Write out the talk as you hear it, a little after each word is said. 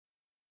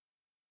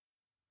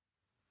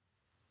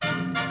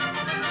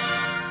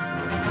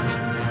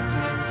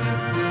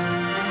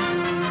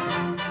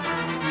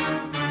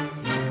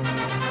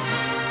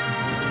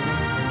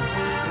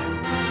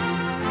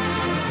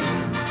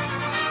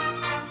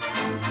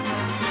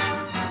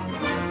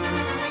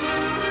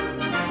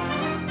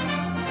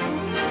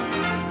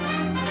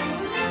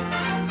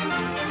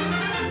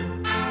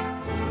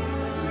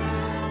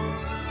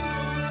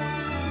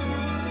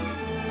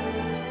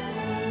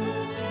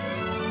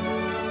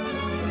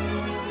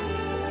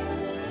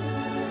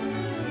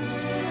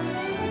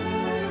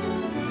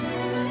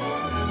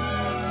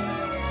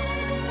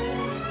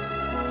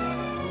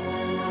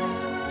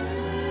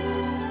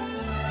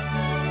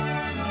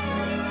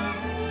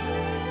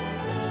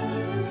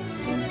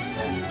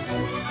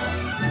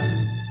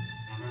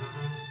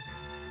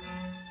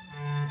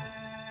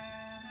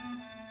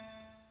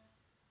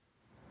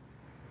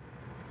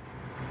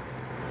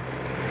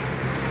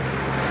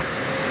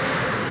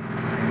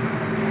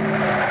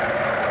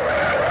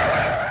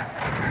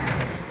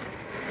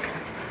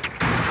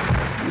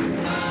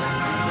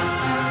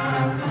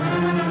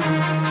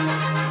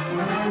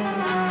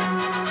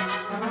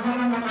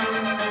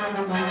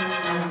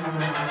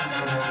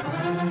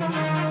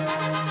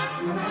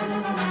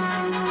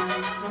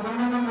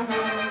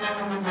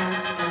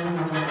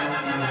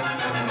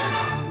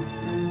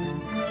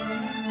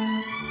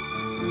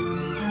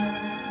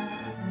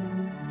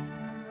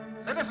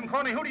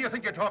Corny, who do you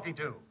think you're talking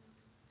to?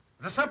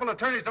 If the simple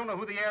attorneys don't know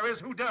who the heir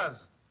is, who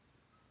does?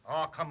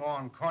 Oh, come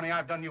on, Corny.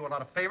 I've done you a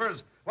lot of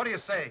favors. What do you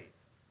say?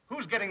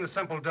 Who's getting the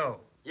simple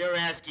dough? You're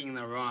asking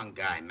the wrong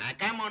guy,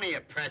 Mac. I'm only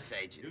a press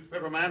agent.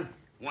 Newspaper man?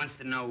 Wants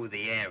to know who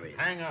the heir is.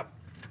 Hang up.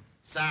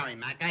 Sorry,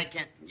 Mac, I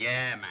can't...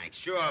 Yeah, Mac,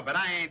 sure, but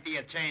I ain't the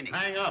attorney.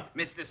 Hang up.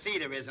 Mr.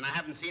 Cedar is, and I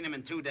haven't seen him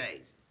in 2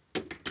 days.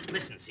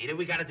 Listen, Cedar,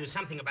 we gotta do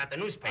something about the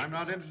newspapers. I'm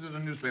not interested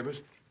in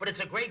newspapers. But it's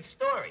a great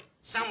story.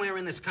 Somewhere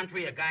in this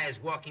country, a guy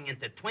is walking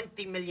into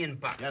 20 million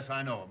bucks. Yes,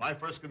 I know. My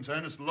first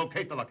concern is to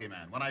locate the lucky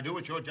man. When I do,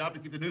 it's your job to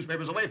keep the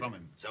newspapers away from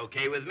him. It's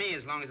okay with me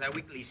as long as our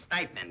weekly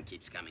stipend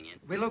keeps coming in.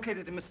 We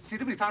located him, Mr.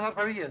 Cedar. We found out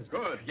where he is.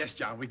 Good. Yes,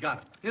 John, we got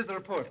it. Here's the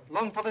report.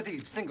 Longfellow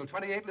Deeds, single,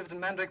 28, lives in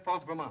Mandrake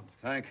Falls, Vermont.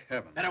 Thank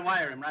heaven. Better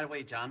wire him right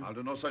away, John. I'll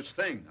do no such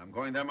thing. I'm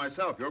going there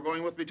myself. You're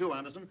going with me too,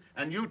 Anderson.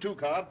 And you too,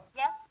 Cobb.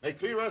 Yes? Make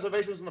 3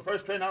 reservations on the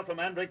first train out from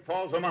Mandrake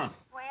Falls, Vermont.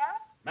 Where?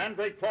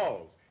 Mandrake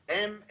Falls.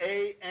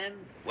 M-A-N...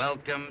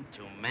 Welcome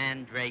to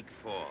Mandrake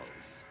Falls,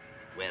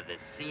 where the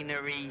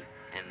scenery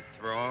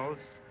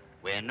enthralls,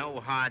 where no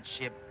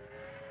hardship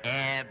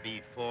e'er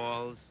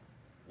befalls.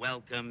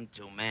 Welcome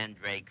to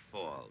Mandrake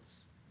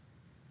Falls.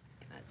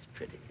 That's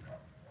pretty.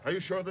 Are you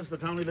sure this is the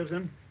town he lives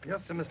in?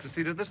 Yes, sir, Mr.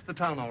 Cedar. This is the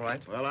town, all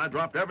right. Well, I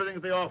dropped everything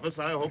at the office.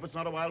 I hope it's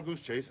not a wild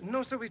goose chase.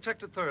 No, sir, we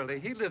checked it thoroughly.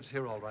 He lives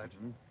here, all right.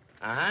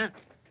 Uh-huh.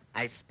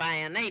 I spy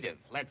a native.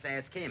 Let's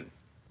ask him.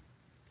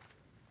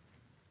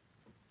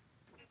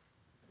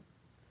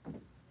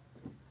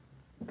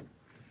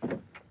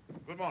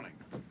 Good morning.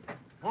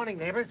 Morning,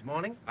 neighbors,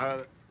 morning.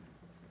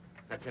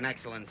 That's an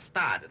excellent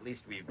start. At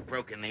least we've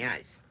broken the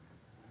ice.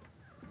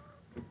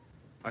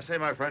 I say,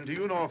 my friend, do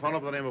you know a fellow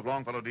by the name of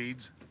Longfellow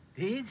Deeds?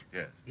 Deeds?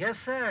 Yes. Yes,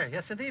 sir.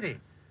 Yes, indeedy.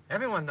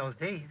 Everyone knows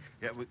Deeds.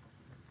 Yeah,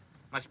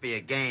 Must be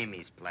a game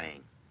he's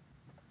playing.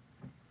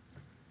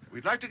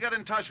 we'd like to get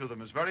in touch with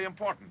him. It's very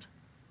important.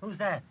 Who's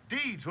that?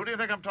 Deeds, who do you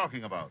think I'm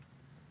talking about?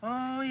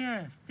 Oh,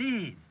 yes,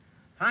 Deeds.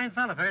 Fine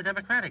fellow, very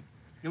democratic.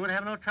 You wouldn't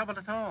have no trouble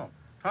at all.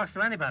 Talks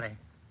to anybody.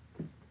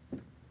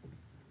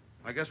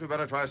 I guess we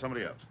better try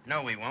somebody else.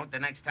 No, we won't. The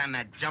next time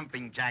that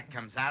jumping jack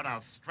comes out,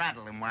 I'll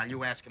straddle him while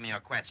you ask him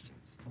your questions.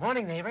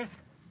 Morning, neighbors.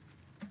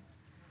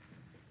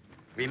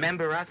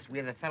 Remember us?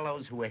 We're the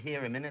fellows who were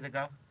here a minute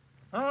ago.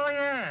 Oh,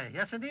 yeah.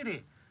 Yes,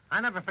 indeedy.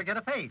 I never forget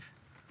a face.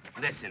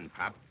 Listen,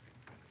 Pop.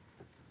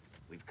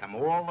 We've come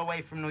all the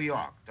way from New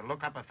York to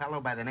look up a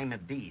fellow by the name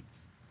of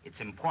Deeds.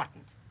 It's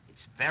important.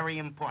 It's very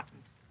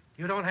important.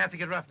 You don't have to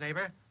get rough,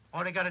 neighbor.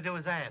 All you got to do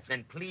is ask.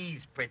 Then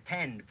please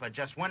pretend for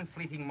just one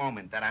fleeting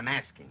moment that I'm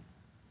asking.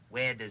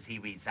 Where does he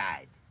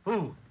reside?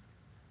 Who?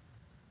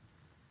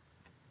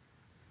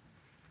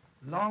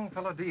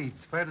 Longfellow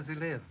Deeds. Where does he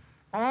live?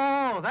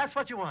 Oh, that's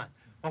what you want.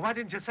 Well, why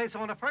didn't you say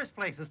so in the first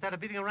place instead of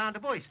beating around the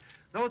bush?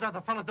 Those other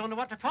fellows don't know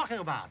what they're talking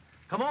about.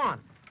 Come on.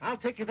 I'll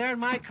take you there in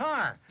my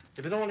car.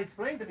 If you'd only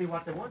explain to me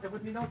what they want, there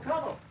wouldn't be no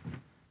trouble.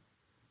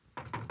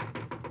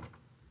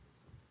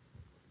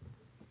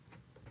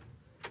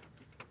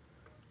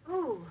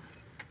 Oh,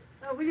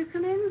 will you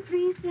come in,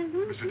 please,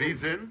 gentlemen? Mr.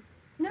 Deeds in?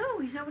 No,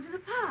 he's over to the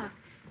park,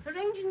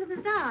 arranging the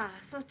bazaar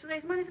so as to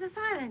raise money for the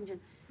fire engine.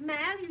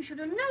 Mal, you should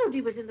have known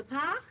he was in the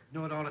park.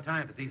 Knew it all the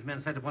time, but these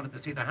men said they wanted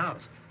to see the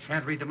house.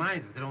 Can't read the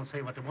minds if they don't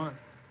say what they want.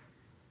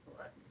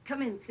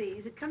 Come in,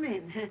 please. Come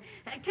in.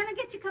 Can I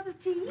get you a cup of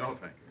tea? No,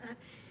 thank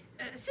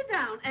you. Sit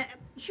down.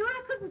 Sure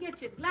I couldn't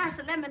get you a glass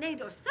of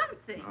lemonade or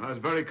something. That's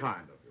very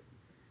kind of you.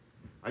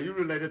 Are you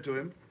related to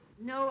him?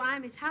 No,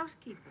 I'm his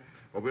housekeeper.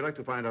 Well, we'd like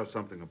to find out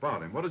something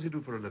about him. What does he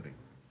do for a living?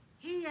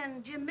 He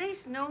and Jim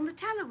Mason own the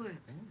Tallow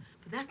Works.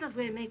 But that's not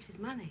where he makes his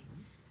money.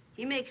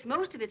 He makes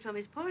most of it from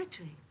his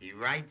poetry. He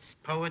writes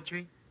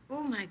poetry?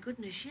 Oh, my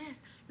goodness,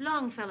 yes.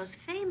 Longfellow's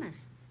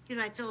famous. He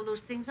writes all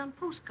those things on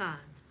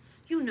postcards.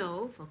 You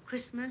know, for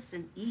Christmas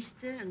and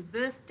Easter and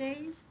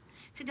birthdays.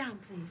 Sit down,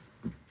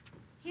 please.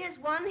 Here's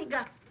one. He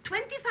got $25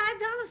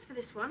 for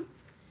this one.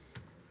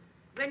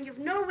 When you've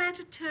nowhere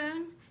to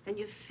turn and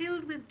you're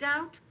filled with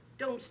doubt,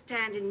 don't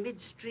stand in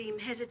midstream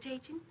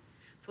hesitating,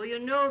 for you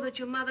know that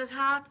your mother's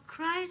heart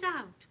cries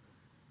out,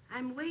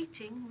 I'm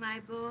waiting, my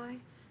boy,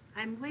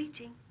 I'm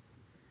waiting.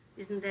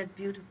 Isn't that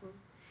beautiful?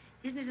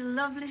 Isn't it a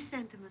lovely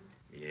sentiment?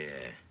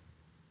 Yeah.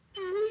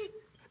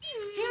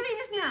 Here he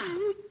is now.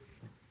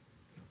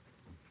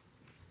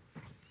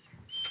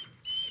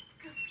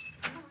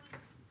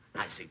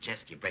 I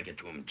suggest you break it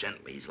to him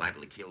gently. He's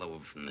liable to keel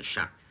over from the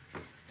shock.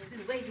 They've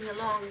been waiting a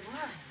long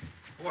while.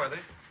 Who are they?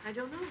 I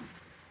don't know.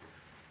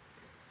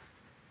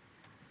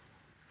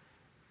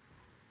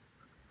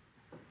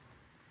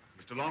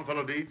 Mr.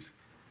 Longfellow Deeds?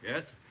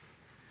 Yes?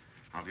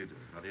 How do you do?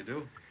 How do you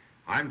do?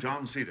 I'm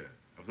John Cedar,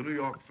 of the New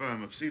York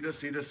firm of Cedar, and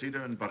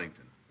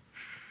Budington.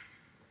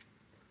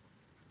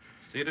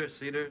 Cedar,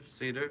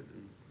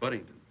 and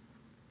Budington.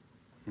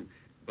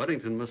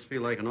 Budington must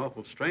feel like an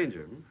awful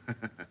stranger, hmm?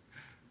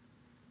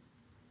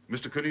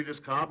 Mr. Cornelius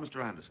Cobb,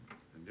 Mr. Anderson.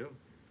 And you?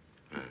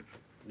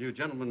 You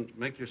gentlemen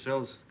make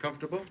yourselves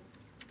comfortable?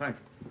 Thank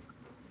you.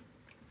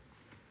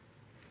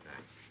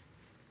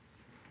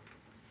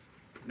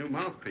 New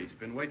mouthpiece.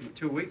 Been waiting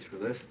 2 weeks for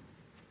this.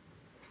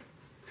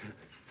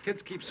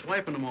 Kids keep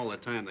swiping them all the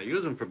time. They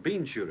use them for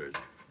bean shooters.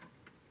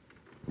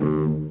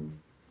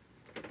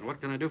 What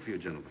can I do for you,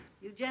 gentlemen?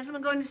 You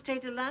gentlemen going to stay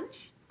to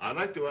lunch? I'd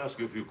like to ask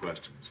you a few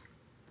questions.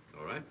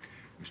 All right.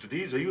 Mr.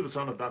 Deeds, are you the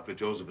son of Dr.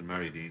 Joseph and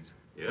Mary Deeds?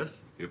 Yes?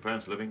 Your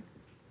parents living?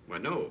 Why,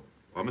 no.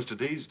 Well, Mr.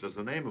 Deeds, does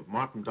the name of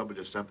Martin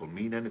W. Semple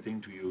mean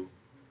anything to you?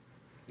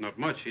 Not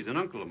much. He's an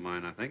uncle of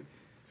mine, I think.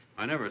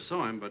 I never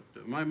saw him, but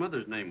my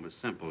mother's name was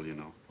Semple, you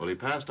know. Well, he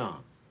passed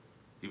on.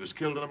 He was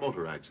killed in a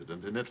motor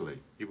accident in Italy.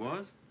 He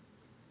was?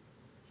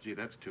 Gee,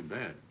 that's too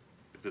bad.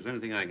 If there's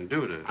anything I can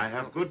do to... I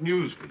have good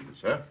news for you,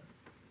 sir.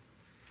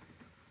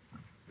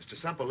 Mr.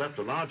 Semple left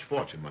a large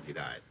fortune when he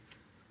died.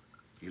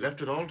 He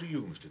left it all to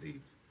you, Mr.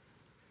 Deeds.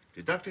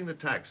 Deducting the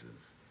taxes,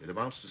 it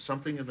amounts to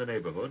something in the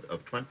neighborhood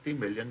of $20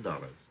 million.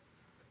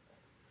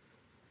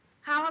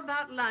 How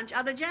about lunch?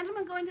 Are the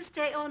gentlemen going to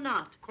stay or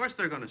not? Of course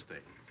they're going to stay.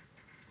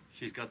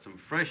 She's got some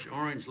fresh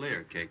orange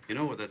layer cake, you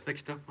know, with the thick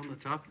stuff on the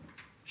top.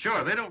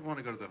 Sure, they don't want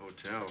to go to the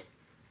hotel.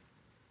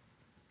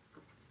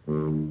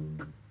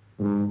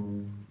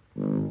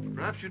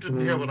 Perhaps you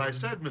didn't hear what I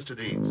said, Mr.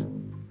 Deeds.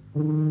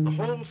 The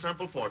whole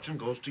Semple fortune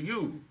goes to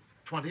you.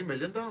 $20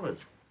 million.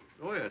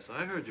 Oh, yes,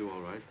 I heard you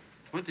all right.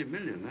 20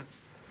 million, that's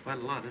quite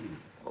a lot, isn't it?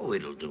 Oh,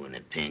 it'll do in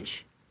a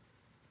pinch.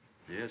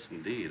 Yes,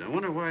 indeed. I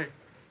wonder why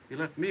he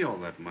left me all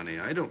that money.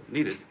 I don't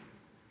need it.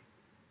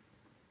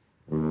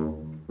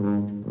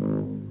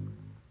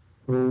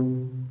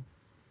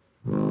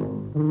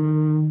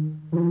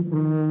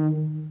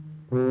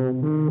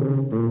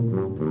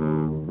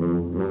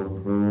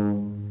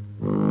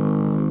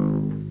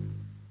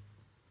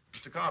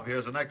 Mr. Cobb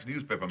here's an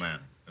ex-newspaper man,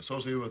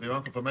 associated with your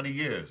uncle for many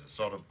years, a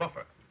sort of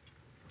buffer.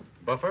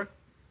 Buffer?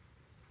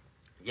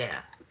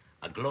 Yeah,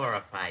 a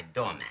glorified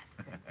doormat.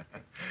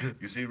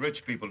 You see,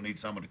 rich people need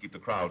someone to keep the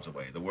crowds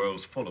away. The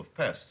world's full of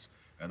pests.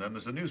 And then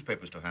there's the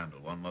newspapers to handle.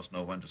 One must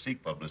know when to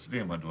seek publicity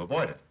and when to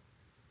avoid it.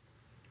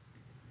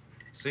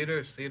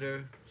 Cedar,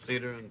 Cedar,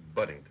 Cedar, and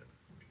Budington.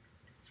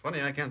 It's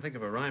funny, I can't think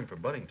of a rhyme for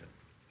Budington.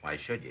 Why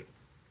should you?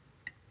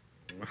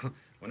 Well,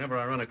 whenever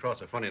I run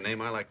across a funny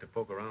name, I like to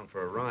poke around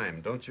for a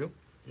rhyme, don't you?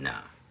 No.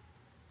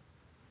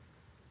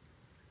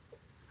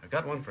 I've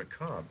got one for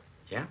Cobb.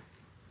 Yeah?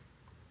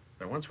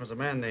 There once was a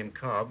man named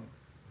Cobb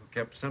who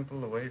kept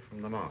Semple away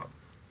from the mob.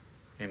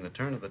 Came the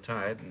turn of the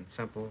tide, and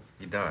Semple,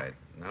 he died.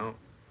 Now,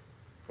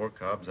 poor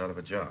Cobb's out of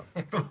a job.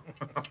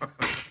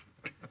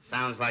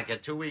 Sounds like a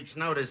 2 weeks'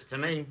 notice to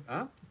me.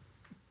 Huh?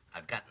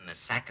 I've gotten a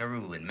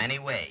sackaroo in many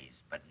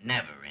ways, but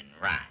never in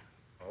rhyme.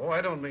 Oh,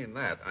 I don't mean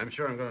that. I'm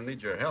sure I'm going to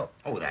need your help.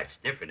 Oh, that's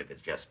different if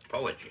it's just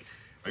poetry.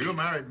 Are you a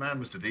married man,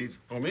 Mr. Deeds?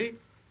 Oh, me?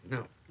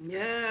 No.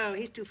 No,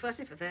 he's too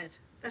fussy for that.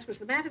 That's what's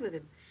the matter with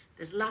him.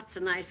 There's lots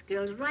of nice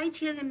girls right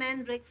here in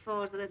Mandrake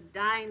Falls that are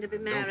dying to be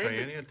married. Don't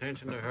pay any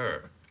attention to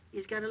her.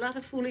 He's got a lot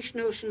of foolish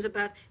notions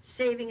about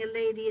saving a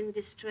lady in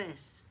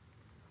distress.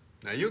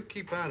 Now, you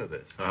keep out of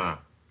this.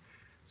 Ah,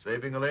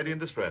 saving a lady in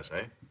distress,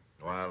 eh?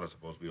 Well, I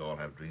suppose we all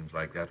have dreams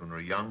like that when we're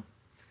young.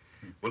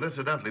 Well,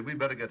 incidentally, we'd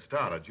better get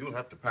started. You'll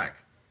have to pack.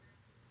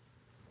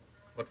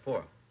 What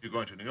for? You're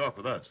going to New York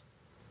with us.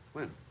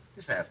 When?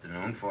 This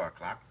afternoon, 4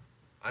 o'clock.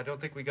 I don't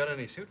think we got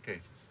any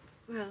suitcases.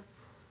 Well,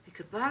 we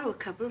could borrow a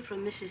couple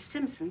from Mrs.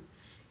 Simpson.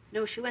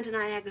 No, she went to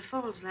Niagara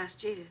Falls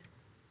last year.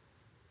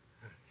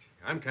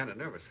 I'm kind of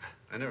nervous.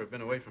 I've never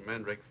been away from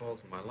Mandrake Falls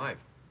in my life.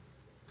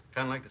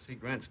 Kind of like to see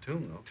Grant's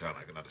tomb, though. Well,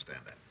 I can understand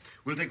that.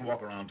 We'll take a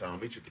walk around town,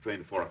 meet you at the train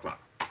at 4 o'clock.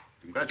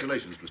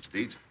 Congratulations, Mr.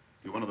 Deeds.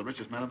 You're one of the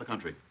richest men in the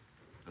country.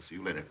 I'll see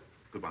you later.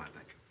 Goodbye,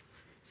 thank you.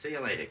 See you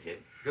later, kid.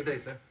 Good day,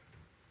 sir.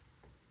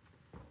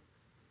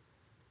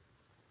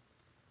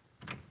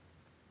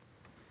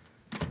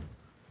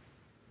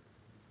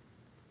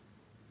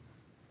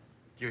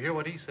 Do you hear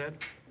what he said?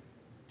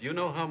 Do you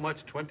know how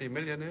much 20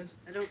 million is?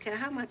 I don't care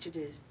how much it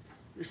is.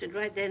 You sit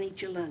right there and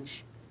eat your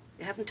lunch.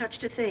 You haven't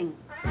touched a thing.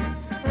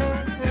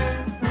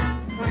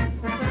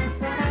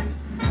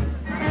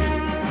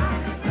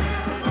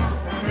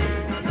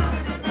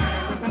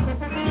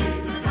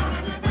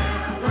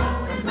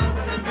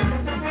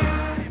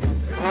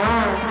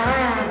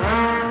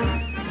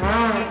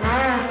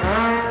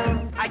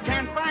 I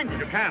can't find it.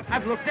 You can't?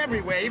 I've looked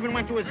everywhere, even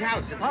went to his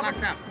house. It's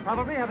locked up.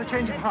 Probably had a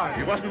change of heart.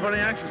 He wasn't very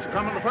anxious to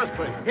come in the first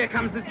place. Here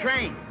comes the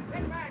train.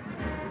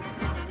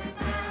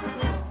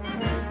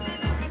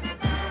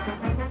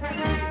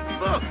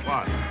 Look.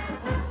 What?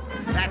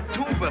 That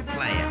tuba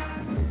player.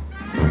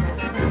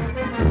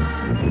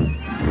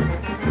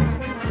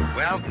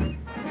 Well,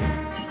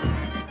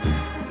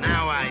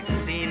 now I've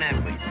seen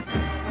everything.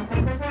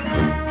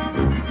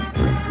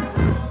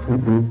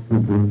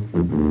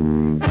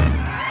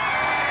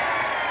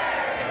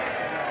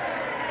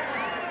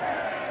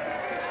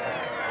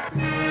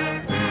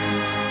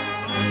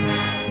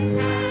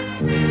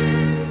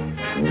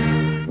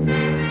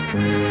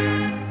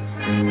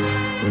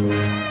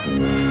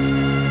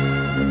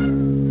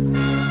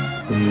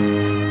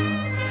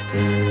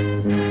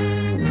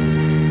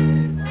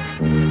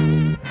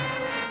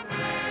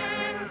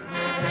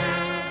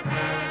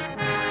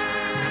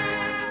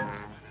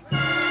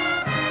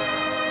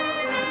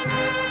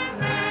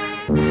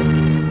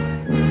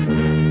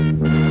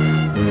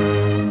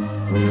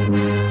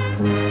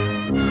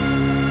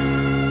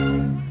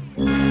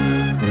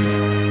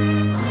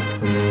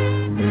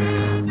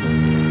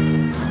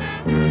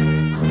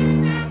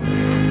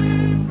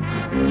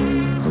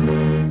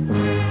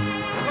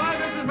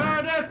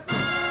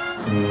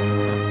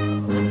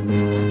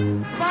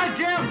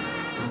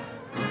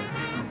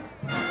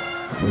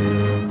 Hey,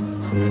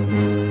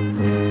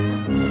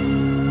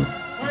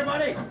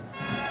 buddy.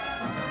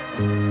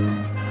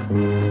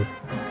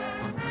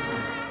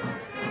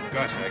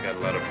 Gosh, I got a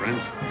lot of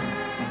friends.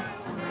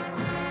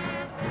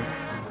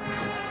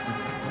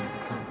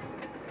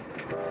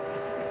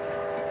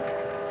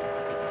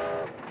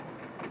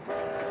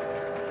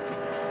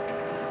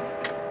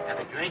 Have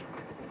a drink?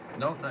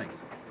 No, thanks.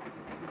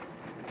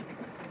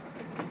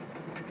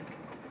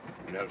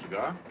 You have a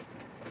cigar?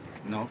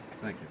 No,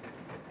 thank you.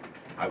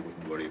 I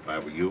wouldn't worry if I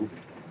were you.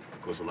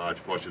 Of course, a large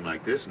fortune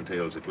like this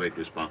entails a great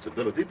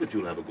responsibility, but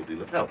you'll have a good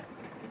deal of help.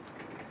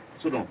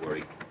 So don't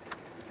worry.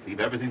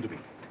 Leave everything to me.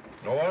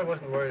 No, I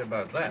wasn't worried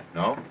about that.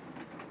 No?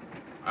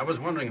 I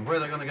was wondering where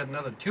they're going to get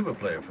another tuba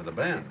player for the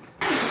band.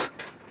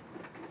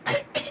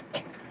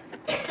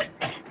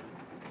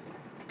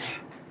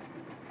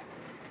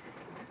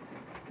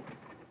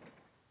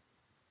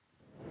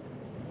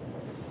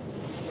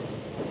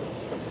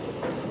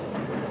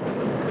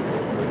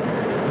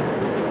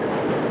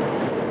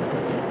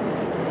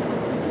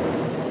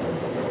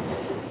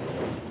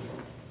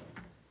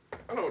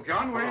 Hello,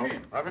 John. Where have you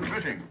been? I've been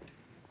fishing.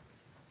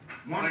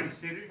 Morning,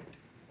 Cedar.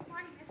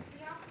 Morning, Mr.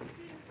 Steele.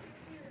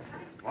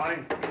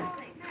 Morning.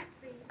 Morning.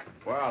 Please.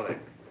 Where are they?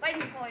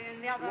 Waiting for you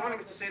in the other Morning,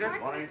 Mr. Cedar.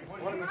 Morning.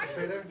 Morning, Mr.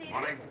 Cedar.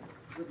 Morning.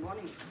 Good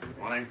morning.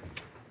 Morning.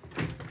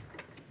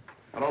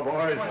 Hello,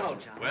 boys. Hello,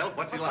 John. Well,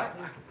 what's he like?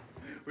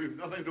 We've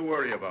nothing to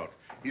worry about.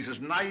 He's as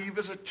naive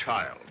as a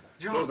child.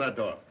 John. Close that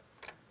door.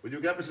 Will you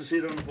get Mr.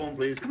 Cedar on the phone,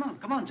 please?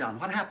 Come on, John.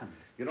 What happened?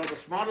 You know, the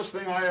smartest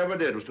thing I ever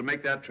did was to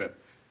make that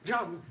trip.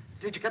 John,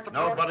 did you get the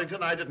No, power?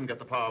 Budington, I didn't get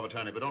the power of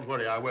attorney, but don't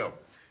worry, I will.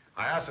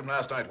 I asked him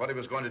last night what he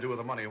was going to do with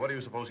the money. What do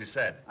you suppose he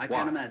said? I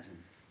can't imagine.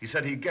 He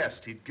said he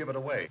guessed he'd give it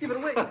away. Give it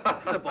away.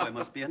 The boy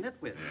must be a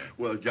nitwit.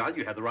 Well, John,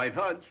 you had the right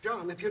hunch.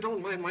 John, if you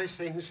don't mind my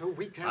saying so,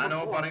 we can't I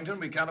know, afford... Budington,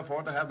 we can't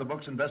afford to have the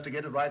books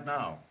investigated right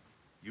now.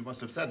 You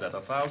must have said that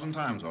 1,000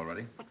 times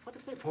already. But what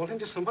if they fall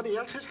into somebody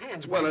else's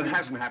hands? Well, it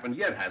hasn't happened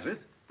yet, has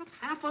it? But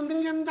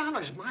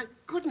 $500,000, my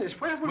goodness,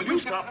 where would Will we you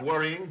get stop that?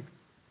 worrying?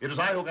 It was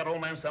I who got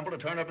old man Semple to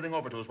turn everything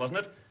over to us, wasn't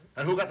it?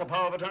 And who got the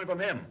power of attorney from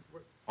him?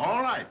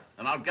 All right,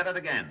 and I'll get it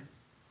again.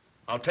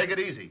 I'll take it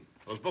easy.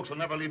 Those books will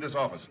never leave this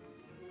office.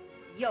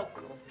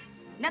 Yokel.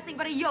 Nothing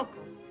but a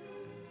yokel.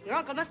 Your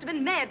uncle must have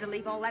been mad to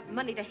leave all that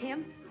money to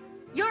him.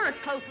 You're as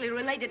closely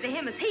related to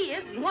him as he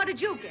is, and what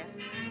did you get?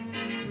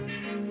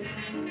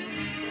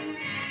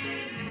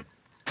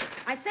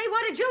 I say,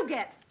 what did you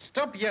get?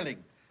 Stop yelling.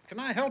 Can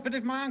I help it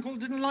if my uncle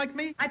didn't like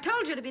me? I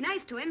told you to be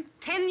nice to him.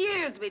 10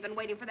 years we've been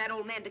waiting for that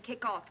old man to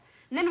kick off.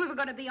 And then we were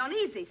going to be on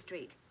Easy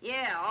Street.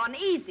 Yeah, on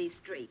Easy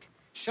Street.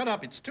 Shut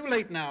up. It's too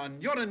late now, and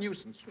you're a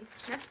nuisance.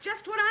 That's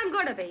just what I'm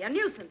going to be, a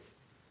nuisance.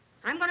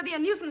 I'm going to be a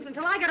nuisance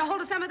until I get a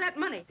hold of some of that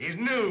money. He's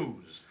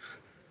news.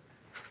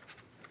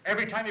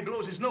 Every time he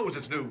blows his nose,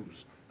 it's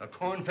news. A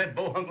corn-fed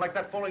bohunk like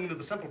that falling into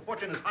the Central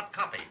Fortune is hot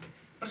copy.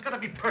 But it's got to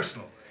be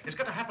personal. It's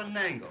got to happen an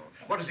angle.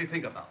 What does he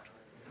think about?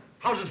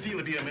 How does it feel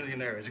to be a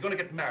millionaire? Is he going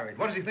to get married?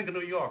 What does he think of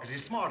New York? Is he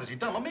smart? Is he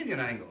dumb? A million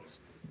angles.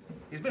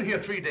 He's been here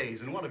 3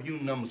 days, and what have you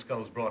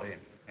numbskulls brought in?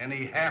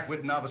 Any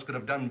half-wit novice could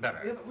have done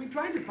better. Yeah, but we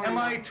tried to find Am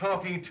I out.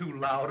 talking too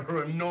loud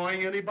or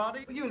annoying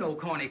anybody? You know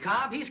Corny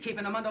Cobb. He's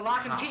keeping them under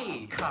lock and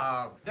key.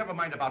 Cobb. Never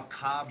mind about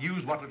Cobb.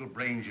 Use what little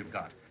brains you've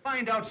got.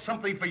 Find out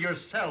something for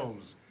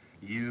yourselves,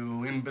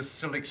 you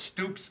imbecilic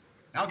stoops.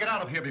 Now get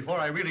out of here before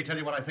I really tell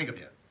you what I think of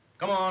you.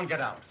 Come on,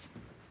 get out.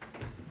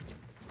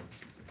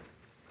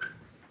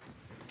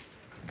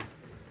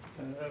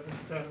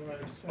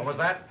 What was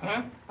that?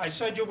 Huh? I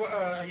said you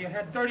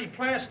had dirty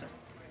plaster.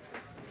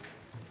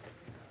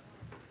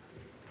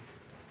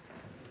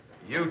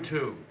 You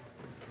too.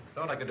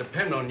 Thought I could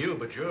depend on you,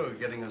 but you're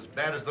getting as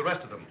bad as the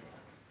rest of them.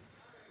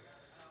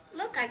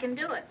 Look, I can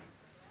do it.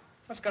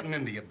 What's gotten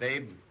into you,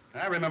 babe?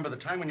 I remember the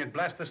time when you'd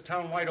blast this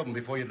town wide open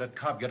before you'd let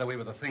Cobb get away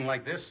with a thing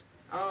like this.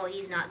 Oh,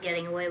 he's not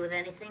getting away with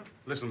anything.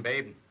 Listen,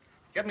 babe,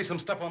 get me some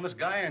stuff on this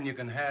guy and you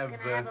can have...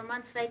 Can I have a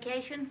month's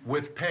vacation?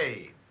 with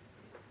pay.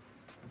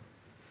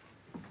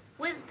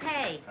 With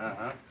pay.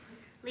 Uh-huh.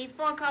 Leave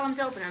 4 columns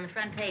open on the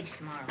front page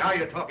tomorrow. Now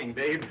you're talking,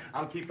 babe.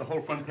 I'll keep the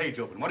whole front page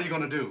open. What are you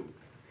going to do?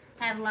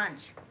 Have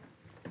lunch.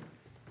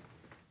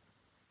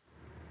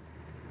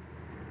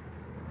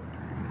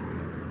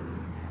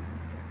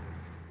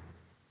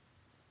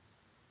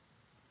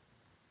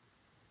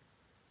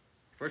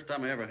 First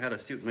time I ever had a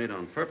suit made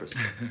on purpose.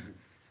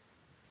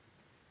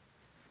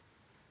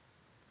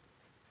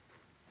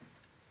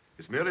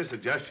 It's merely a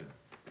suggestion.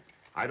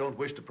 I don't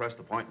wish to press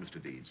the point,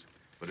 Mr. Deeds.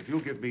 But if you'll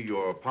give me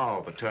your power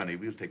of attorney,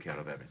 we'll take care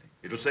of everything.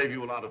 It'll save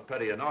you a lot of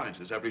petty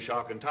annoyances. Every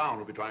shark in town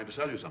will be trying to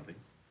sell you something.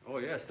 Oh,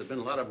 yes, there've been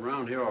a lot of them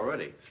around here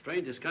already.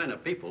 Strangest kind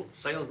of people.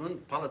 Salesmen,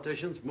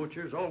 politicians,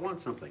 moochers, all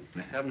want something.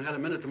 Haven't had a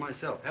minute to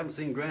myself. Haven't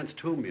seen Grant's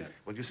tomb yet.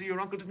 Well, you see, your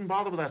uncle didn't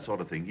bother with that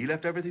sort of thing. He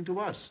left everything to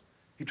us.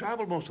 He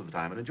traveled most of the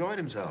time and enjoyed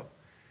himself.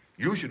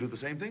 You should do the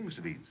same thing,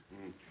 Mr. Deeds.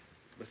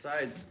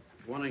 Besides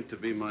wanting to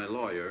be my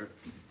lawyer,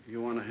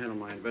 you want to handle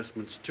my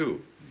investments,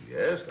 too.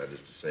 Yes, that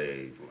is to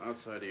say... Well,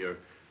 outside of your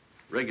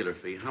regular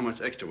fee, how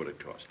much extra would it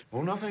cost?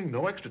 Oh, nothing.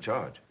 No extra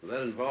charge. Well,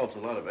 that involves a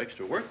lot of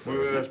extra work for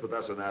you. Yes, but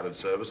that's an added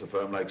service a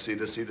firm like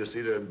Cedar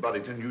and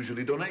Budington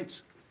usually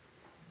donates.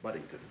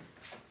 Buddington.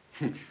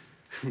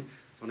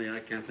 Funny, I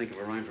can't think of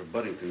a rhyme for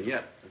Buddington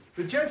yet.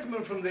 The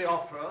gentlemen from the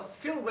opera are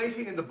still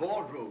waiting in the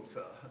boardroom,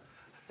 sir.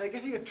 They're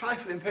getting a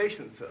trifle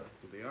impatient, sir.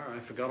 Well, they are. I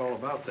forgot all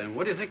about them.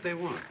 What do you think they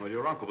want? Well,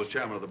 your uncle was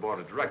chairman of the board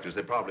of directors.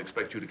 They probably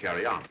expect you to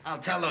carry on. I'll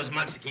tell those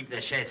mugs to keep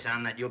their shirts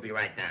on, that you'll be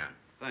right down.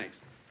 Thanks.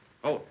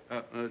 Oh,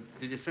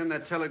 did you send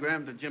that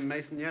telegram to Jim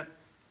Mason yet?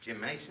 Jim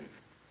Mason?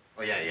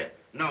 Oh, yeah.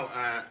 No,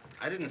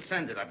 I didn't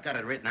send it. I've got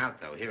it written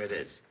out, though. Here it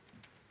is.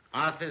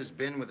 Arthur's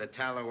been with the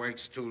Tallow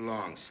Works too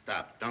long.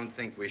 Stop. Don't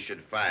think we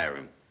should fire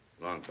him.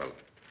 Longfellow.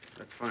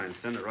 That's fine.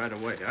 Send it right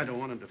away. I don't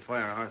want him to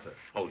fire Arthur.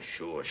 Oh,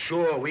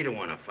 sure. We don't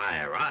want to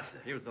fire Arthur.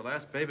 He was the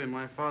last baby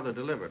my father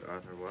delivered,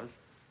 Arthur was.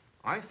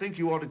 I think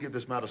you ought to give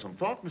this matter some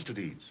thought, Mr.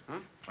 Deeds. Huh?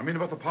 I mean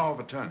about the power of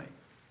attorney.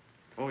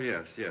 Oh,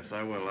 yes,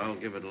 I will. I'll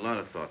give it a lot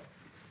of thought.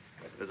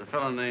 There's a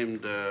fellow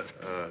named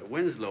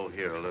Winslow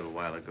here a little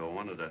while ago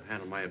wanted to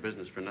handle my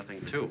business for nothing,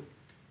 too.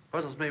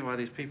 Puzzles me why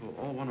these people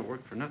all want to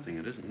work for nothing.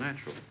 It isn't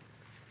natural.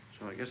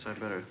 So I guess I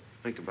better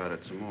think about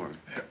it some more.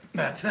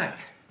 That's that.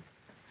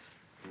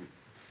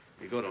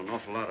 You go to an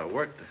awful lot of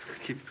work to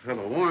keep a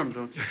fellow warm,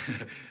 don't you?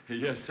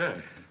 Yes,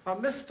 sir.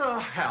 Mr.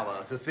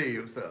 Haller to see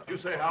you, sir. You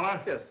say Haller?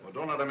 Yes. Well,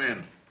 don't let him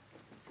in.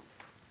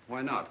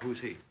 Why not? Who's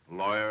he?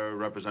 Lawyer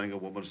representing a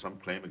woman with some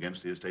claim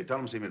against the estate. Tell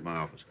him to see me at my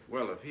office.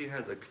 Well, if he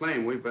has a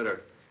claim, we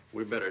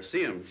better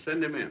see him.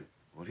 Send him in.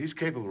 Well, he's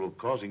capable of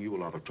causing you a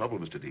lot of trouble,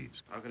 Mr.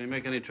 Deeds. How can he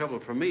make any trouble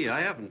for me?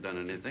 I haven't done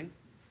anything.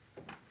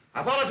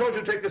 I thought I told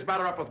you to take this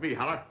matter up with me,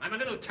 Haller. I'm a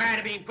little tired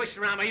of being pushed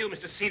around by you,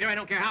 Mr. Cedar. I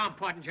don't care how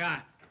important you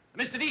are.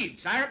 Mr.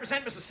 Deeds, I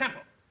represent Mrs.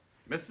 Semple.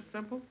 Mrs.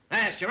 Semple?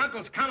 Yes, your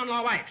uncle's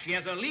common-law wife. She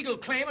has a legal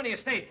claim on the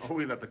estate. Oh,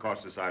 we let the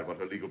courts decide what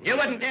her legal... You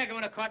wouldn't dare go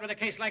into court with a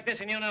case like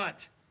this, and you know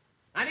it.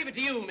 I leave it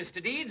to you,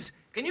 Mr. Deeds.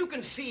 Can you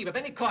conceive of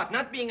any court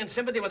not being in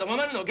sympathy with a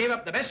woman who gave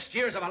up the best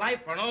years of her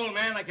life for an old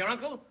man like your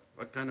uncle?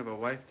 What kind of a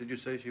wife did you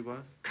say she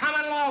was?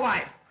 Common-law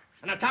wife.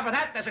 And on top of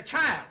that, there's a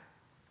child.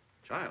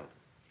 Child?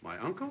 My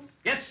uncle?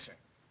 Yes, sir.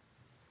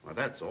 Well,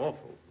 that's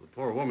awful. The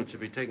poor woman should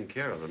be taken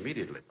care of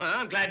immediately. Well,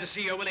 I'm glad to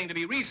see you're willing to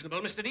be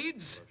reasonable, Mr.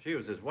 Deeds. Well, if she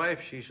was his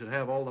wife, she should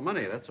have all the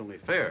money. That's only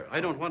fair. I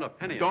don't want a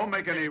penny. Don't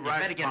make any You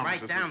rash better get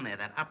promises. right down there.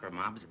 That opera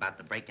mob's about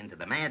to break into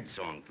the Mad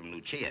Song from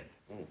Lucia.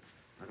 Oh,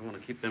 I don't want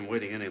to keep them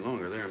waiting any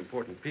longer. They're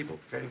important people.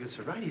 Very good,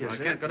 sir. Right here, I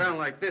sir. can't go down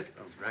like this.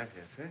 Right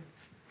here, sir.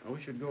 I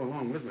wish you'd go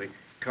along with me.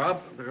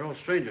 Cobb, they're all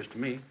strangers to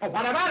me. Oh,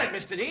 what about it,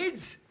 Mr.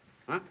 Deeds?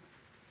 Huh?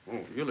 Oh,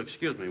 you'll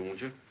excuse me,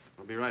 won't you?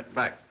 I'll be right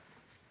back.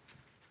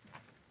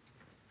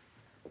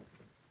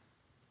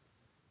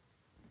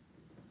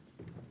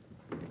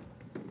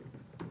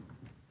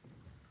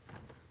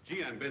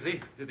 Gee, I'm busy.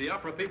 Did the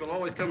opera people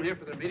always come here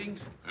for their meetings?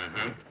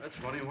 Uh-huh. That's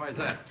funny. Why's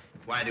that?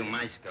 Why do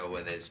mice go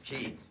where there's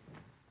cheese?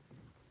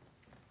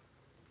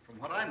 From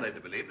what I'm led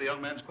to believe, the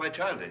young man's quite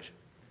childish.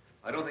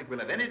 I don't think we'll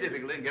have any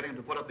difficulty in getting him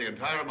to put up the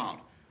entire amount.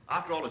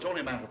 After all, it's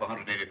only a matter of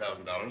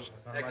 $180,000.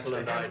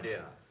 Excellent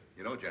idea.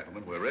 You know,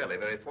 gentlemen, we're really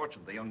very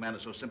fortunate the young man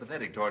is so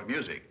sympathetic toward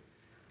music.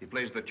 He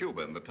plays the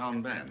tuba in the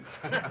town band.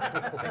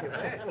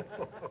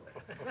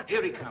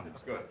 Here he comes.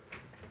 Good.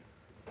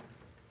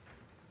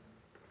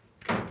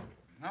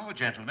 Now,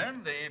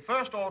 gentlemen, the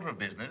first order of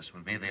business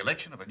will be the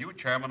election of a new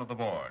chairman of the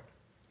board.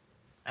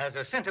 As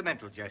a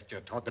sentimental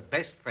gesture toward the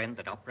best friend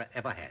that opera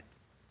ever had,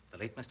 the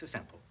late Mr.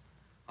 Semple,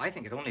 I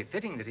think it only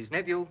fitting that his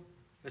nephew,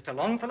 Mr.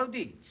 Longfellow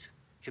Deeds,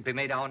 should be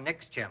made our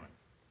next chairman.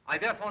 I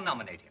therefore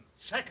nominate him.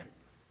 Second.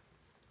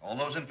 All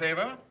those in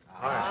favor?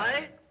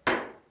 Aye.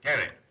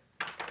 Carried.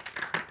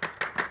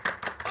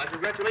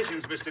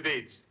 Congratulations, Mr.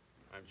 Deeds.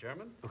 I'm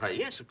chairman? Why,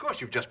 yes, of course.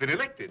 You've just been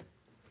elected.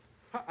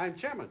 I'm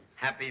chairman.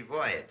 Happy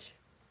voyage.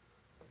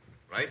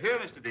 Right here,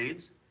 Mr.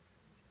 Deeds.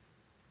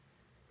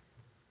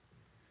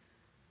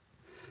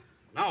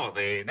 Now,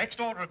 the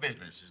next order of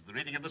business is the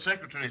reading of the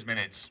secretary's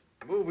minutes.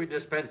 Move we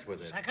dispense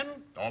with it. Second.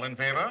 All in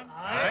favor?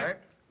 Aye.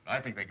 I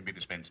think they can be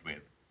dispensed with.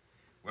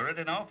 We're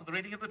ready now for the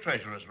reading of the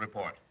treasurer's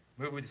report.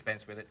 Move we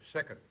dispense with it.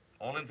 Second.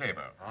 All in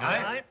favor?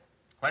 Aye.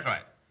 Quite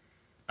right.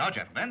 Now,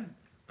 gentlemen,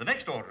 the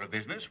next order of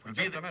business will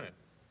be Just a minute.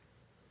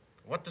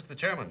 What does the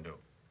chairman do?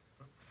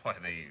 Why,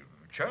 the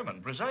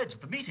chairman presides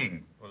at the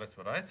meeting. Well, that's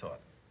what I thought.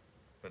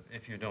 But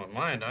if you don't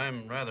mind,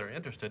 I'm rather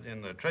interested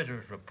in the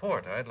treasurer's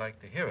report. I'd like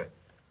to hear it.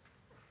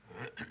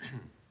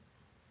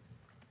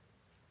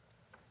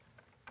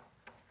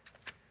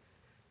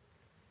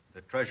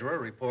 The treasurer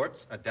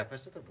reports a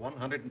deficit of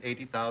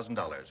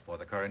 $180,000 for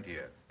the current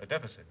year. A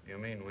deficit? You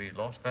mean we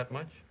lost that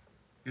much?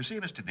 You see,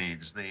 Mr.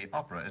 Deeds, the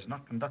opera is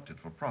not conducted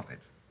for profit.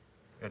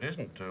 It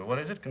isn't. What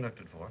is it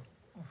conducted for?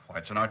 Why,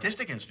 it's an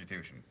artistic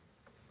institution.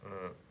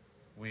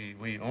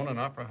 We own an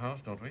opera house,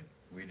 don't we?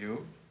 We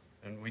do.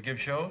 And we give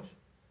shows?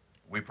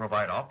 We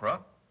provide opera.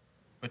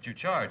 But you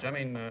charge. I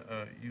mean,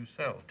 you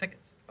sell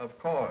tickets. Of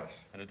course.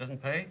 And it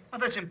doesn't pay? Well,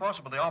 that's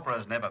impossible. The opera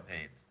has never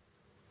paid.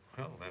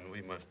 Well, then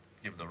we must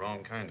give the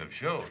wrong kind of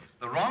shows.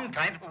 The wrong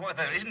kind? Well,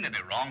 there isn't any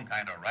wrong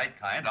kind or right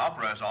kind.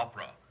 Opera is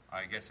opera.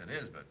 I guess it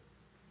is, but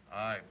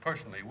I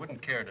personally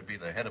wouldn't care to be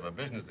the head of a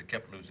business that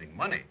kept losing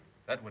money.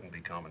 That wouldn't be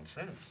common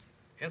sense.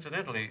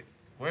 Incidentally,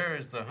 where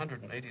is the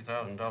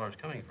 $180,000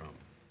 coming from?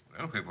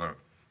 Well, we were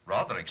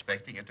rather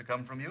expecting it to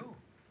come from you.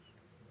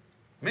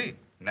 Me?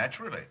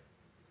 Naturally.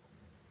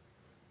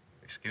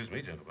 Excuse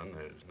me, gentlemen,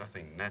 there's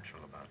nothing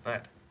natural about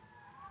that.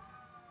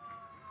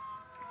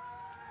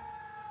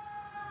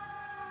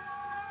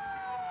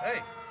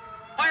 Hey,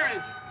 fire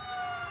engine!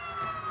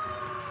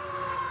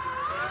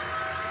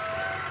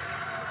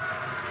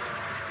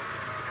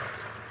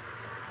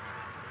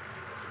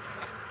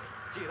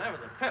 Gee, that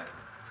was a pip.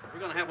 We're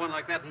going to have one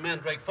like that in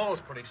Mandrake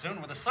Falls pretty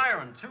soon with a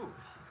siren, too.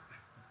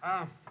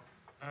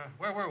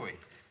 Where were we?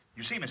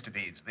 You see, Mr.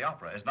 Deeds, the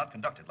opera is not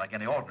conducted like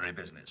any ordinary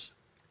business.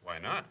 Why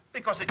not?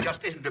 Because it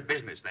just isn't a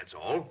business, that's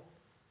all.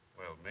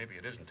 Well, maybe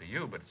it isn't to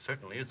you, but it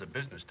certainly is a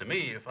business to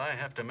me if I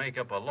have to make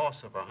up a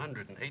loss of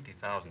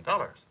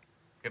 $180,000.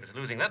 If it's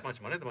losing that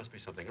much money, there must be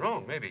something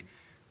wrong. Maybe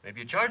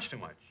you charge too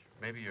much.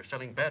 Maybe you're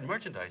selling bad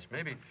merchandise.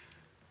 Maybe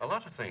a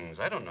lot of things.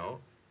 I don't know.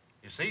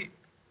 You see,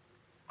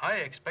 I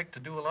expect to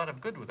do a lot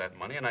of good with that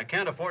money, and I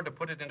can't afford to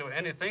put it into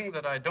anything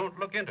that I don't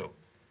look into.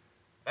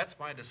 That's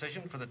my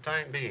decision for the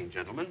time being,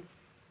 gentlemen.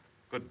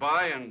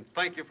 Goodbye, and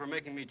thank you for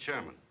making me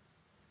chairman.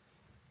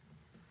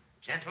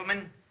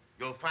 Gentlemen,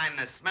 you'll find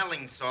the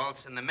smelling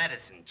salts in the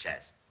medicine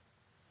chest.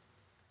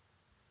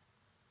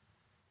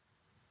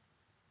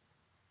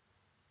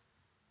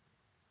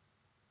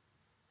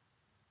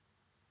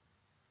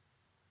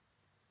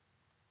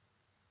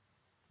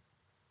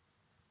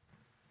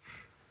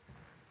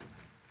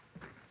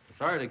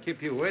 Sorry to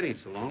keep you waiting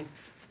so long.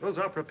 Those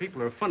opera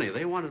people are funny.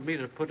 They wanted me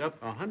to put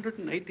up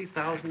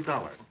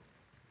 $180,000.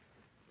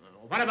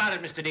 What about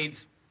it, Mr.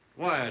 Deeds?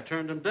 Why, I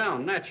turned them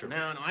down, naturally.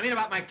 No, I mean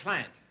about my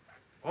client.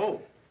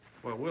 Oh,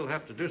 well, we'll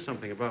have to do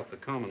something about the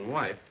common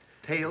wife.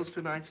 Tails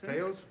tonight, sir?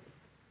 Tails?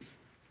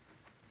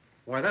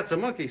 Why, that's a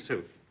monkey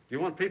suit. Do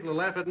you want people to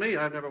laugh at me?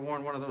 I've never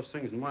worn one of those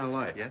things in my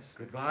life. Yes.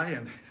 Goodbye,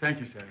 and thank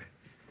you, sir.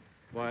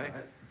 Why?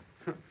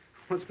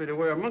 Wants me to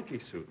wear a monkey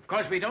suit. Of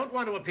course, we don't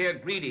want to appear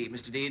greedy,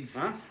 Mr. Deeds.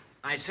 Huh?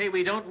 I say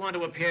we don't want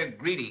to appear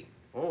greedy.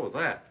 Oh,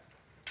 that.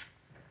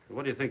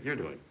 What do you think you're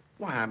doing?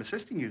 Why, I'm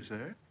assisting you,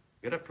 sir.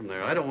 Get up from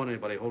there. I don't want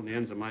anybody holding the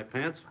ends of my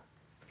pants.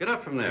 Get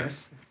up from there.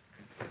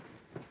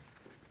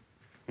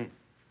 Yes.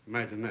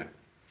 Imagine that.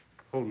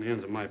 Holding the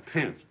ends of my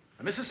pants.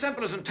 Mrs.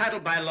 Semple is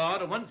entitled by law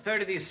to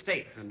 1/3 of the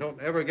estate. And don't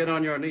ever get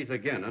on your knees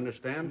again,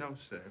 understand? No,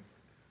 sir.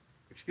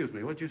 Excuse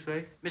me, what'd you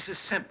say? Mrs.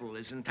 Semple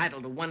is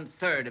entitled to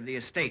 1/3 of the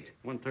estate.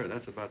 1/3,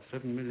 that's about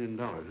 $7 million,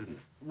 isn't it?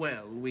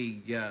 Well,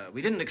 we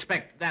didn't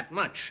expect that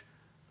much.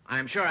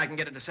 I'm sure I can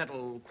get it to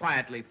settle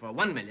quietly for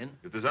 $1 million.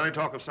 If there's any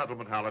talk of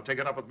settlement, Howler, take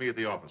it up with me at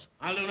the office.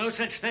 I'll do no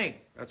such thing.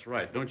 That's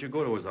right. Don't you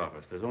go to his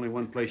office. There's only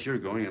one place you're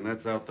going, and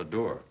that's out the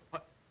door.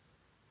 What?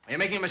 Are you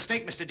making a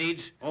mistake, Mr.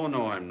 Deeds? Oh,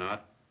 no, I'm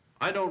not.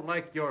 I don't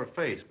like your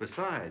face.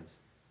 Besides,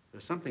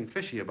 there's something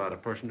fishy about a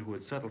person who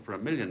would settle for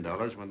 $1 million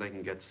when they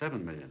can get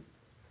 $7 million.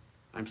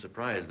 I'm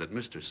surprised that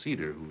Mr.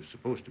 Cedar, who's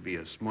supposed to be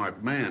a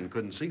smart man,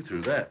 couldn't see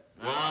through that.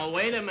 Oh,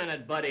 wait a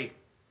minute, buddy.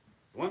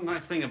 One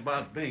nice thing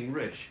about being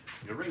rich,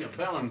 you ring a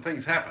bell and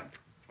things happen.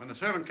 When the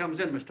servant comes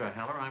in, Mr.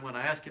 Haller, I'm going to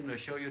ask him to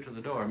show you to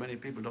the door. Many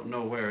people don't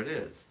know where it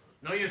is.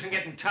 No use in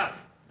getting tough.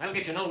 That'll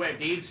get you nowhere,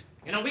 Deeds.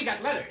 You know, we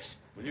got letters.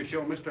 Will you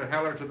show Mr.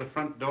 Haller to the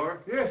front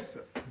door? Yes,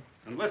 sir.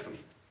 And listen,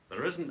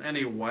 there isn't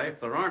any wife,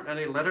 there aren't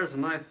any letters,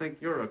 and I think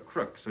you're a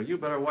crook, so you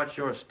better watch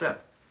your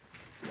step.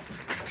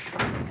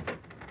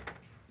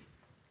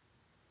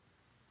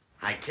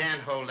 I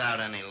can't hold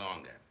out any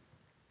longer.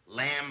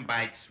 Lamb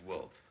bites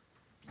wolf.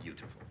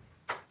 Beautiful.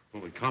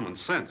 Only common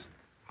sense.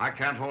 I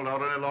can't hold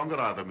out any longer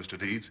either, Mr.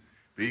 Deeds.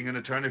 Being an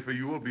attorney for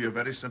you will be a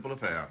very simple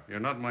affair. You're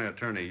not my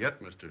attorney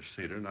yet, Mr.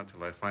 Cedar, not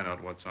till I find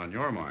out what's on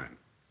your mind.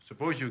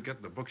 Suppose you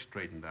get the book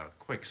straightened out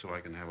quick so I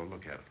can have a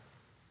look at it.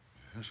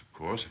 Yes, of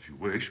course, if you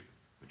wish.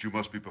 But you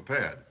must be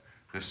prepared.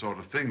 This sort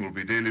of thing will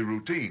be daily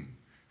routine.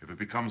 If it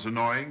becomes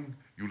annoying,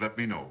 you let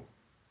me know.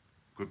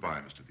 Goodbye,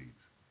 Mr. Deeds.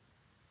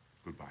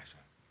 Goodbye, sir.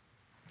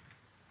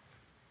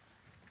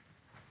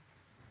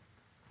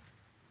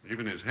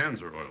 Even his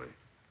hands are oily.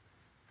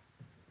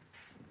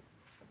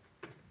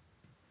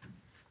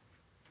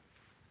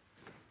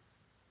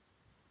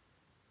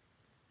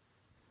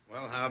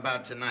 Well, how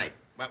about tonight?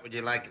 What would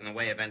you like in the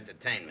way of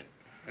entertainment?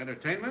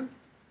 Entertainment?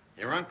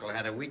 Your uncle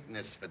had a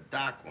weakness for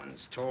dark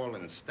ones, tall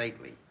and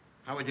stately.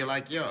 How would you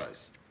like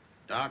yours?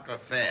 Dark or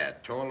fair,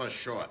 tall or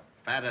short,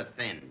 fat or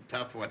thin,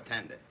 tough or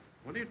tender?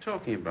 What are you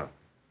talking about?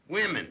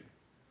 Women.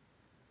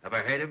 Ever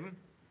heard of them?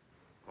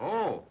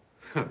 Oh.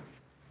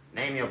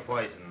 Name your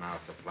poison and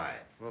I'll supply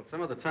it. Well,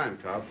 some other time,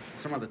 Cobb.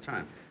 Some other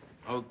time.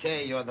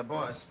 Okay, you're the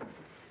boss.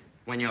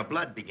 When your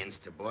blood begins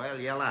to boil,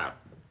 yell out.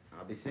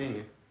 I'll be seeing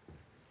you.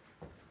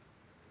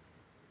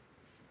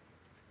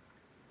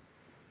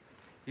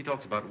 He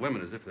talks about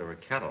women as if they were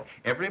cattle.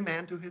 Every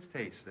man to his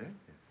taste, sir.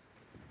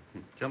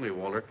 Tell me,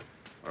 Walter,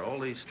 are all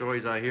these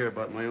stories I hear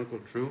about my uncle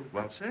true?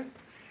 What, sir?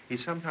 He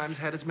sometimes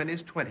had as many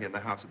as 20 in the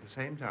house at the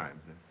same time,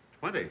 sir.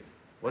 20?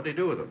 What'd he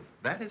do with them?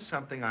 That is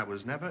something I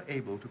was never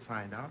able to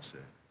find out, sir.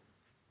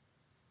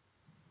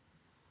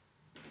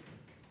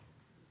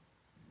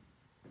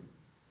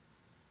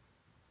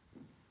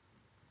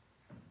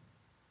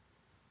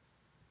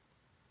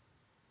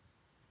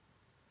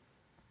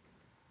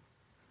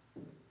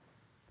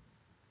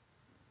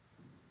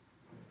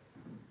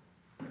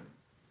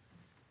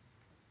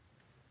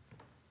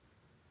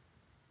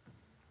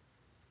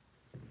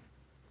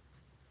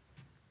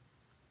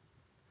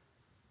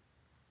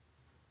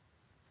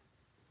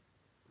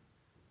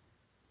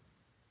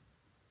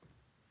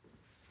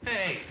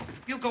 Hey,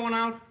 you going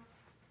out?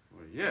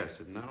 Well, yes.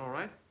 Isn't that all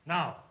right?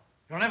 No.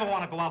 You'll never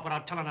want to go out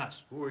without telling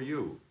us. Who are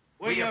you?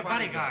 We're your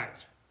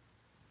bodyguards.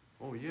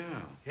 Oh,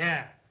 yeah.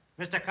 Yeah.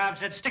 Mr. Cobb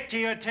said stick to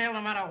your tail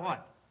no matter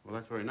what. Well,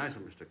 that's very nice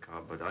of Mr.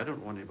 Cobb, but I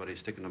don't want anybody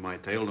sticking to my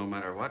tail no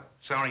matter what.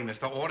 Sorry,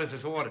 mister. Orders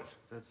is orders.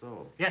 That's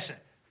all. Yes, sir.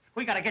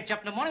 We got to get you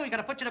up in the morning. We got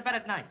to put you to bed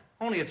at night.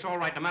 Only it's all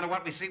right. No matter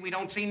what we see, we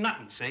don't see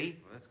nothing, see?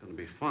 Well, that's going to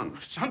be fun.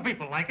 Some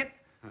people like it.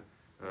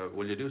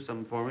 Will you do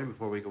something for me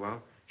before we go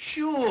out?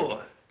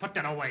 Sure. Put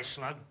that away,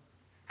 Slug.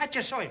 At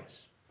your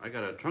service. I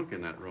got a trunk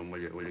in that room. Will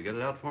you get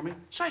it out for me?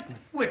 Certainly.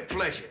 With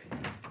pleasure.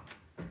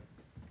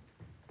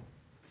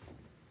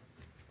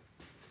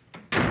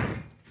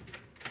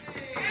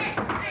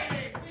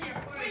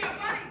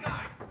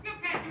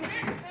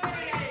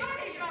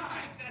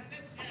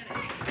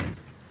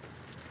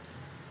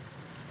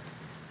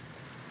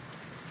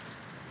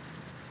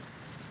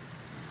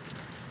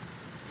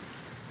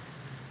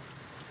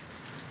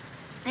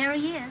 There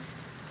he is.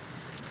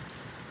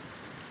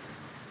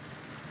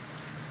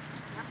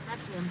 Yep,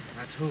 that's him.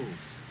 That's who?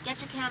 Get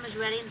your cameras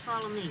ready and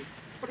follow me.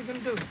 What are you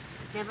going to do?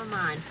 Never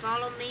mind.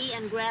 Follow me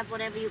and grab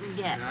whatever you can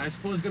get. Yeah, I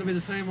suppose it's going to be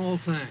the same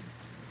old thing.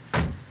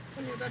 Well,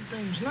 yeah, that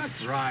dame's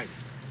nuts. Right.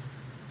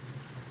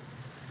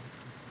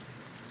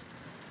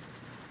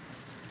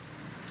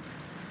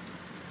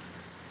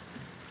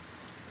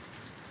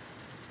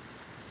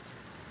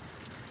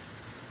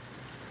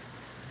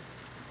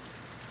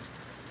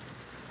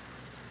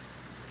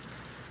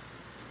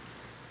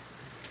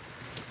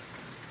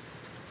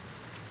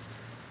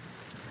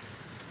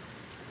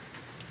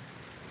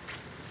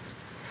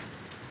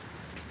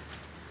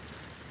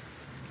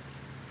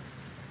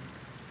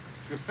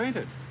 You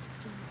fainted.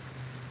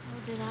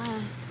 Oh, did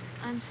I?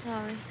 I'm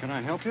sorry. Can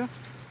I help you?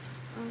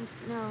 Oh,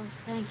 no,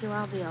 thank you.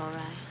 I'll be all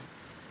right.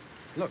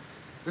 Look,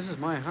 this is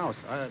my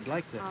house. I'd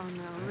like to... Oh,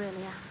 no,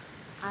 really,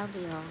 I'll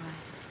be all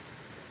right.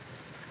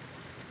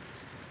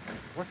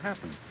 What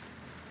happened?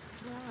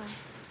 Well,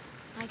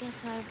 I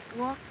guess I've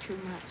walked too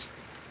much.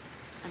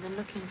 I've been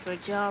looking for a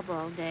job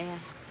all day.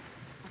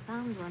 I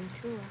found one,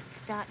 too. I'll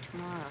start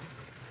tomorrow.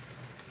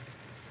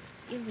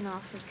 You've been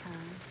awfully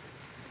kind.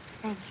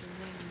 Thank you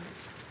very much.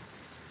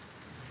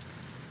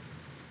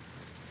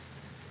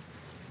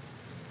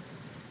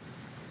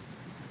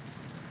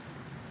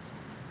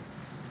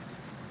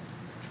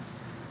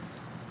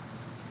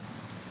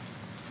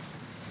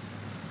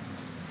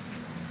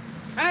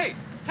 Hey,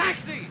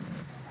 taxi!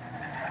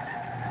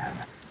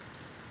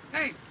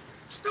 Hey,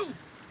 Stu,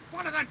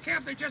 follow that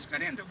cab they just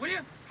got into, will you?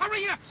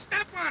 Hurry up,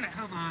 step on it.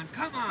 Come on,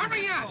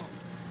 Hurry up.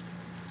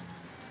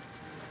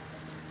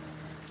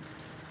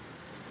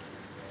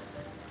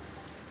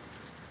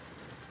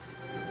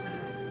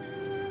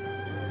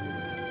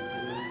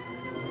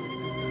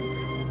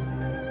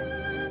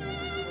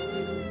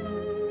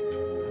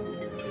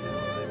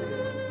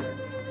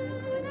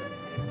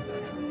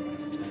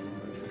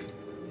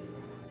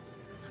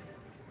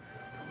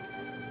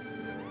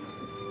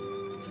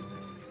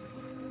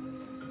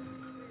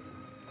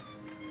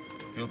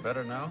 Feel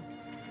better now?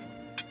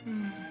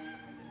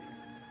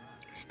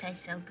 This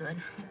tastes so good.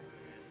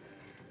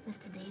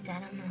 Mr. Deeds, I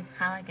don't know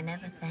how I can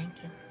ever thank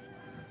you.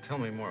 Tell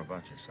me more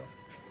about yourself.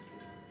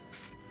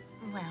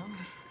 Well,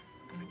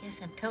 I guess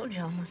I've told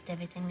you almost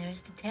everything there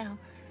is to tell.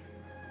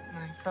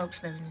 My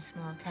folks live in a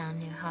small town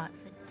near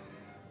Hartford.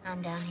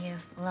 I'm down here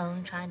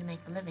alone trying to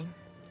make a living.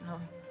 Oh,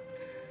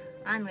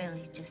 I'm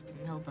really just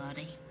a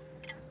nobody.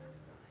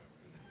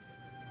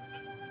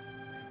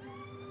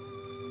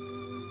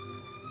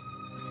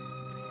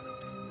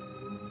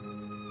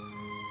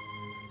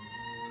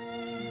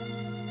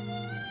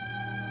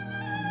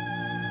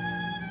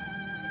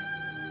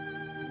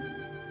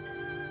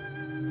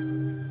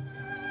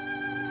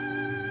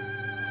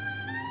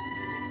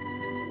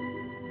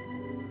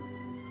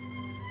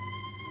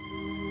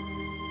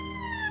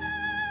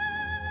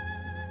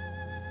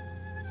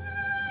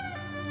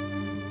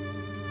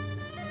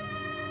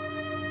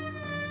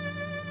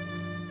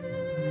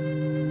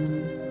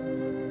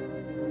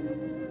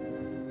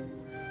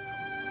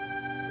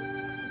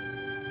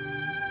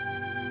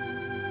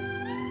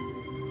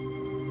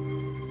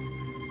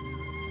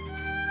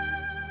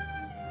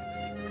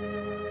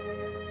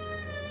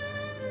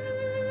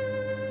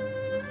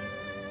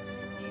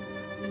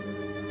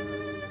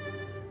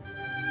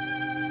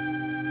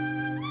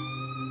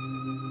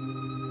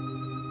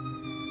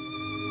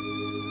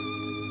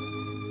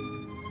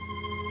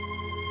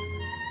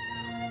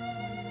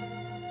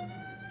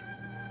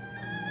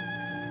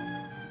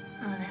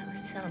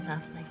 So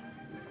lovely.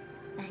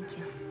 Thank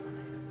you.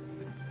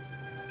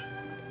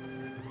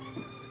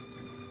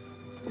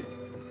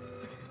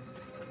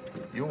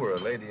 You were a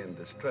lady in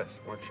distress,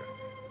 weren't you?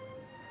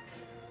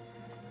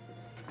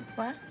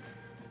 What?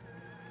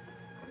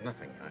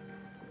 Nothing.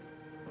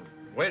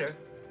 Waiter.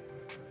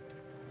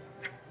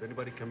 Did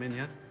anybody come in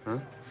yet? Huh?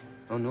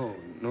 Oh, no.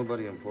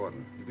 Nobody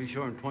important. You be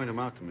sure and point them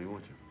out to me,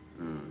 won't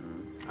you?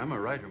 Mm-hmm. I'm a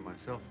writer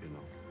myself, you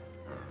know.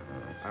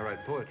 I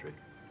write poetry.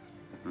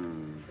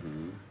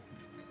 Mm-hmm.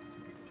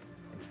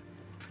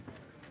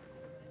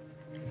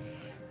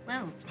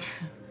 Well,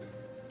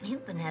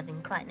 You've been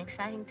having quite an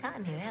exciting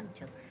time here, haven't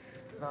you?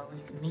 With all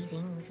these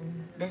meetings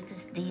and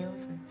business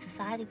deals and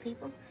society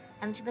people.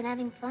 Haven't you been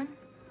having fun?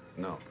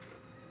 No.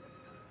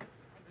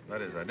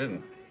 That is, I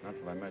didn't. Not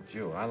till I met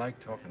you. I like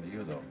talking to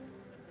you, though.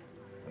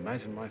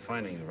 Imagine my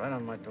finding you right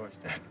on my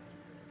doorstep.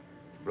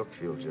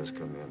 Brookfield's just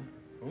come in.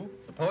 Who?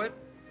 The poet?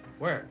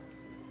 Where?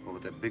 Over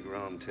at that big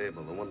round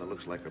table, the one that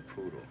looks like a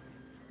poodle.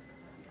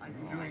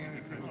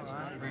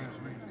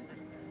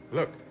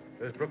 Look,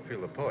 there's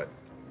Brookfield, the poet.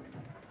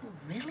 Oh,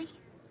 really?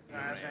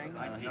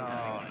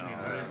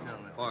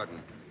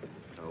 Pardon.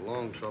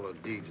 Longfellow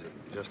Deeds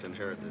just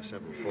inherited a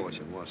simple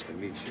fortune, wants to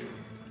meet you.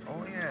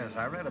 Oh, yes,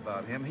 I read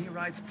about him. He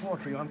writes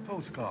poetry on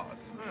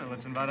postcards. Well,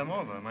 let's invite him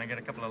over. Might get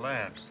a couple of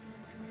laughs.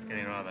 It's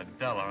getting rather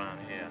dull around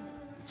here.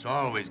 It's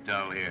always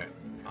dull here.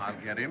 I'll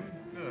get him.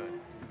 Good.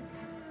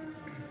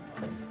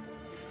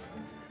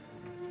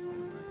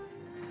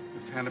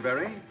 Mr.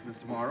 Hannaberry,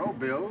 Mr. Morrow,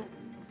 Bill.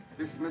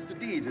 This is Mr.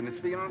 Deeds and his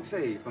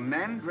fiancée from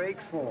Mandrake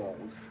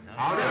Falls.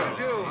 How do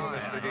you do,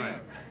 Mr.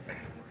 Deeds?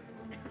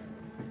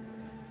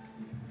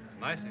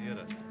 Nice of you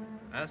to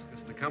ask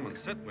us to come and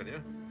sit with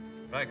you.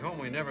 Back home,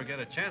 we never get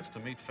a chance to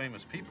meet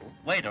famous people.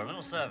 Wait, a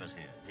little service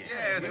here.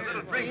 Yes, a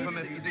little drink for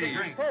Mr.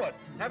 Deeds. Poet,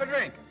 have a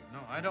drink. No,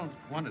 I don't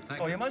want to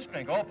thank Oh, you must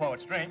drink. All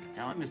poets drink.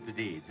 Now, Mr.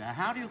 Deeds,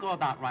 how do you go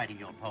about writing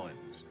your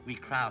poems? We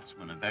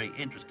craftsmen are very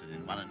interested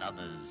in one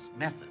another's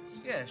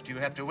methods. Yes, do you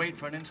have to wait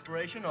for an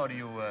inspiration, or do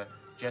you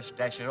just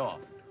dash it off?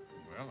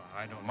 Well,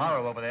 I don't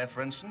Morrow over there,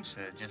 for instance,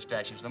 just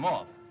dashes them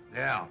off.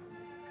 Yeah.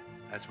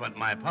 That's what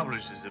my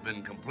publishers have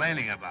been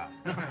complaining about.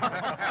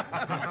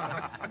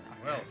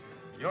 Well,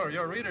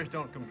 your readers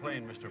don't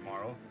complain, Mr.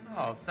 Morrow.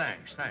 Oh,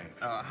 thanks.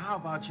 How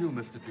about you,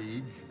 Mr.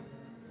 Deeds?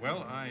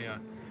 Well,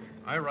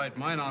 I write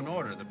mine on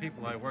order. The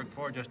people I work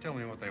for just tell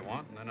me what they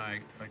want, and then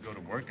I go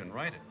to work and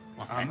write it.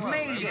 Well,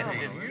 Amazing.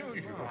 As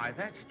usual. Why,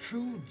 that's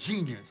true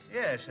genius.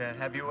 Yes,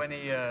 have you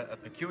any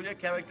peculiar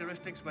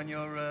characteristics when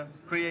you're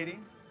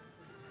creating?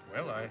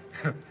 Well,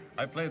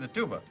 I play the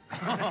tuba.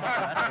 Well,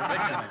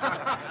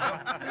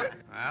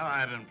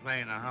 I've been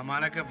playing the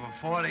harmonica for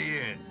 40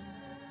 years.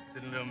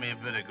 Didn't do me a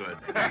bit of good.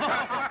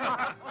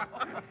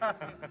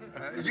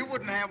 You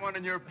wouldn't have one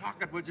in your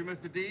pocket, would you,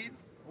 Mr. Deeds?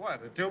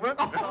 What, a tuba?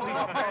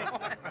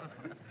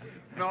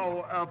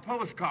 No, a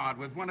postcard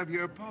with one of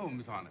your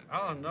poems on it.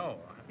 Oh, no.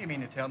 You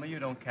mean to tell me you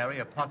don't carry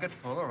a pocket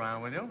full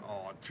around with you?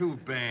 Oh, too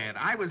bad.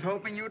 I was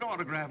hoping you'd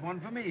autograph one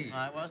for me.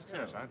 I was, too.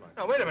 Yes, I'd like.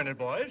 Now, wait a minute,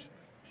 boys.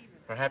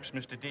 Perhaps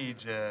Mr.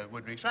 Deeds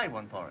would recite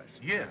one for us.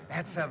 Yeah.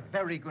 That's a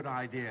very good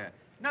idea.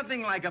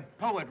 Nothing like a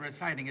poet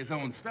reciting his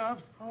own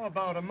stuff. How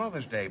about a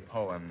Mother's Day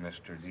poem,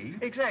 Mr. Deeds?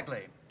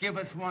 Exactly. Give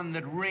us one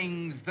that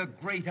rings the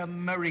great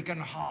American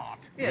heart.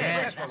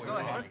 Yes, that's what we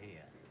want.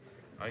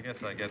 I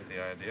guess I get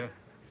the idea.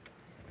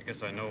 I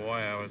guess I know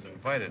why I was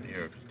invited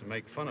here, to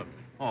make fun of me.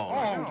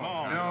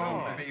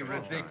 Don't be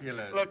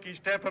ridiculous. Look, he's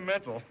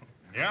temperamental.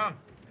 Yeah?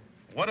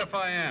 What if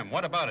I am?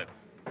 What about it?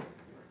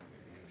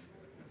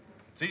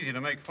 It's easy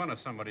to make fun of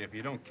somebody if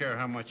you don't care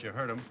how much you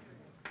hurt them.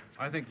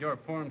 I think your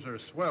poems are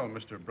swell,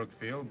 Mr.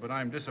 Brookfield, but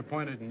I'm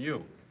disappointed in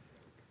you.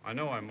 I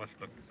know I must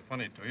look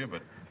funny to you,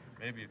 but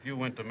maybe if you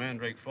went to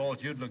Mandrake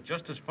Falls, you'd look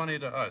just as funny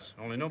to us,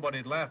 only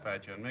nobody'd laugh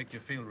at you and make you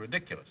feel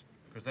ridiculous,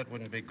 because that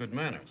wouldn't be good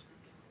manners.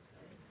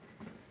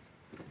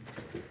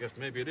 I guess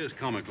maybe it is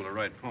comical to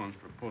write poems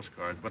for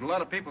postcards, but a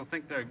lot of people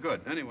think they're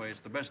good. Anyway, it's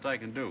the best I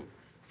can do.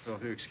 So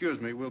if you excuse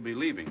me, we'll be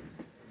leaving.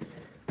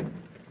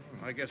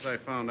 I guess I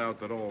found out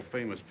that all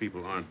famous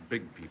people aren't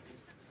big people.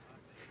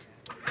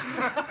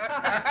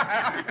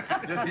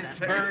 It's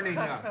burning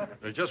up.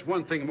 There's just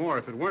one thing more.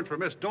 If it weren't for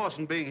Miss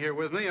Dawson being here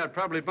with me, I'd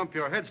probably bump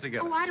your heads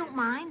together. Oh, I don't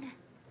mind.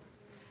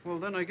 Well,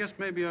 then I guess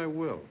maybe I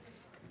will.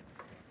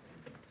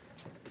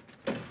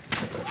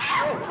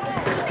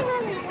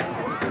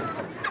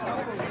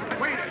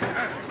 Wait a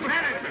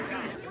minute.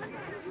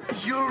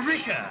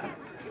 Eureka!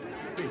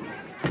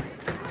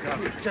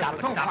 Stop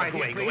fight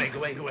it. here, Go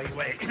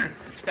away.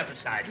 Step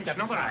aside.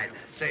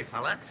 Say,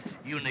 fella,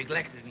 you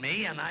neglected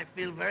me, and I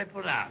feel very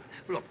put out.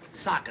 Look,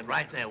 sock it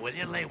right there, will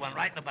you? Lay one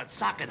right in the butt.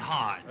 Sock it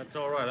hard. That's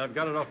all right. I've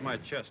got it off my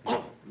chest.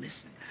 Oh,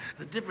 listen.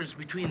 The difference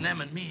between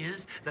them and me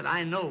is that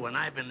I know when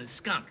I've been a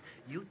skunk.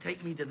 You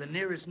take me to the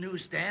nearest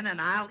newsstand,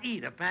 and I'll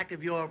eat a pack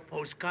of your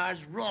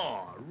postcards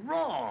raw.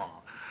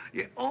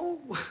 Yeah, oh,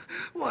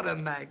 what a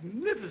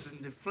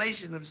magnificent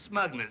deflation of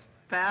smugness.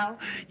 Pal,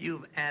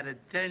 you've added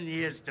 10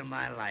 years to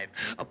my life.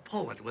 A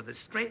poet with a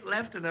straight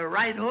left and a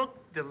right hook.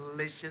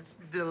 Delicious,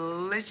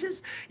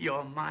 delicious.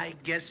 You're my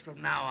guest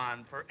from now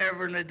on,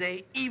 forever and a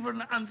day,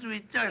 even unto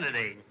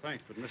eternity. Well,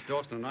 thanks, but Miss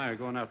Dawson and I are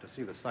going out to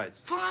see the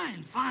sights.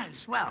 Fine,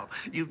 swell.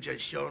 You've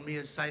just shown me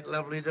a sight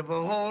lovely to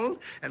behold,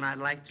 and I'd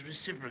like to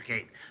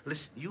reciprocate.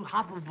 Listen, you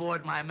hop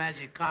aboard my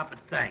magic carpet,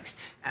 thanks,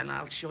 and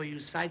I'll show you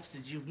sights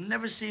that you've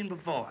never seen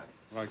before.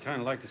 Well, I'd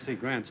kind of like to see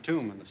Grant's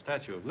tomb and the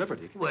Statue of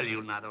Liberty. Well,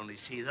 you'll not only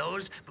see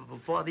those, but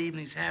before the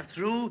evening's half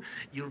through,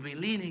 you'll be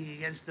leaning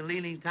against the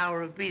Leaning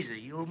Tower of Pisa.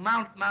 You'll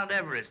mount Mount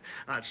Everest.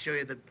 I'll show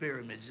you the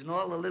pyramids and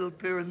all the little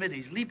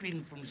pyramides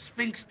leaping from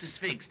sphinx to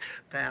sphinx.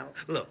 Pal,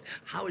 look,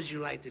 how would you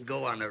like to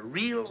go on a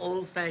real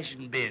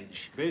old-fashioned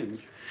binge? Binge?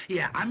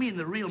 Yeah, I mean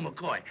the real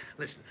McCoy.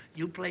 Listen,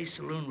 you play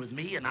saloon with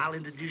me, and I'll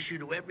introduce you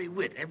to every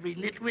wit, every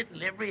nitwit,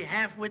 and every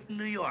half-wit in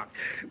New York.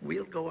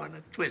 We'll go on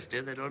a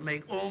twister that'll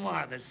make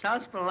Omar, the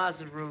South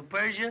philosopher of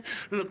Persia,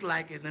 look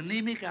like an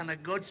anemic on a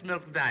goat's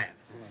milk diet.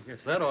 Well, I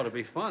guess that ought to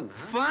be fun,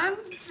 huh? Fun?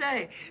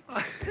 Say,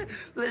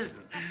 listen,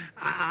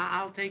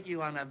 I'll take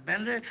you on a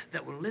bender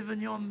that will live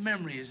in your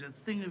memory as a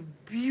thing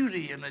of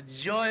beauty and a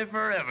joy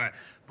forever.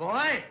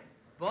 Boy,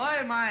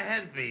 my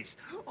headpiece.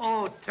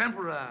 Oh,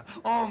 tempura.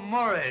 Oh,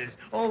 mores.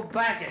 Oh,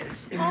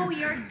 Bacchus. Oh,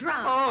 you're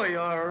drunk. Oh,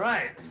 you're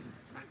right.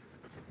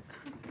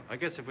 I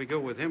guess if we go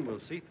with him, we'll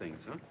see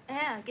things, huh?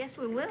 Yeah, I guess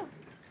we will.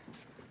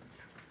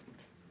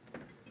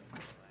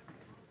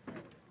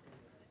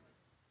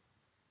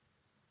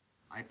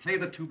 I play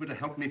the tuba to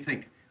help me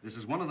think. This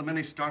is one of the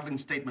many startling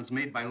statements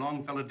made by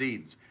Longfellow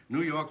Deeds,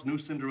 New York's new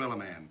Cinderella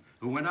man,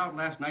 who went out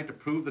last night to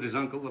prove that his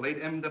uncle, the late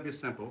M.W.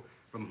 Semple,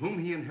 from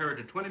whom he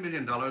inherited $20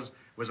 million,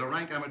 was a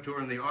rank amateur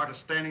in the art of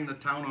standing the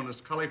town on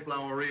his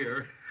cauliflower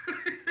ear.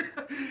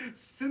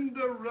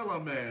 Cinderella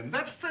man.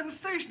 That's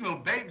sensational,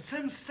 babe,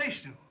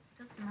 sensational.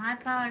 Took some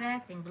high-powered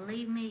acting,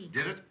 believe me.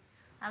 Get it?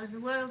 I was the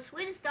world's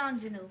sweetest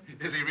ingenue.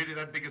 Is he really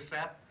that big a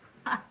sap?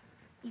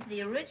 He's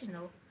the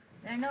original.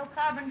 There are no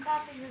carbon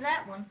copies of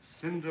that one.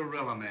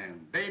 Cinderella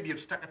man. Babe,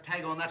 you've stuck a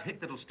tag on that hick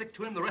that'll stick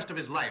to him the rest of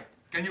his life.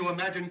 Can you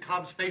imagine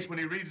Cobb's face when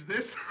he reads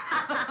this?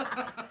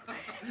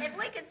 If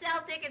we could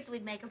sell tickets,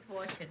 we'd make a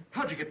fortune.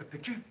 How'd you get the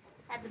picture?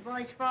 Had the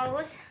boys follow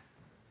us.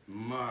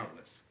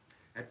 Marvelous.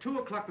 At 2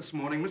 o'clock this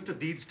morning, Mr.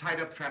 Deeds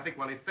tied up traffic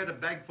while he fed a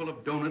bag full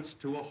of donuts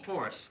to a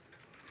horse.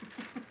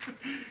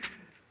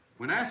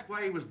 When asked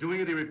why he was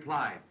doing it, he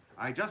replied,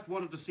 "I just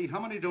wanted to see how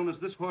many donuts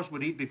this horse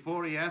would eat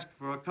before he asked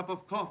for a cup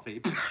of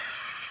coffee."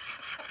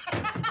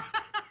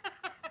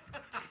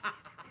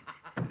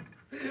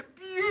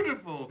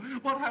 Beautiful.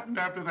 What happened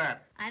after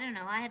that? I don't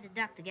know. I had to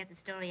duck to get the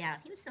story out.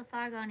 He was so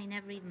far gone, he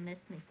never even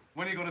missed me.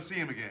 When are you going to see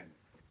him again?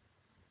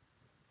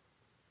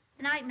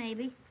 Tonight,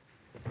 maybe.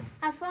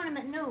 I'll phone him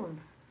at noon.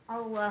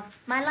 Oh,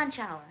 my lunch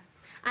hour.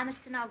 I'm a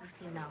stenographer,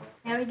 you know.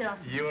 Harry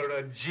Dawson. You're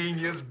a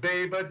genius,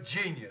 babe, a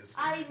genius.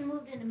 I even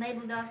moved into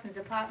Mabel Dawson's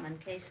apartment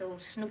in case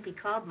old Snoopy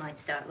Cobb might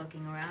start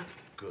looking around.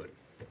 Good.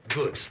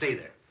 Good. Stay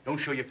there. Don't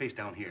show your face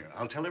down here.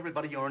 I'll tell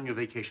everybody you're on your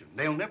vacation.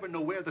 They'll never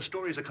know where the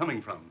stories are coming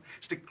from.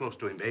 Stick close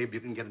to him, babe. You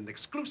can get an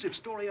exclusive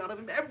story out of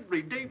him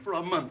every day for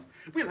a month.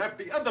 We'll have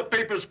the other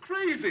papers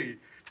crazy.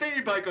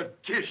 Babe, I could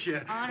kiss you.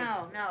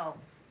 Oh, no.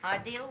 Our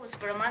deal was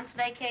for a month's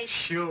vacation.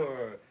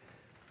 Sure.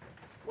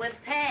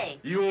 With pay.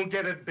 You'll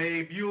get it,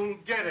 babe. You'll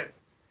get it.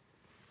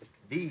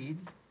 Mr.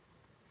 Deeds?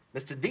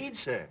 Mr. Deeds,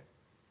 sir.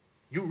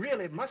 You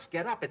really must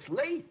get up. It's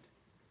late.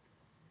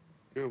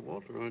 You're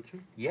Walter, aren't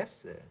you? Yes,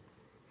 sir.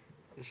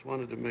 Just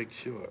wanted to make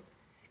sure.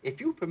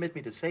 If you permit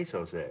me to say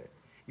so, sir,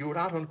 you were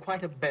out on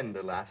quite a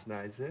bender last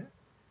night, sir.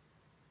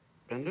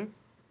 Bender?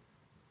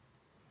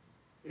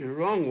 You're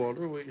wrong,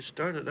 Walter. We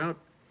started out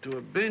to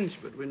a binge,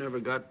 but we never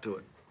got to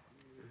it.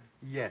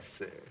 Yes,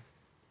 sir.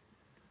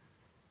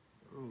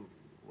 Oh,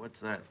 what's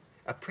that?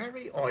 A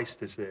prairie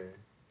oyster, sir.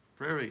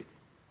 Prairie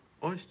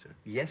oyster?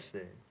 Yes,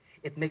 sir.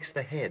 It makes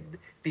the head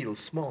feel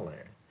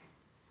smaller.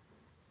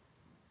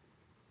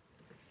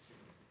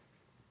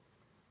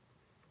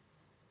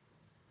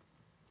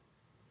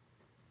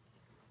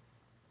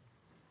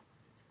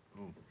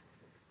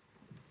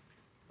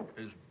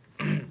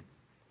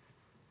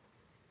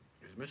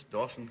 Is Miss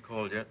Dawson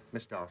called yet?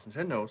 Miss Dawson,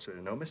 sir? No, sir.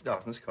 No, Miss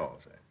Dawson's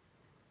called, sir.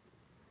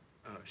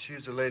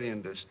 She's a lady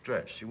in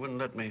distress. She wouldn't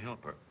let me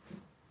help her.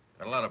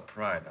 Got a lot of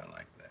pride, I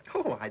like that.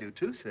 Oh, I do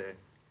too, sir.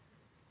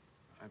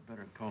 I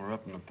better call her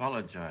up and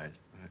apologize.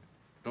 I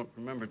don't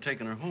remember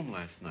taking her home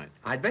last night.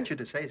 I'd venture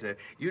to say, sir,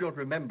 you don't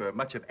remember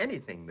much of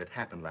anything that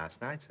happened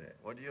last night, sir.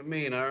 What do you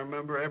mean? I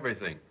remember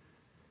everything.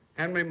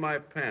 Hand me my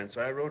pants.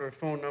 I wrote her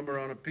phone number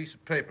on a piece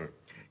of paper.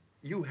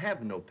 You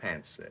have no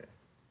pants, sir.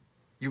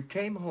 You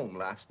came home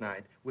last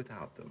night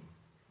without them.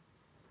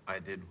 I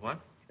did what?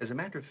 As a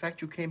matter of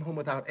fact, you came home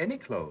without any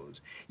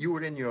clothes. You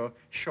were in your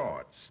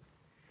shorts.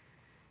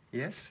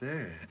 Yes,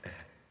 sir.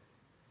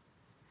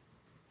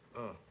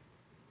 Oh.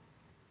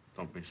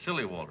 Don't be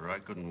silly, Walter. I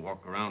couldn't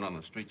walk around on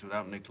the streets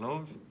without any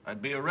clothes.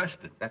 I'd be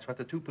arrested. That's what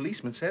the 2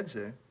 policemen said,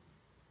 sir.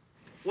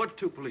 What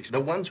 2 policemen?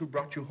 The ones who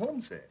brought you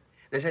home, sir.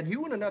 They said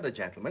you and another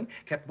gentleman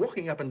kept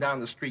walking up and down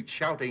the street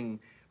shouting,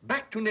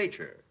 "Back to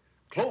nature.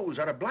 Clothes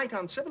are a blight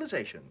on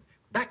civilization.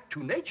 Back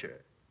to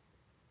nature."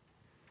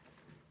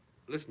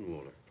 Listen,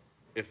 Walter.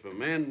 If a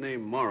man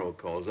named Morrow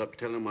calls up,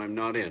 tell him I'm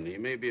not in. He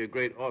may be a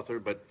great author,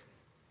 but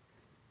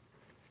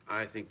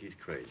I think he's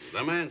crazy.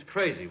 The man's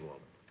crazy,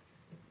 Walter.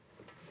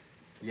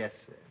 Yes,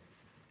 sir.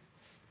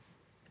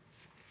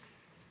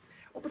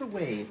 Oh, by the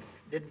way,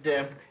 did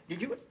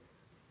you...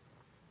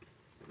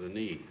 The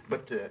knee.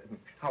 But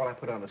how will I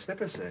put on the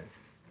slipper, sir?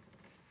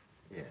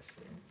 Yes,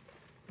 sir.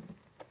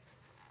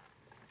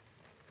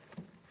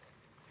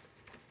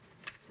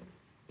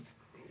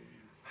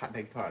 I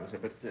beg pardon, sir,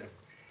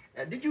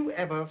 but did you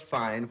ever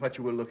find what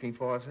you were looking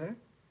for, sir?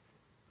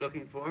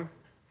 Looking for?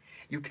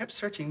 You kept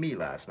searching me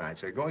last night,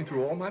 sir, going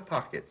through all my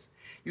pockets.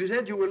 You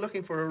said you were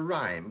looking for a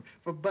rhyme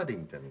for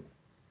Budington.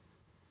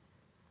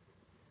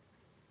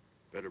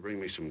 Better bring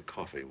me some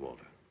coffee,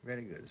 Walter.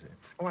 Very good, sir.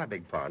 Oh, I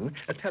beg pardon.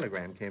 A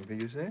telegram came for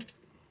you, sir.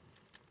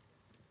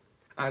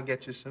 I'll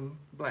get you some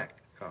black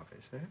coffee,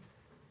 sir.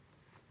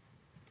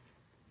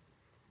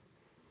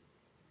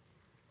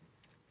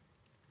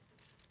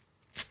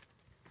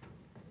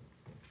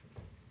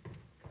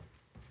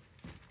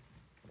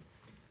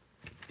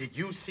 Did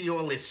you see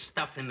all this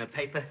stuff in the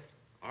paper?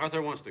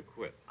 Arthur wants to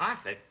quit.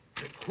 Arthur?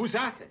 Who's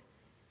Arthur?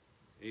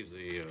 He's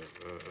the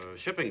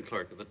shipping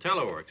clerk at the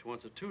Teleworks.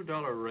 Wants a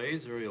 $2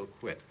 raise or he'll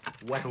quit.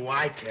 What do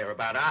I care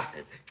about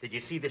Arthur? Did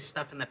you see this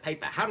stuff in the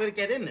paper? How did it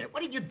get in there?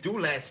 What did you do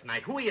last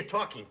night? Who are you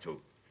talking to?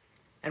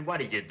 And what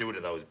did you do to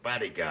those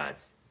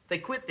bodyguards? They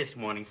quit this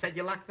morning, said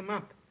you locked them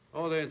up.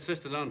 Oh, they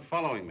insisted on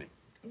following me.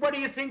 What do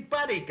you think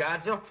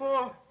bodyguards are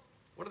for?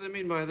 What do they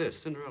mean by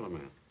this, Cinderella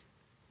Man?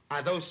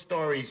 Are those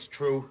stories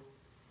true?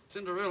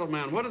 Cinderella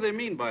Man, what do they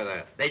mean by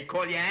that? They'd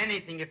call you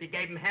anything if you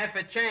gave them half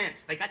a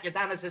chance. They got you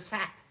down as a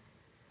sap.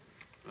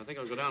 I think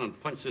I'll go down and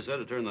punch this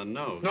editor in the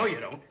nose. No, you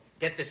don't.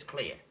 Get this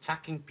clear.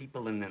 Sucking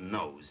people in the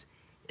nose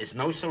is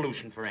no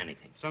solution for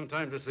anything.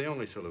 Sometimes it's the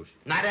only solution.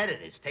 Not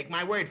editors. Take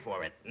my word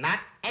for it. Not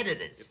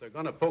editors. If they're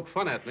gonna poke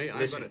fun at me,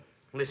 Listen,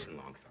 listen,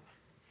 Longfellow.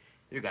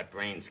 You got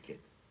brains, kid.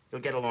 You'll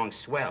get along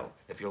swell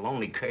if you'll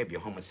only curb your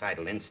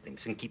homicidal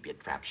instincts and keep your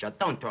trap shut.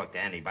 Don't talk to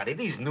anybody.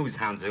 These news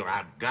hounds are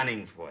out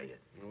gunning for you.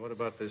 Well, what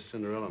about this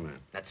Cinderella Man?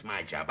 That's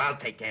my job. I'll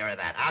take care of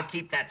that. I'll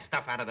keep that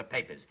stuff out of the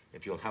papers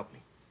if you'll help me.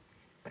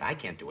 But I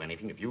can't do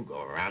anything if you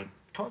go around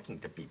talking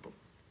to people.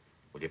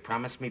 Will you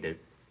promise me to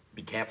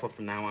be careful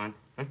from now on?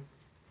 Huh?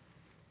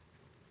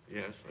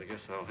 Yes, I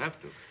guess I'll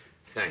have to.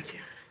 Thank you.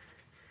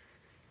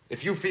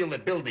 If you feel the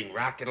building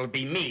rock, it'll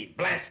be me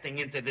blasting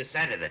into this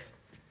editor.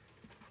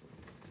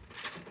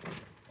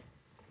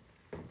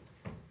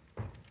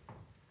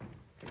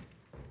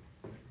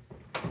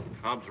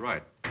 Cobb's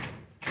right.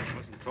 I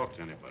mustn't talk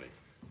to anybody.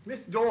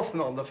 Miss Dawson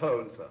on the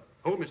phone, sir.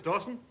 Who, Miss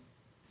Dawson?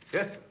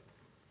 Yes, sir.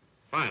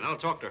 Fine, I'll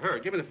talk to her.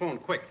 Give me the phone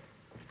quick.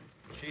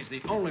 She's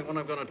the only one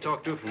I'm going to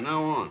talk to from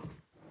now on.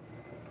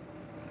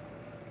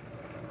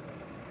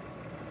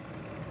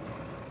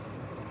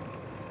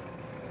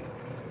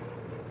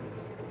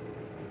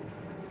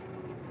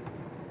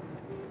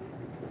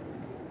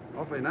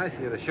 Awfully nice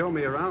of you to show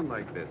me around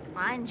like this.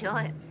 I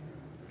enjoy it.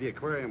 The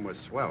aquarium was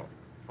swell.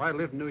 If I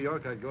lived in New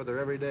York, I'd go there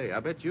every day. I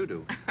bet you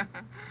do. Well,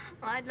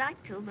 I'd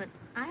like to, but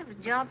I have a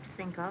job to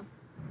think of.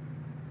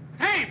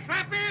 Hey,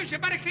 flappers, you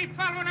better keep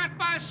following that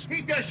bus.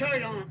 Keep your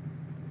shirt on.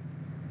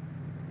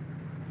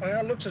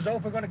 Well, looks as though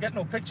we're going to get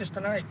no pictures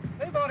tonight.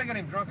 They've ought to get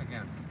him drunk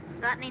again.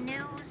 Got any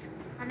news?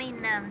 I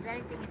mean, has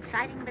anything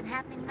exciting been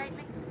happening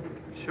lately?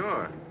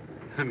 Sure.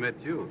 I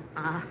met you.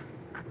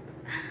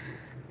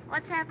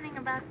 What's happening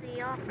about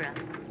the opera?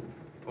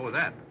 Oh,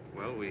 that.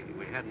 Well, we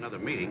had another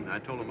meeting. I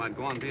told him I'd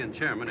go on being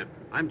chairman if...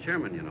 I'm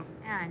chairman, you know.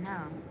 Yeah, I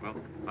know. Well,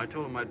 I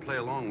told him I'd play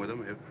along with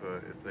them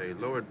if they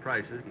lowered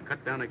prices and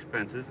cut down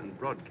expenses and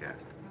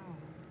broadcast. Oh.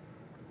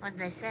 What'd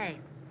they say?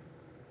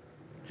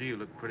 Gee, you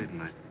look pretty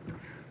tonight.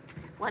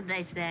 What'd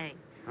they say?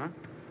 Huh?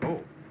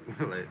 Oh,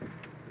 well, they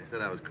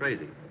said I was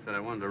crazy. They said I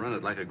wanted to run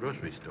it like a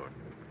grocery store.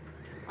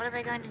 What are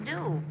they going to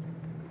do?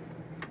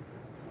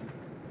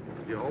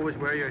 You always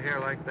wear your hair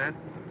like that?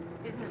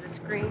 Isn't it a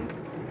scream?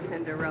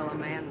 Cinderella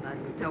Man,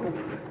 the dope.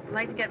 I'd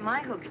like to get my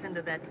hooks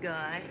into that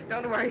guy.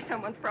 Don't worry,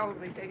 someone's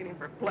probably taking him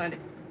for plenty.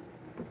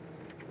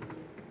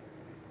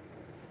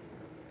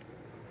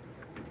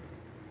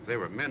 If they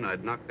were men,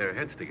 I'd knock their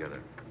heads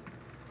together.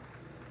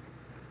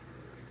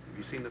 Have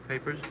you seen the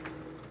papers?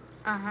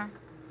 Uh-huh.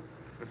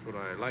 That's what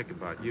I like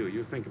about you.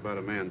 You think about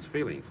a man's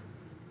feelings.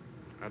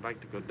 I'd like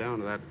to go down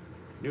to that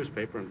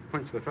newspaper and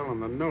punch the fellow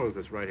in the nose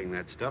that's writing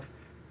that stuff.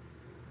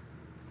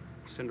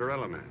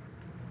 Cinderella Man.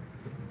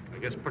 I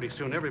guess pretty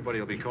soon everybody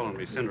will be calling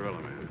me Cinderella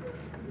Man.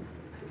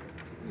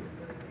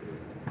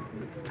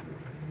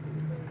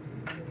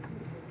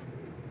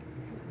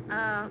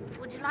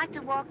 Would you like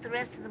to walk the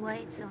rest of the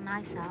way? It's so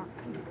nice out.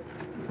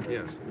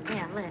 Yes.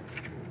 Yeah, let's.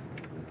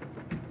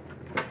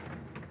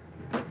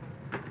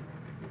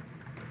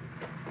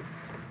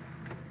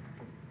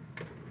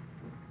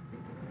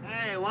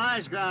 Hey,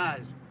 wise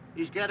guys.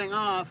 He's getting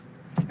off.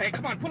 Hey,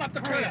 come on, pull up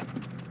the curb.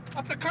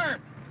 Up the curb.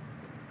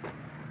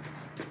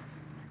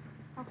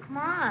 Oh, come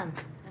on.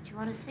 Don't you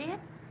want to see it?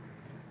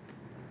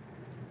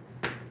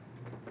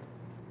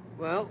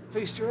 Well,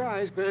 feast your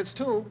eyes, Grant's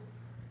too.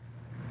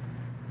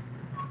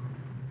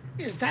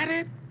 Is that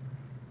it?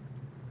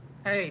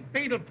 Hey,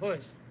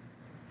 Beetlepuss.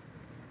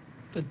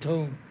 The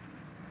tune.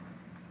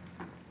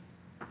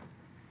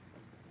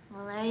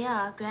 Well, there you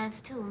are,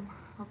 Grant's tomb.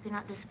 Hope you're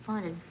not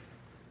disappointed.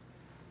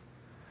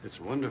 It's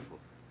wonderful.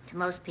 To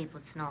most people,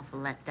 it's an awful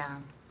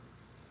letdown.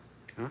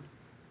 Huh?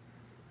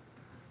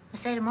 I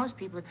say to most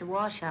people, it's a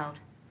washout.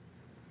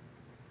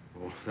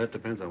 Well, that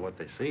depends on what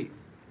they see.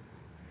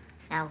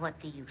 Now, what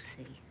do you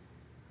see?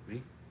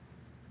 Me?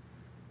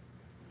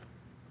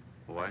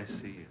 Oh, I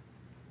see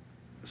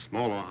a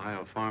small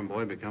Ohio farm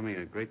boy becoming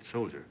a great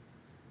soldier.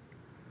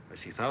 I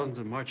see thousands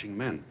of marching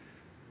men.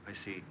 I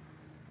see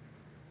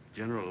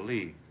General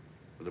Lee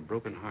with a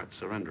broken heart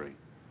surrendering.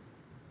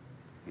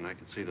 And I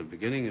can see the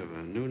beginning of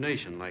a new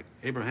nation, like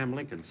Abraham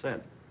Lincoln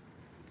said.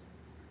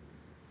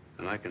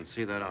 And I can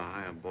see that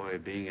Ohio boy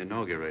being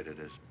inaugurated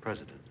as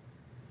president.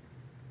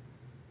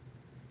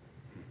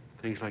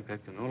 Things like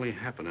that can only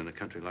happen in a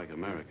country like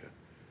America.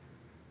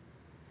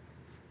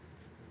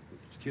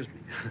 Excuse me.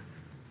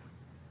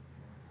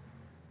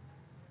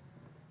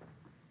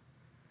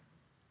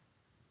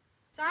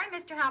 Sorry,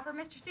 Mr. Hopper.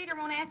 Mr. Cedar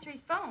won't answer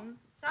his phone.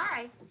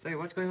 Sorry. Say,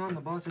 what's going on in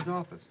the boss's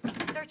office?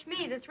 Search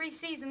me. The 3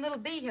 C's and Little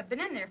B have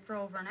been in there for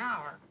over an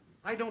hour.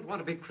 I don't want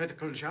to be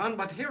critical, John,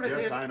 but here it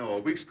is. Yes, I know. A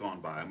week's gone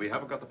by, and we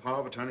haven't got the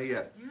power of attorney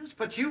yet. Yes,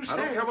 but you said...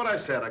 I don't care what I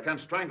said. I can't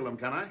strangle him,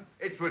 can I?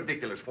 It's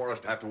ridiculous for us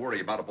to have to worry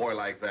about a boy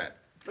like that.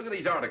 Look at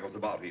these articles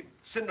about him.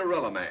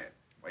 Cinderella man.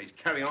 Why, he's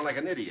carrying on like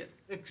an idiot.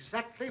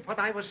 Exactly what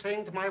I was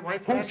saying to my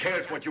wife. Who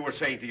cares what you were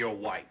saying to your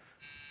wife?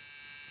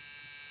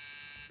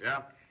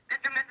 Yeah?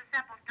 Mr. and Mrs.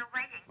 Semple still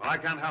waiting. Well, I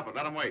can't help it.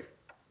 Let him wait.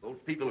 Those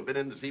people have been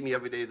in to see me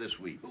every day this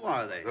week. Who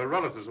are they? They're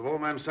relatives of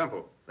old man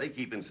Semple. They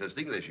keep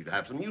insisting they should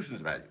have some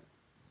nuisance value.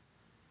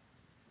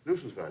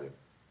 Nuisance value?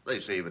 They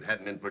say if it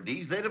hadn't been for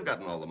Deeds, they'd have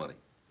gotten all the money.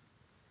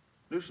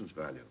 Nuisance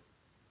value?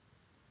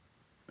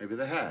 Maybe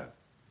they have.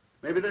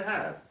 Maybe they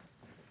have.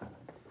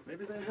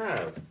 Maybe they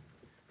have.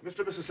 Mr.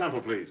 and Mrs.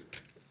 Semple, please.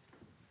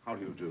 How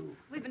do you do?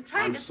 We've been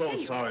trying I'm to so see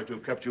you. sorry to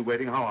have kept you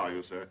waiting. How are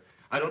you, sir?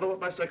 I don't know what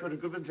my secretary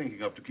could have been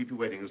thinking of to keep you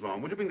waiting as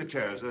long. Would you bring the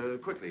chairs,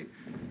 quickly?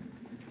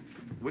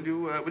 Will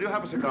you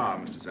have a cigar,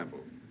 Mr. Semple?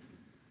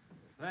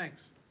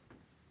 Thanks.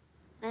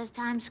 There's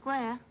Times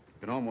Square.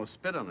 You can almost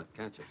spit on it,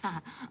 can't you?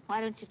 Why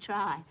don't you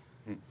try?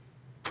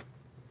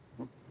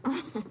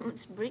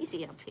 It's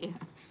breezy up here.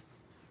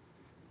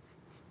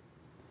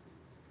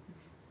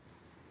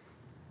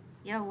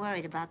 You're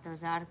worried about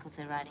those articles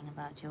they're writing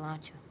about you,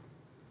 aren't you?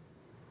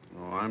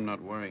 No, I'm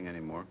not worrying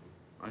anymore.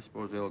 I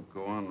suppose they'll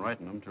go on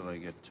writing them till they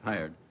get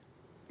tired.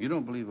 You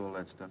don't believe all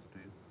that stuff, do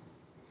you?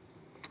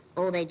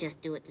 Oh, they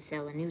just do it to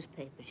sell the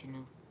newspapers, you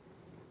know.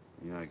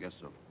 Yeah, I guess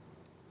so.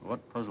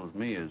 What puzzles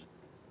me is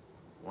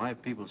why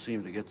people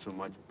seem to get so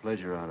much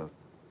pleasure out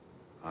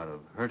of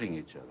hurting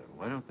each other.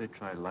 Why don't they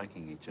try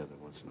liking each other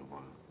once in a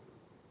while?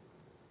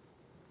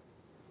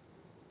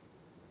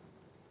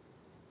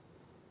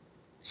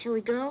 Shall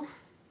we go?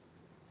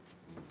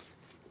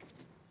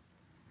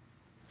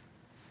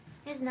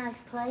 Here's a nice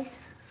place.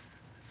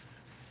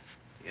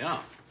 Yeah.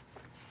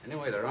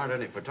 Anyway, there aren't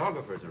any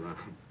photographers around.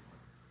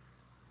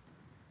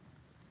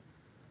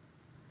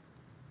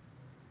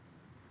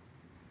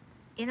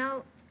 You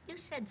know, you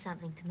said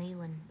something to me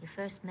when you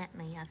first met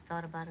me I've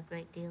thought about a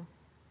great deal.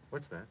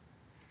 What's that?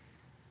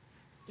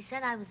 You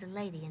said I was a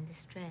lady in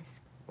distress.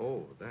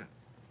 Oh, that.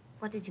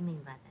 What did you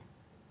mean by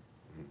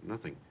that?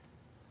 Nothing.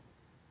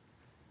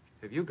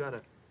 Have you got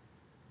a...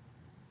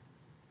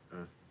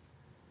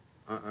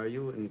 are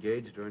you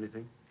engaged or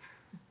anything?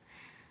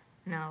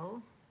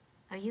 No.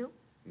 Are you?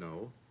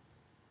 No.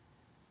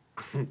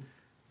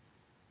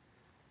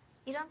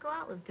 You don't go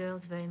out with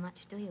girls very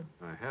much, do you?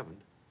 I haven't.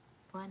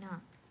 Why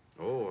not?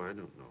 Oh, I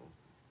don't know.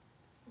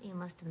 You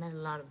must have met a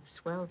lot of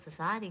swell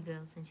society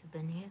girls since you've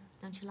been here.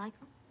 Don't you like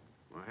them?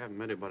 I haven't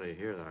met anybody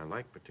here that I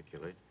like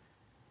particularly.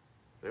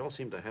 They all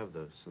seem to have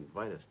the St.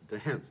 Vitus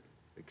dance,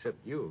 except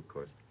you, of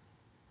course.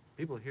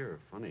 People here are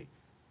funny.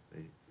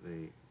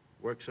 They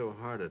work so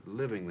hard at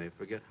living, they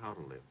forget how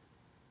to live.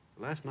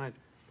 Last night,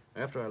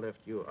 after I left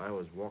you, I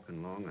was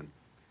walking along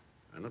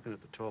and looking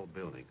at the tall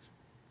buildings.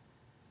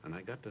 And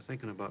I got to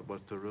thinking about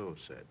what Thoreau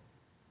said.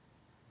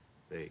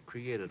 They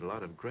created a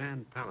lot of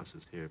grand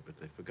palaces here, but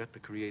they forgot to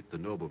create the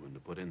noblemen to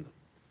put in them.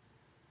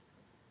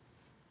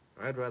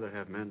 I'd rather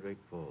have Mandrake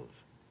Falls.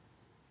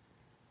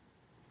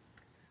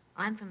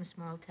 I'm from a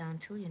small town,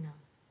 too, you know.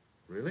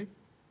 Really?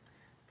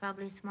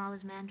 Probably as small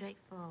as Mandrake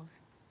Falls.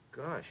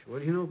 Gosh, what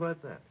do you know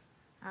about that?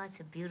 Oh,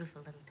 it's a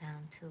beautiful little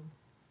town, too.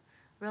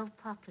 Row of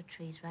poplar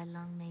trees right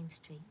along Main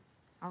Street.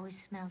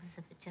 Always smells as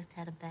if it just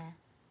had a bath.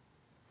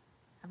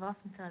 I've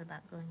often thought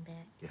about going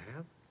back. You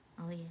have?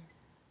 Oh, yes.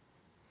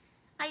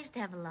 I used to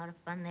have a lot of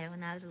fun there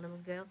when I was a little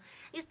girl.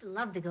 I used to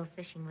love to go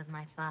fishing with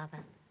my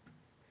father.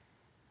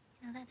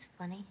 You know, that's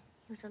funny.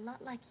 He was a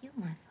lot like you,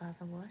 my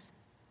father was.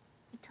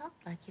 He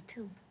talked like you,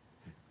 too.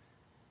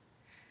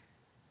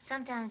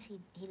 Sometimes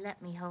he'd let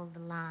me hold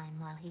the line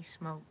while he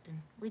smoked, and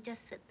we'd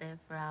just sit there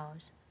for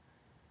hours.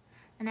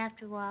 And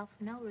after a while,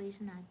 for no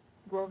reason,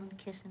 I'd go over and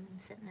kiss him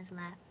and sit in his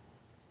lap.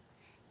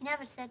 He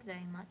never said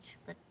very much,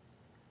 but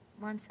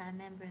once I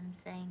remember him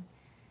saying,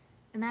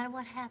 "No matter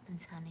what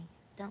happens, honey,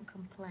 don't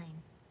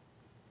complain."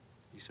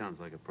 He sounds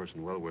like a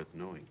person well worth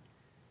knowing.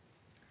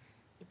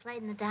 He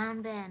played in the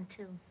down band,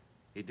 too.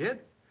 He did?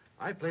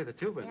 I play the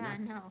tuba. Yeah, I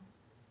know.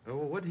 Oh,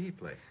 well, what did he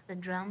play? The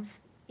drums.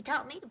 He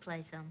taught me to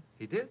play some.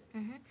 He did?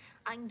 Mm-hmm.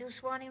 I can do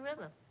Swanee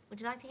River. Would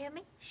you like to hear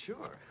me?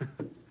 Sure.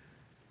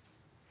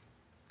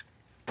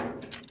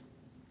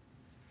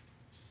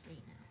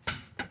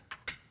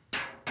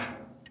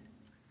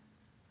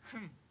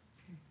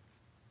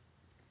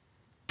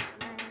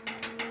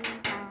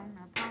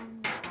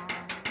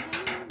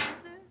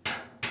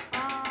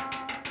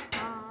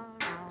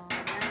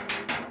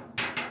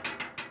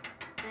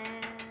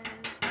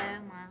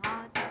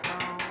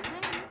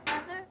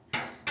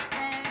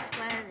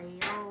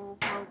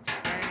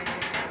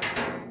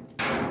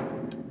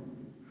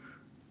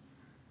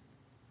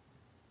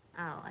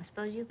 I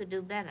suppose you could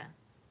do better.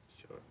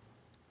 Sure.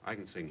 I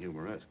can sing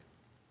humoresque.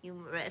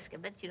 Humoresque. I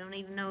bet you don't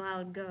even know how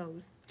it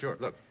goes. Sure,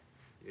 look.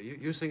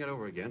 You sing it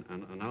over again,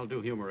 and I'll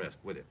do humoresque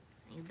with it.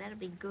 You better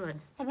be good.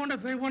 I wonder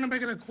if they want to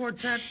make it a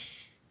quartet.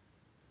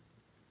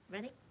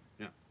 Ready?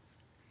 Yeah.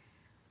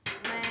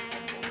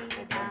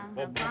 Way down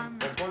upon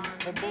the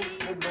Swanee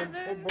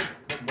River,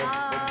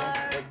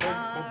 far,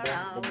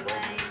 far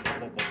away.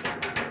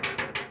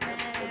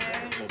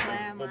 There's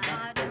where my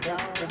heart is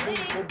going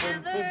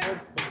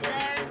ever.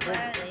 There's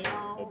where the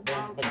old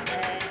folks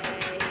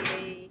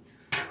stay.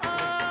 Oh,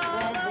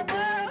 the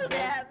world is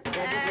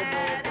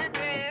sad and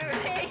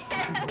dreary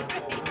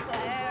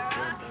everywhere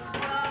I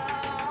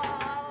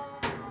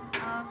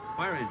roam.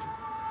 Fire engine.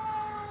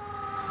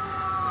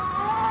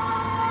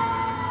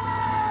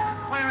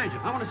 Fire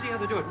engine. I want to see how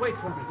they do it. Wait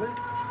for me, will you?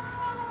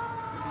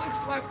 It looks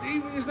like the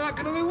evening is not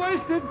going to be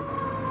wasted.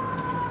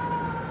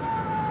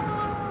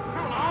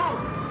 Hello.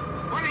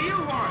 What do you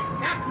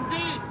want? Captain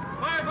Deeds.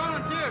 Fire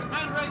volunteers,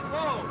 Mandrake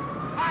Falls.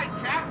 Hi,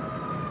 Cap.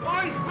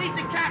 Boys, meet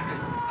the captain.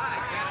 Hi,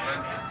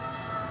 Captain.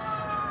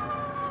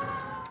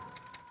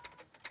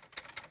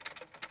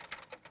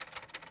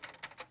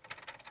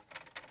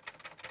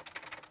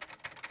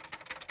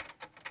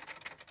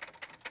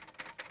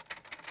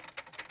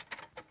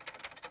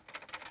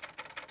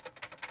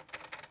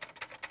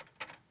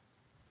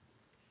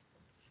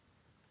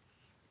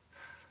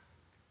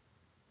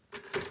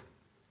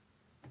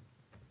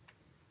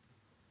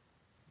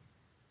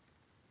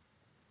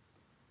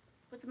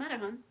 What's the matter,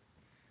 hon?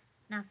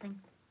 Nothing.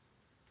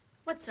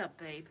 What's up,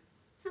 babe?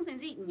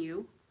 Something's eating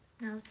you.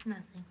 No, it's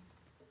nothing.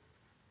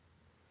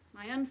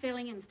 My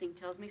unfailing instinct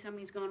tells me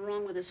something's gone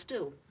wrong with the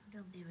stew.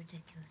 Don't be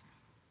ridiculous.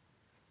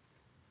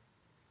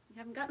 You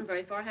haven't gotten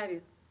very far, have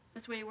you?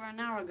 That's where you were an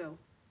hour ago.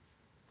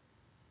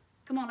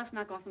 Come on, let's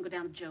knock off and go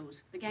down to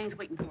Joe's. The gang's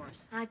waiting for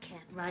us. I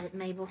can't ride it,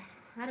 Mabel.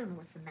 I don't know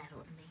what's the matter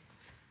with me.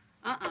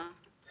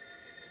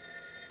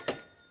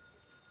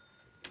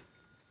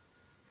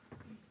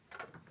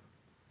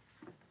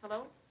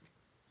 Hello?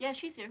 Yeah,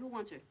 she's here. Who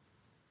wants her?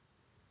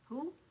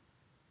 Who?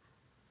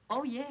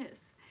 Oh, yes.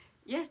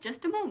 Yes,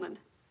 just a moment.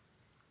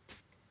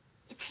 Psst.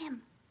 It's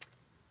him.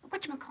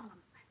 Whatchamacallem?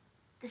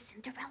 The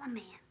Cinderella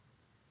Man.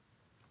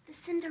 The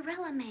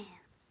Cinderella Man.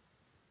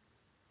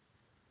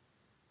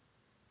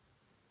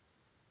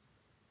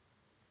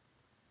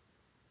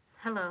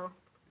 Hello.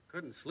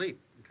 Couldn't sleep.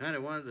 Kind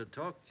of wanted to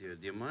talk to you.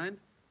 Do you mind?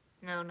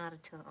 No, not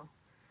at all.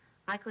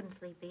 I couldn't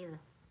sleep either.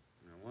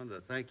 I wanted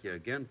to thank you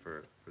again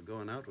for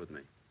going out with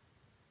me.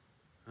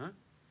 Huh?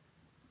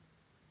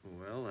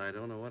 Well, I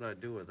don't know what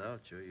I'd do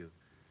without you.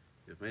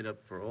 You've made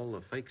up for all the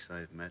fakes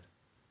I've met.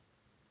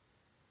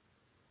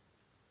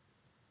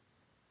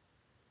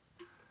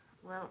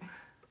 Well,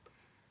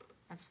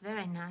 that's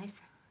very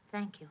nice.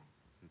 Thank you.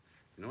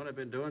 You know what I've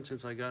been doing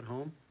since I got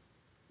home?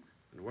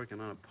 Been working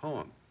on a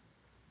poem.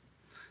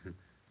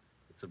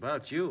 It's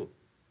about you.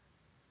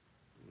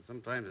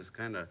 Sometimes it's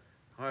kind of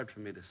hard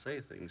for me to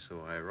say things, so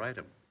I write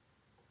them.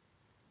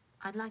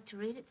 I'd like to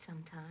read it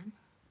sometime.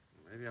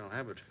 Maybe I'll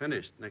have it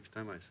finished next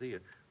time I see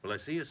you. Will I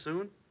see you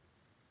soon?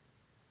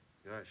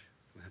 Gosh,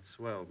 that's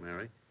swell,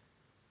 Mary.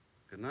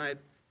 Good night.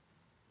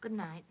 Good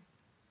night.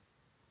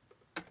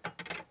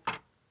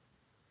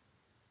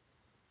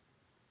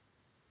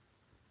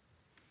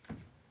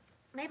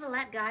 Mabel,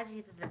 that guy's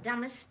either the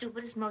dumbest,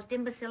 stupidest, most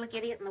imbecilic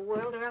idiot in the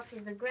world, or else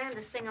he's the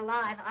grandest thing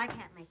alive. I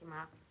can't make him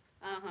out.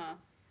 Uh-huh.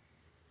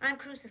 I'm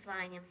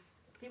crucifying him.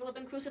 People have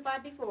been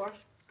crucified before.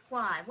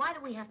 Why? Why do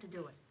we have to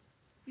do it?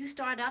 You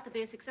started out to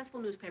be a successful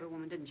newspaper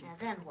woman, didn't you? Now,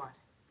 then what?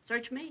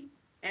 Search me.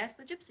 Ask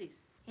the gypsies.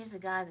 Here's a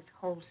guy that's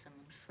wholesome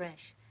and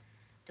fresh.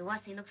 To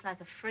us, he looks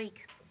like a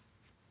freak.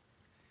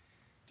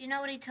 Do you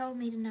know what he told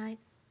me tonight?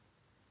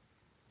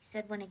 He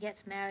said when he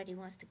gets married, he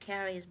wants to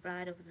carry his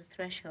bride over the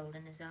threshold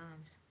in his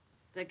arms.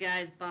 The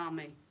guy's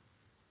balmy.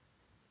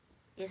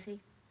 Is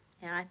he?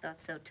 Yeah, I thought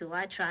so, too.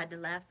 I tried to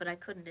laugh, but I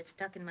couldn't. It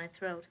stuck in my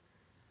throat.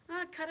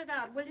 Ah, cut it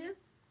out, will you?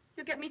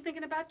 You'll get me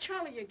thinking about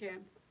Charlie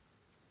again.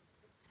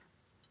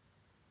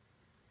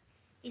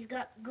 He's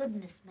got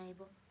goodness,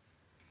 Mabel.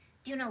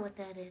 Do you know what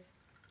that is?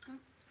 Huh?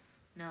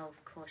 No,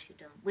 of course you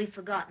don't. We've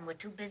forgotten. We're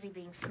too busy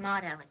being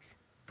smart, Alex.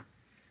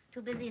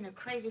 Too busy in a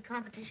crazy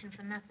competition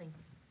for nothing.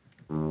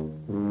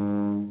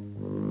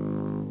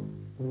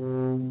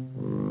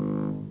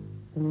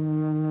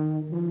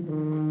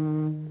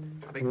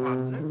 I beg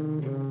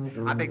pardon,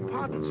 sir. I beg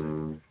pardon,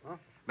 sir. Huh?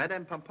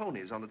 Madame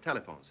Pomponi is on the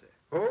telephone, sir.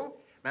 Who?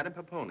 Madame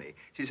Pomponi.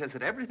 She says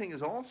that everything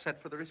is all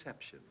set for the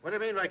reception. What do you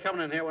mean by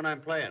coming in here when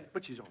I'm playing?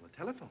 But she's on the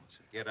telephone,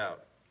 sir. Get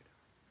out.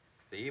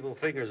 The evil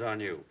finger's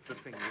on you. The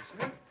finger,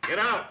 sir? Get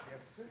out!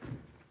 Yes, sir.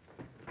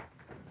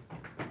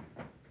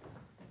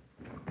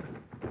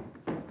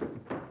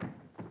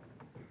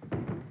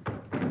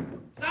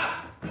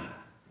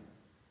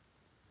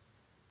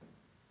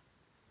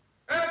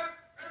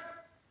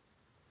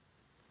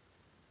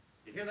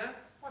 You hear that?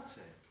 What's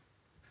it?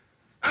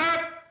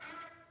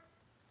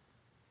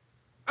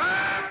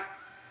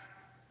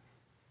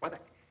 Why,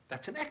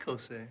 that's an echo,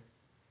 sir.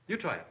 You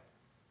try it.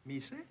 Me,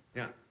 sir?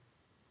 Yeah.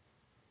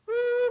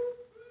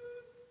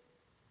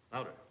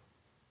 Louder.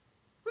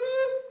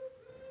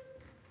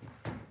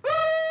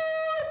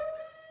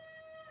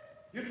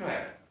 You try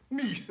it.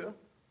 Me, sir.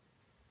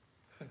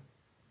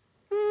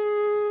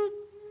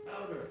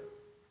 Louder.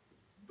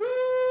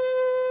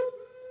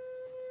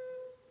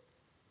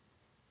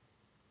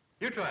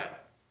 You try it.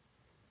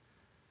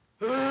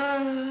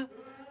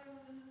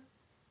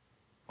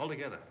 All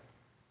together.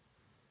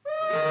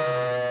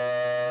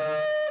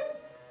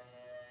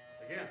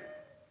 Again.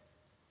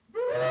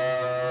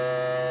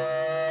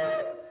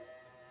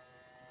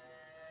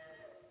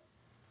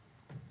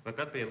 Let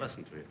that be a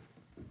lesson to you.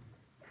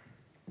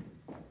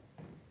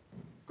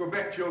 Go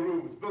back to your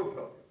rooms, both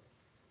of you.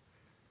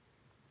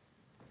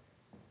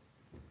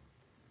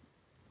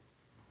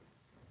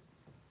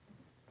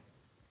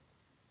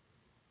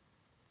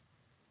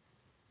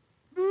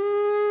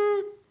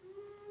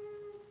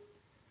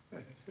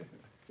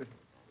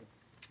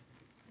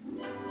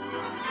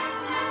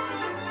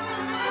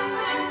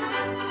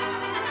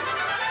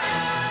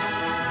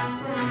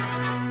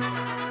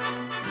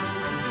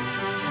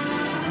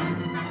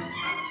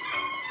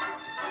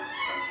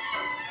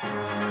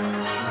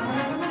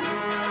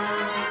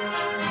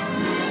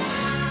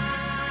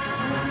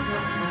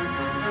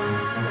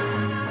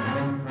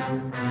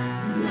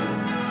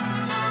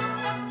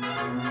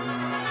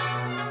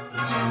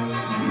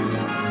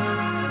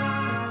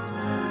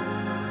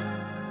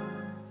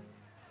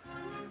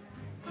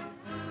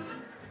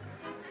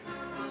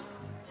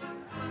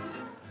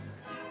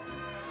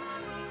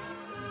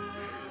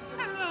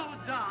 Hello,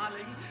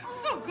 darling.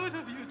 So good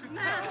of you to come.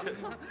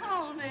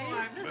 Honey. Oh,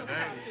 I'm so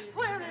happy.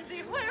 Where is he?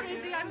 Where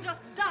is he? I'm just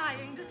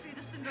dying to see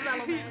the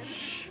Cinderella Man.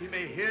 Shh, he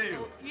may hear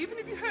you. Even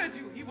if he heard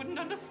you, he wouldn't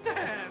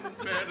understand.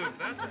 Bad as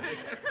that.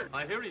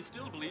 I hear he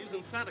still believes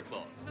in Santa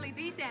Claus. Will he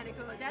be Santa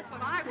Claus? That's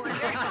what I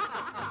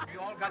wonder. You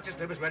all got your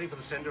slippers ready for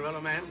the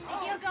Cinderella Man?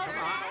 He'll go for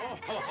that.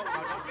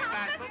 Don't be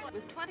bashful.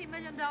 With $20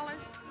 million,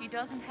 he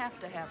doesn't have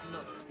to have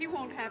looks. He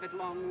won't have it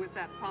long with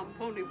that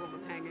pompony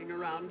woman hanging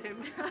around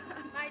him.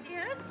 My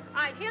dears,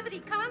 I hear that he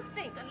can't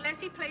think unless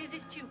he plays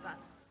his tuba.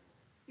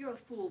 You're a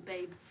fool,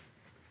 babe.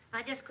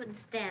 I just couldn't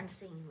stand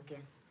seeing him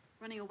again.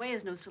 Running away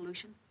is no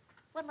solution.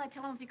 What'll I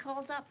tell him if he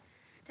calls up?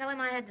 Tell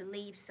him I had to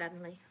leave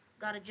suddenly.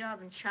 Got a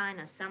job in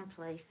China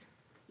someplace.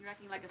 You're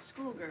acting like a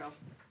schoolgirl.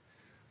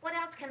 What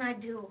else can I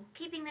do?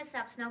 Keeping this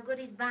up's no good.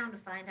 He's bound to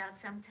find out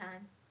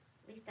sometime.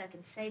 At least I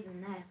can save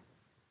him that.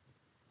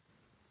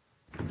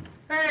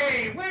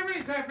 Hey, where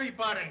is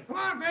everybody? Come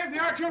on, babe, the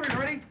artillery's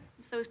ready.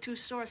 It's those two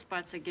sore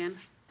spots again.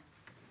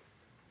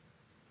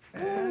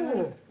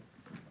 Oh.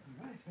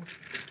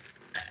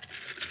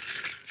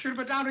 Should have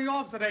been down to the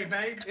office today,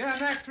 babe. Yeah,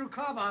 Mac threw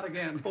Cobb out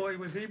again. Boy,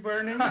 was he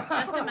burning.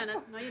 Just a minute.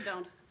 No, you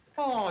don't.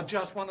 Oh,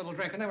 just one little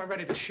drink, and then we're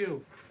ready to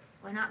shoot.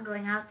 We're not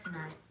going out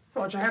tonight.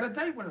 Thought you had a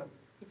date with him.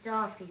 It's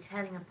off. He's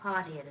having a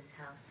party at his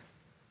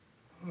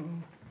house.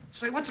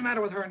 Say, what's the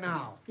matter with her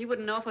now? You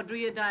wouldn't know if I drew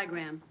you a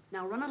diagram.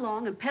 Now run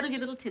along and peddle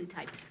your little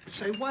tintypes.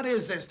 Say, what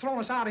is this? Throwing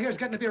us out of here is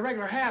getting to be a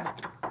regular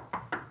habit.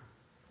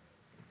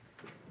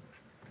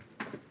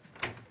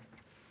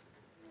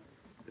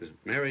 Is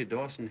Mary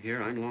Dawson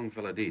here? I'm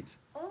Longfellow Deeds.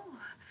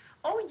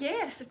 Oh,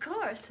 yes, of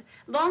course.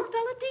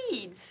 Longfellow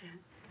Deeds.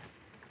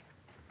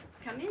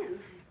 Come in.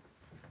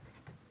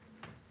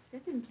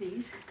 Step in,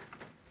 please.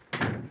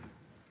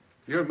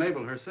 You're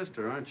Mabel, her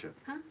sister, aren't you?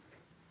 Huh?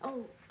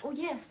 Oh,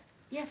 yes.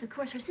 Yes, of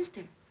course, her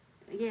sister.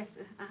 Yes,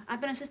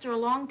 I've been her sister a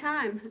long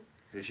time.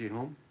 Is she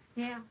home?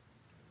 Yeah.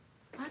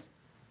 What?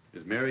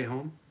 Is Mary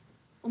home?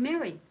 Oh,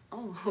 Mary.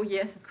 Oh,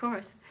 yes, of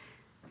course.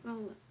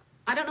 Well,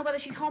 I don't know whether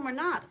she's home or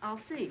not. I'll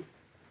see.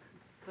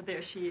 But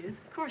there she is.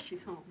 Of course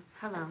she's home.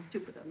 Hello. That's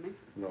stupid of me.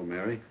 Hello,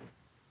 Mary.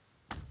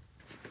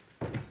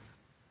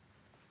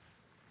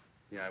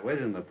 Yeah, I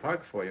waited in the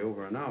park for you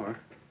over an hour.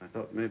 I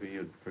thought maybe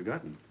you'd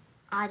forgotten.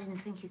 I didn't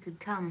think you could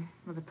come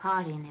with a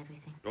party and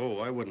everything. Oh,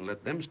 I wouldn't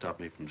let them stop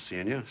me from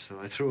seeing you, so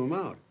I threw them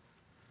out.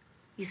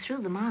 You threw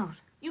them out?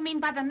 You mean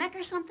by the neck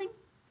or something?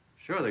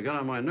 Sure, they got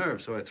on my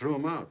nerves, so I threw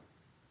them out.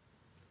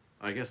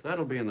 I guess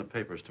that'll be in the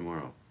papers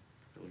tomorrow.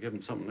 It'll give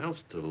them something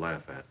else to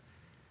laugh at.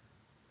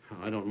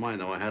 I don't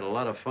mind, though. I had a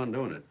lot of fun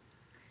doing it.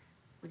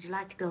 Would you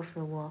like to go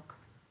for a walk?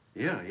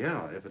 Yeah,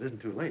 if it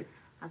isn't too late.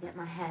 I'll get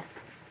my hat.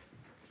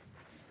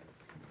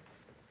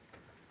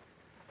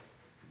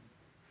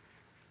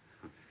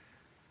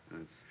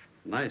 It's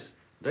a nice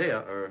day,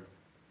 or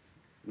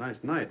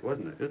nice night,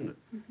 wasn't it? Isn't it?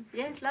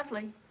 Yes,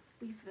 lovely.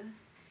 We've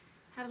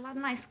had a lot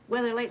of nice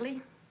weather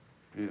lately.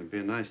 Yeah, it'd be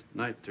a nice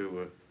night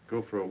to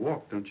go for a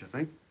walk, don't you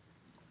think?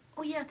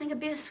 Oh, yeah, I think it'd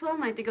be a swell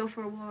night to go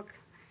for a walk.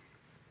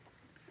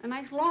 A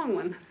nice long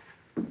one.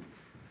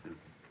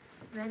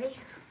 Ready?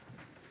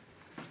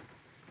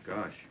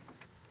 Gosh.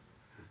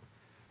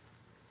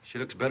 She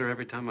looks better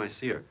every time I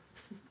see her.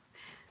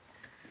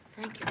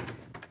 Thank you.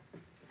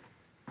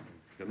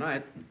 Good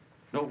night.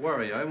 Don't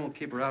worry, I won't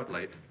keep her out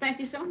late. Thank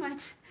you so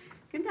much.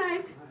 Good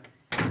night.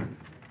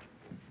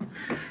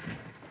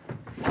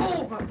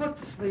 Oh, my foot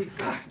to sleep.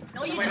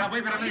 No, you wait don't. a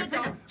minute. No, you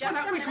don't. Just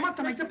a minute. Come up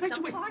to me. The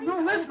picture. The party's No,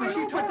 listen, over.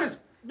 she took this.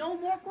 No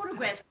more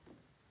photographs.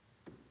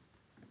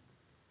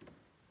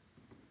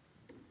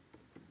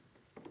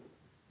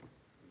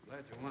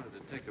 Glad you wanted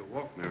to take a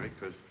walk, Mary,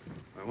 because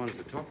I wanted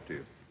to talk to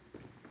you.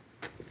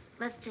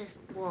 Let's just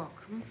walk,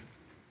 hmm?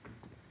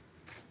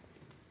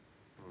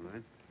 All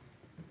right.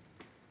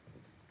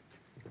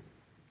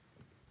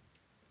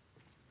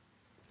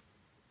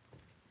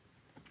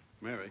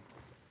 Mary,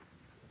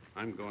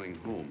 I'm going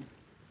home.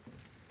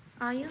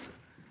 Are you?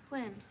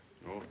 When?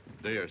 Oh,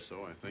 a day or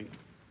so, I think.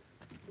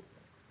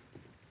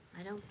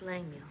 I don't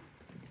blame you.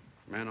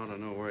 Man ought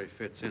to know where he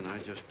fits in. I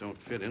just don't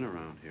fit in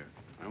around here.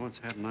 I once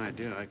had an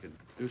idea I could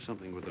do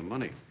something with the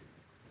money.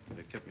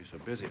 It kept me so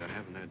busy I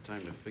haven't had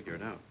time to figure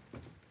it out.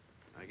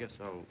 I guess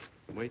I'll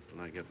wait till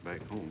I get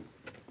back home.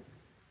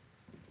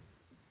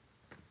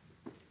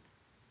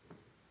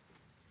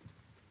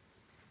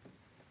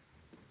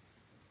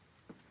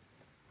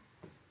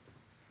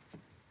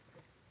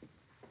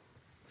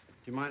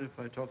 Do you mind if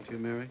I talk to you,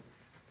 Mary?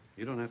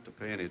 You don't have to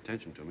pay any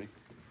attention to me.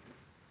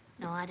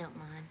 No, I don't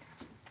mind.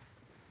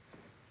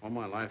 All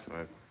my life,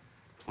 I've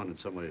wanted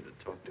somebody to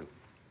talk to.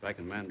 Back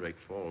in Mandrake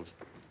Falls,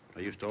 I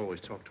used to always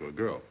talk to a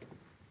girl.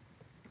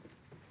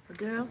 A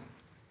girl?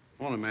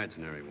 Well, an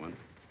imaginary one.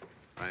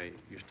 I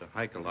used to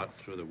hike a lot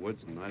through the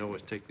woods, and I'd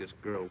always take this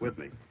girl with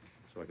me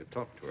so I could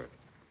talk to her.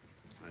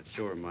 I'd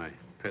show her my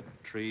pet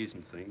trees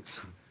and things.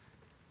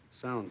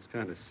 Sounds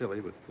kind of silly,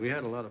 but we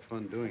had a lot of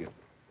fun doing it.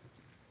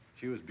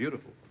 She was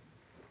beautiful.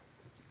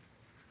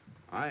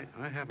 I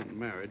haven't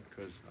married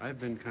because I've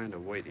been kind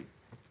of waiting.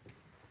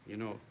 You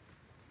know,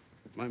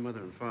 my mother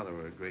and father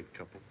were a great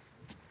couple.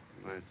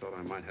 And I thought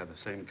I might have the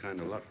same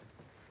kind of luck.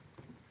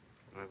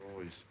 I've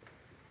always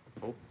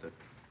hoped that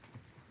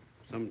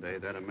someday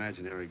that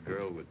imaginary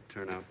girl would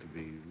turn out to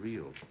be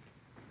real.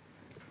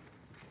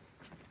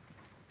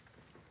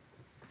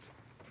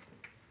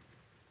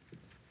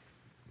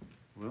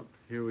 Well,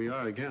 here we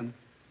are again.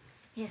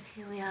 Yes,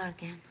 here we are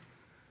again.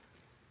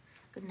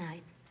 Good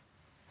night.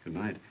 Good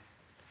night.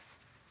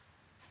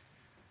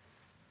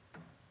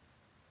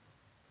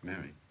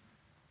 Mary,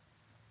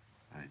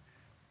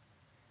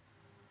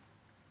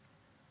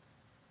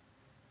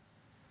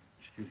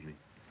 excuse me.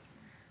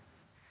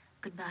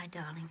 Goodbye,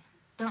 darling.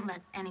 Don't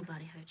let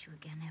anybody hurt you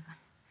again, ever.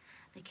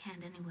 They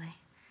can't anyway.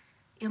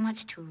 You're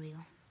much too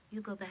real.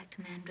 You go back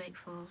to Mandrake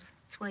Falls.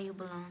 It's where you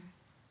belong.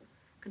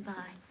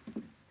 Goodbye.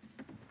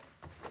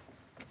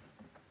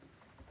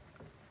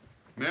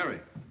 Mary.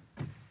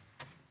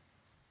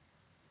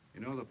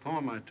 You know the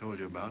poem I told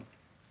you about?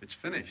 It's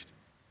finished.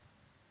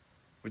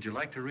 Would you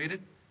like to read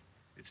it?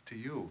 It's to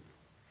you.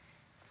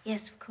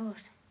 Yes, of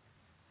course.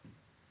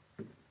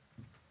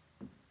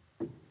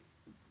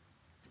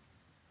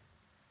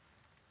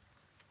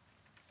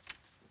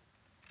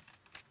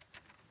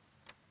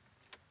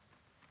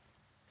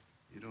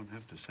 You don't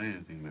have to say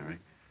anything, Mary.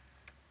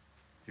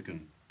 You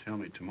can tell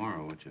me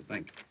tomorrow what you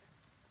think.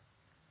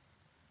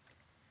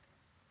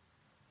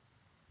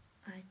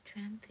 I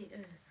tramp the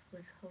earth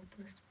with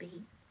hopeless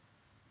beat,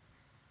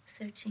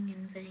 searching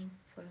in vain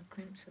for a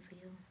glimpse of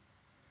you.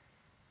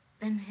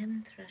 Then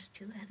heaven thrust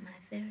you at my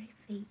very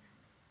feet,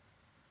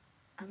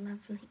 a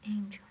lovely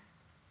angel,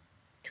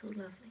 too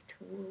lovely to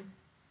woo.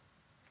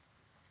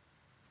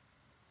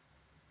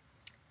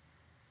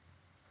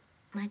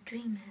 My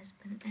dream has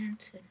been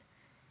answered,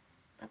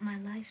 but my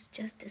life's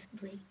just as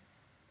bleak.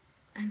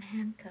 I'm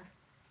handcuffed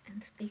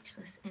and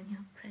speechless in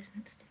your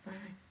presence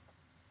divine.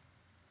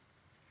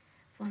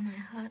 For my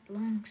heart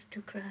longs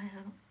to cry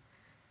out,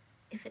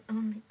 if it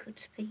only could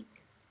speak.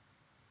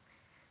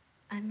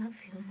 I love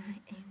you, my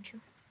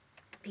angel.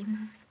 Be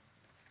mine.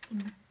 Be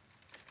mine.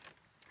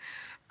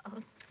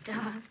 Oh,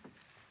 darling.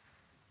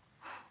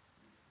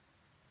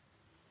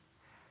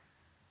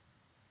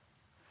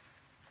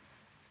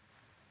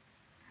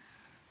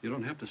 You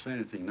don't have to say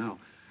anything now.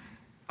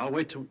 I'll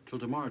wait till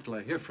tomorrow till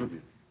I hear from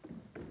you.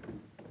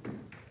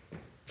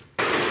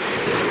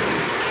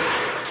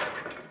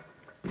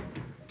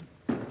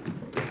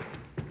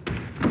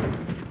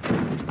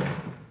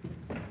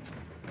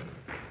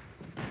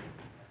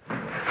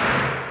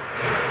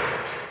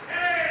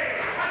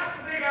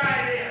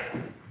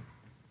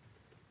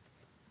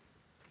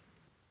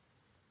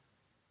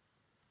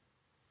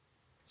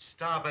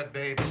 Stop it,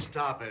 babe,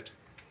 stop it.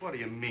 What do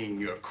you mean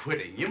you're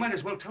quitting? You might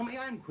as well tell me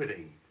I'm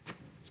quitting.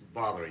 It's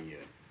bothering you.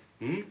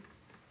 Hmm?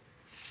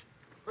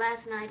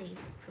 Last night he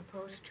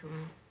proposed to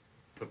me.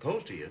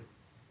 Proposed to you?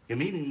 You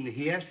mean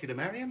he asked you to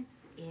marry him?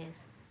 Yes.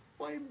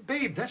 Why,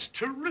 babe, that's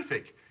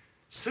terrific.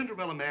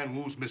 Cinderella man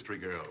woos mystery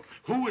girl.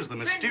 Who is the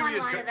Print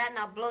mysterious one line of that and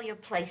I'll blow your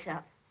place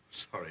up.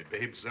 Sorry,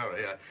 babe,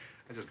 sorry.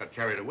 I just got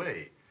carried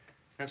away.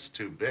 That's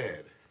too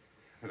bad.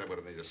 That would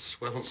have made a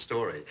swell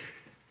story.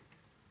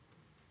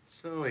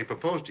 So he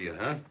proposed to you,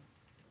 huh?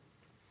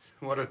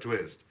 What a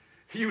twist.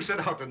 You set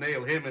out to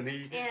nail him and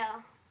he...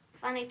 Yeah,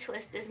 funny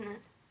twist, isn't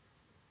it?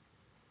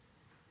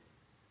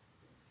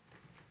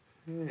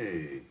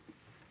 Hey,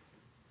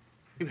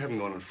 you haven't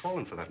gone and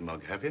fallen for that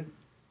mug, have you?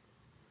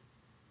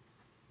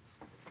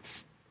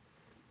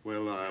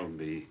 Well, I'll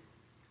be.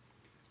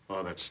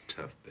 Oh, that's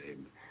tough,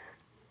 babe.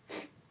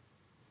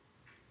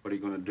 What are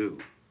you going to do?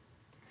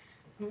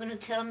 I'm going to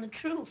tell him the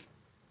truth.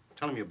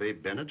 Tell him you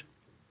babe Bennett?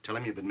 Tell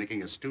him you've been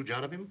making a stooge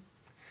out of him?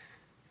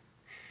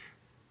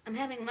 I'm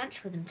having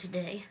lunch with him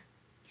today.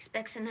 He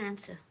expects an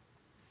answer.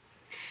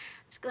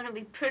 It's going to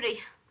be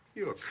pretty.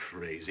 You're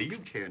crazy. You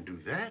can't do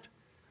that.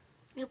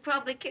 He'll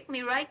probably kick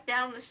me right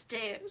down the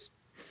stairs.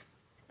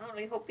 I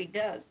only hope he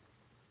does.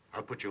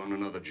 I'll put you on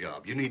another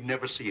job. You need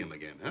never see him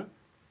again, huh?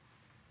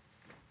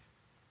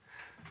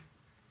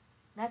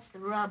 That's the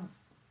rub.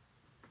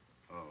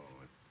 Oh,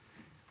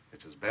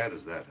 it's as bad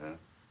as that, huh?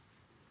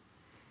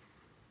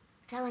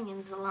 Telling him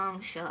is a long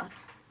shot.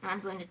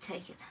 I'm going to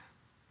take it.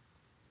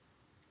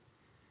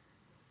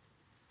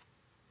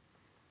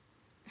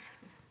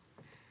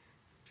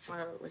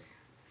 Well, it was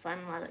fun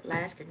while it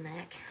lasted,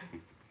 Mac.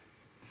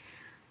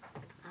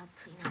 I'll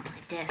clean out my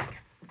desk.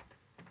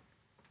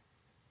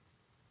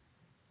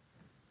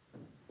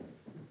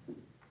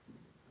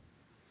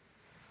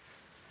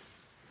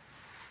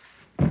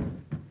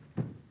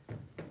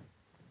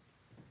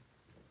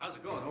 How's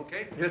it going,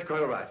 okay? Yes,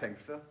 quite all right, thank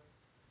you, sir.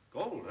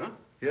 Gold, huh?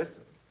 Yes,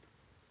 sir.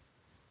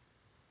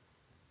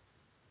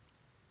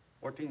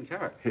 14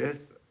 karat.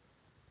 Yes, sir.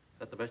 Is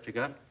that the best you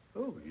got?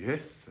 Oh,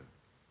 yes, sir.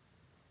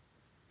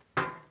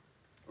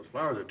 Those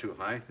flowers are too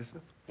high. Yes,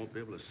 sir. Won't be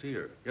able to see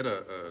her. Get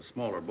a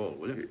smaller bowl,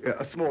 will you? Yeah,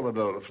 a smaller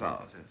bowl of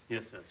flowers, yes.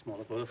 Yes, sir.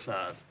 Smaller bowl of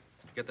flowers.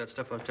 Get that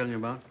stuff I was telling you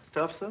about?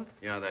 Stuff, sir?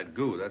 Yeah, that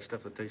goo. That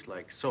stuff that tastes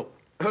like soap.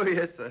 Oh,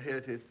 yes, sir. Here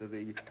it is, sir.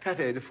 The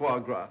pâté de foie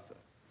gras, sir.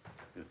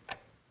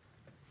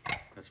 Yeah.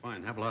 That's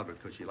fine. Have a lot of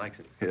it because she likes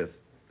it. Yes.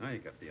 Now you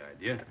got the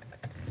idea.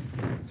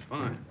 It's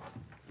fine.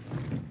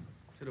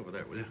 Sit over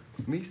there, will you?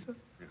 Me, sir?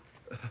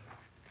 Yeah.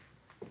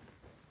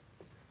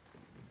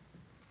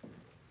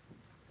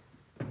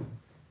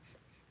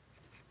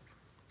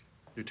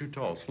 You're too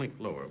tall. Slink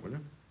lower, will you?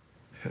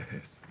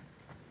 Yes.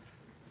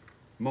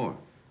 More.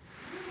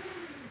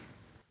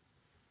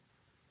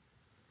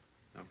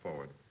 Now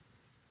forward.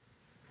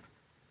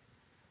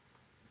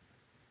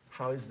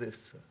 How is this,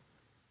 sir?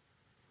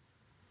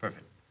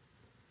 Perfect.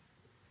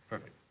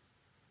 Perfect.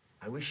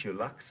 I wish you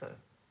luck, sir.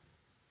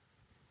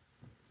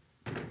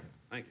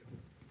 Thank you.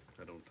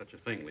 I don't touch a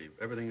thing. Leave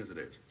everything as it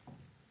is.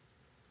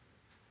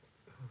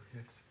 Oh,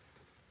 yes.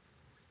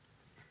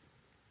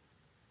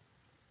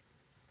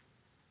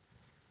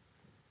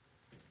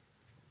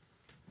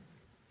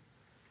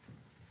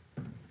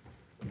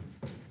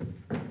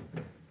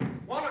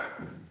 Waller!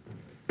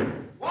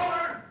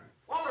 Waller!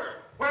 Waller!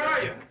 Where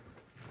are you?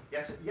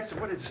 Yes, sir.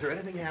 What is, sir?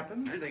 Anything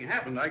happened? Anything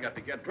happened, I got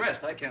to get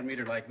dressed. I can't meet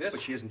her like this.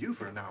 But she isn't due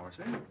for an hour,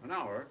 sir. An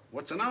hour?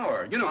 What's an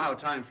hour? You know how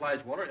time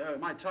flies, Walter.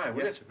 My tie,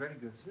 will Yes, you? sir. Very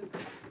good,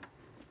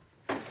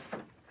 sir.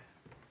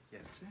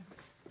 Yes, sir.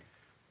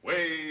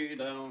 Way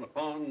down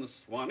upon the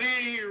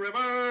Swanee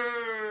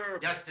River.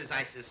 Just as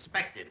I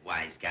suspected,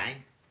 wise guy.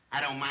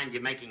 I don't mind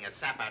you making a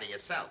sap out of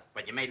yourself,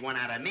 but you made one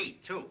out of me,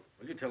 too.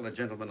 Will you tell the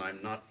gentleman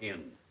I'm not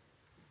in?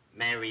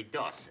 Mary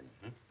Dawson.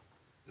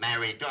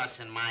 Mary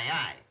Dawson, my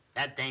eye.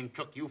 That dame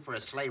took you for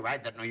a sleigh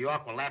ride that New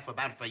York will laugh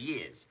about for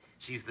years.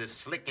 She's the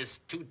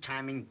slickest,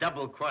 two-timing,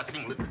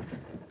 double-crossing...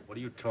 What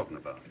are you talking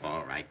about?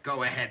 All right,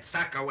 go ahead,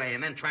 sock away,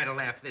 and then try to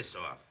laugh this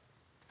off.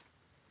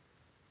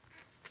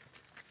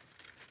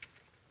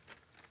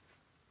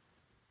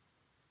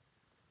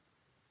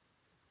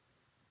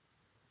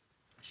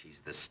 She's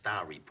the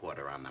star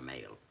reporter on the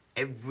Mail.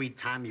 Every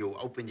time you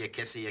opened your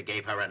kisser, you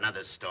gave her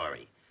another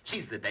story.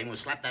 She's the dame who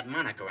slapped that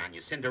moniker on you,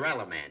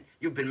 Cinderella Man.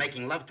 You've been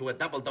making love to a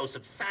double dose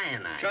of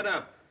cyanide. Shut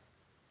up.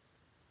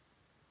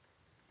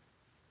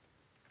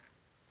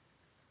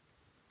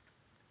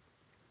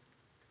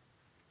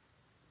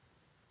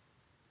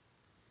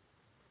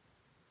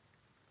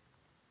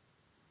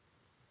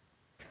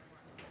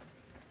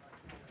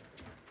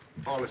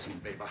 Oh, listen,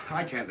 babe,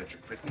 I can't let you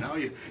quit now.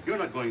 You're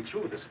not going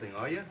through with this thing,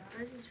 are you?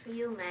 This is for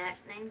you, Mac.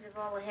 Names of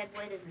all the head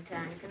waiters in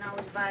town. You can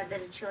always buy a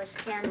bit of choice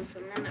candy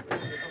from them at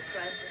reasonable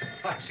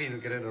prices. I've seen them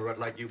get in a rut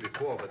like you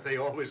before, but they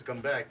always come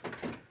back.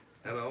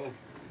 Hello?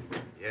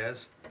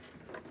 Yes?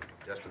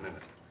 Just a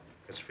minute.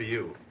 It's for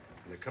you.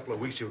 In a couple of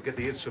weeks, you'll get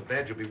the itch so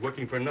bad you'll be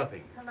working for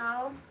nothing.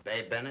 Hello?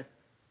 Babe Bennett?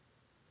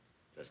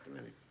 Just a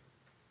minute.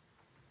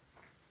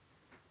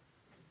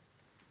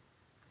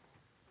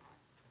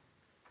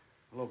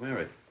 Hello,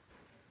 Mary.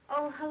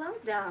 Oh, hello,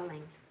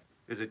 darling.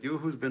 Is it you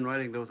who's been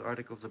writing those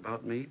articles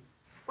about me?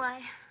 Why,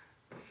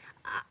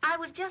 I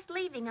was just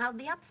leaving. I'll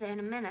be up there in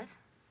a minute.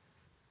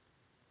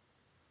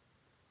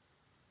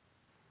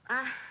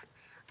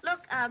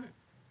 Look,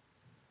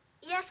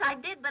 yes, I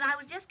did, but I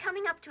was just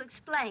coming up to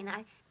explain. Oh,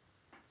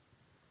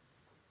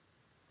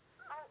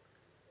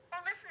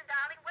 listen,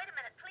 darling, wait a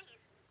minute,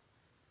 please.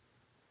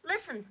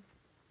 Listen.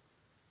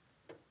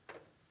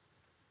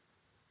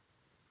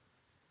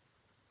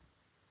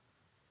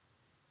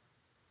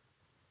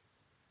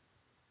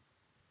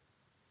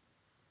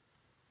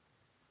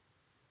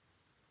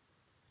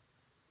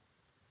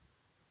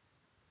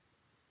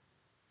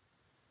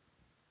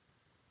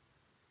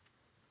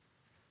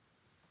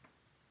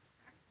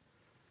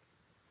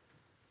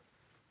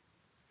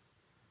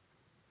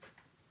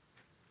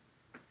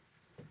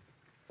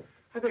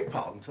 I beg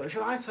pardon, sir.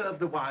 Shall I serve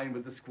the wine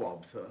with the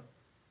squab, sir?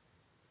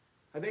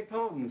 I beg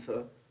pardon,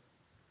 sir.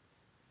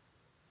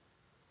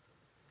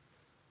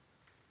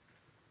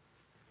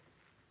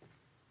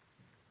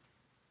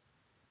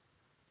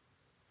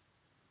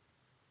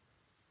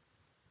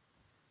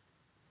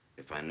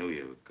 If I knew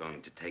you were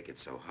going to take it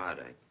so hard,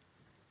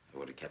 I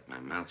would have kept my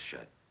mouth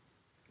shut.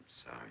 I'm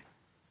sorry.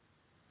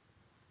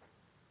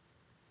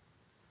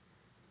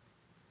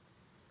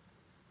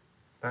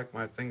 Pack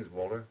my things,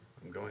 Walter.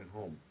 I'm going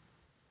home.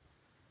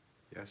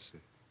 Yes, sir.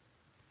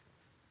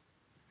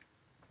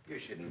 You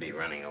shouldn't be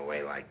running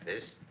away like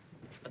this.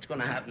 What's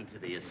going to happen to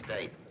the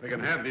estate? We can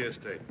have the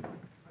estate.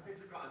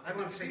 I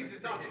want to see Mr.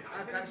 Deeds.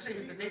 I've got to see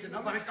Mr. Deeds, and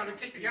nobody's going to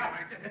keep me out.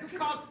 Let me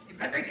go,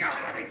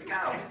 let me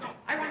go.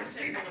 I want to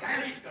see that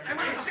guy. I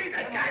want to see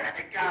that guy. Let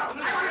me go.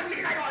 I want to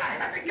see that guy.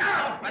 Let me go.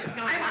 What's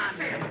going I want on to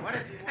see here? him. What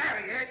is...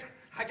 There he is.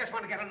 I just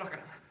want to get a look at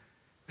him.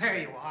 There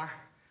you are.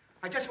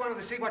 I just wanted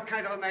to see what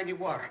kind of a man you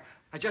were.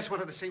 I just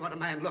wanted to see what a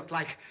man looked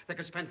like that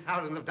could spend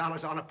thousands of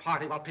dollars on a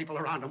party while people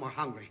around him were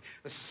hungry.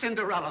 The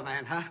Cinderella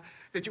man, huh?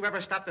 Did you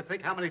ever stop to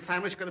think how many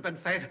families could have been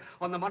fed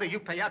on the money you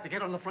pay out to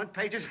get on the front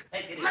pages?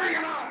 Let me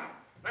alone!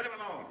 Let him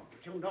alone.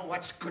 You know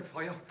what's good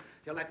for you.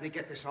 You let me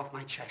get this off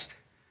my chest.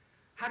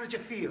 How did you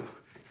feel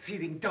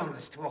feeding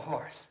donuts to a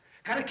horse?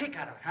 Got a kick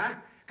out of it, huh?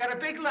 Got a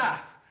big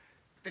laugh.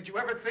 Did you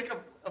ever think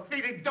of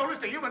feeding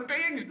donuts to human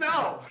beings?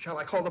 No. Shall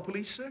I call the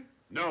police, sir?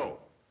 No.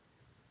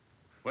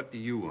 What do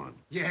you want?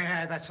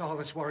 Yeah, that's all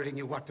that's worrying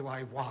you. What do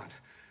I want?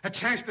 A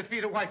chance to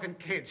feed a wife and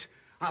kids.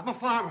 I'm a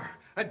farmer.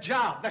 A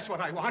job, that's what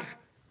I want.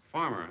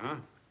 Farmer, huh?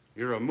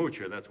 You're a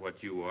moocher, that's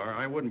what you are.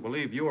 I wouldn't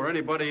believe you or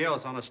anybody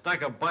else on a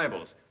stack of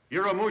Bibles.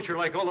 You're a moocher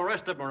like all the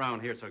rest of them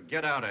around here, so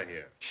get out of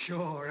here.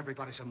 Sure,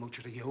 everybody's a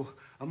moocher to you.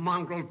 A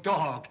mongrel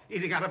dog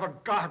eating out of a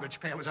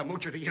garbage pail is a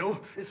moocher to you.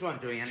 This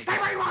won't do you anything.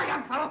 Stay where you are,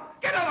 young fellow.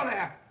 Get over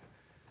there.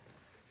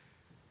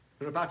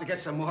 You're about to get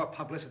some more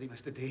publicity,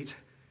 Mr. Deeds.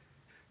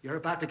 You're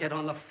about to get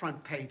on the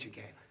front page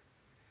again.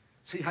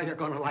 See how you're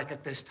going to like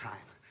it this time.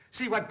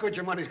 See what good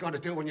your money's going to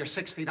do when you're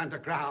 6 feet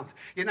underground.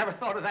 You never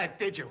thought of that,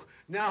 did you?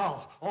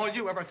 No, all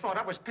you ever thought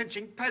of was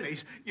pinching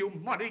pennies. You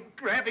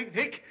money-grabbing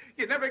hick.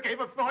 You never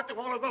gave a thought to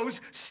all of those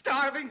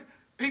starving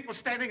people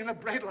standing in the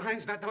bread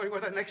lines, not knowing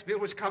where their next meal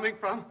was coming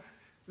from,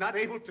 not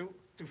able to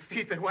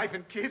feed their wife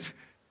and kids,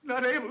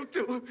 not able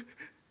to...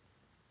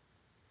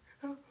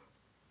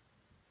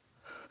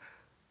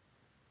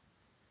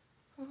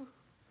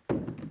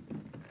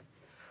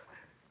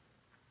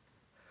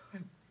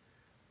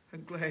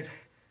 I'm glad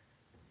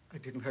I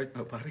didn't hurt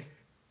nobody.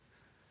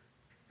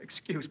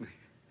 Excuse me.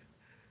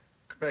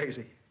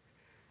 Crazy.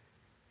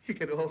 You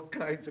get all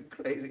kinds of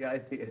crazy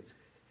ideas.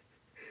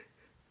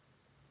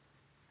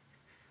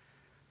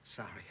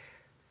 Sorry.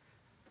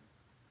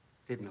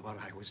 Didn't know what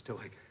I was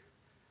doing.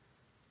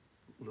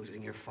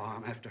 Losing your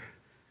farm after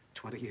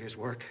 20 years'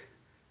 work.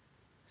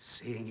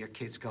 Seeing your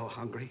kids go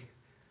hungry.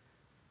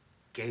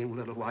 Game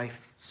little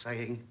wife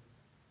saying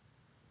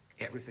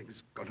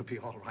everything's gonna be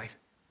all right.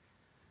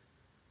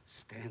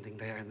 Standing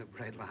there in the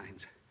bread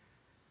lines.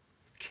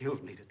 It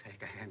killed me to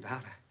take a hand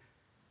out.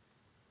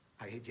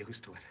 I ain't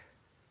used to it.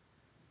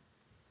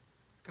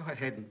 Go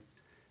ahead and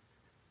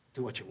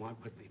do what you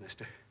want with me,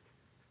 mister.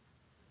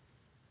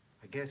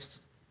 I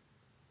guess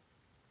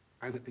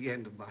I'm at the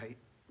end of my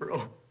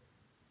rope.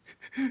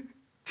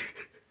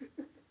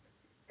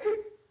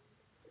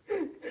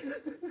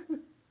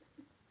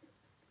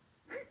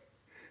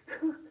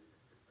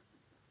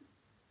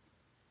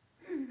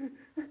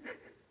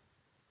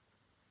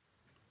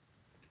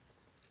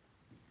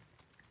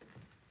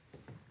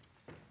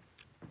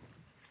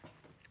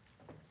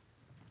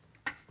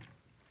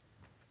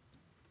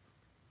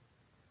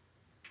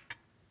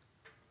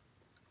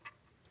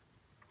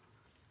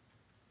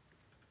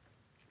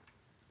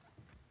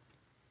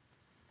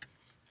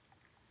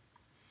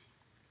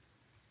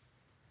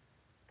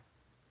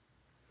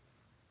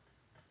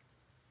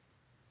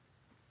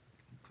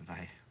 Could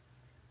I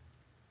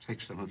take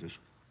some of this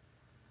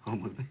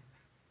home with me?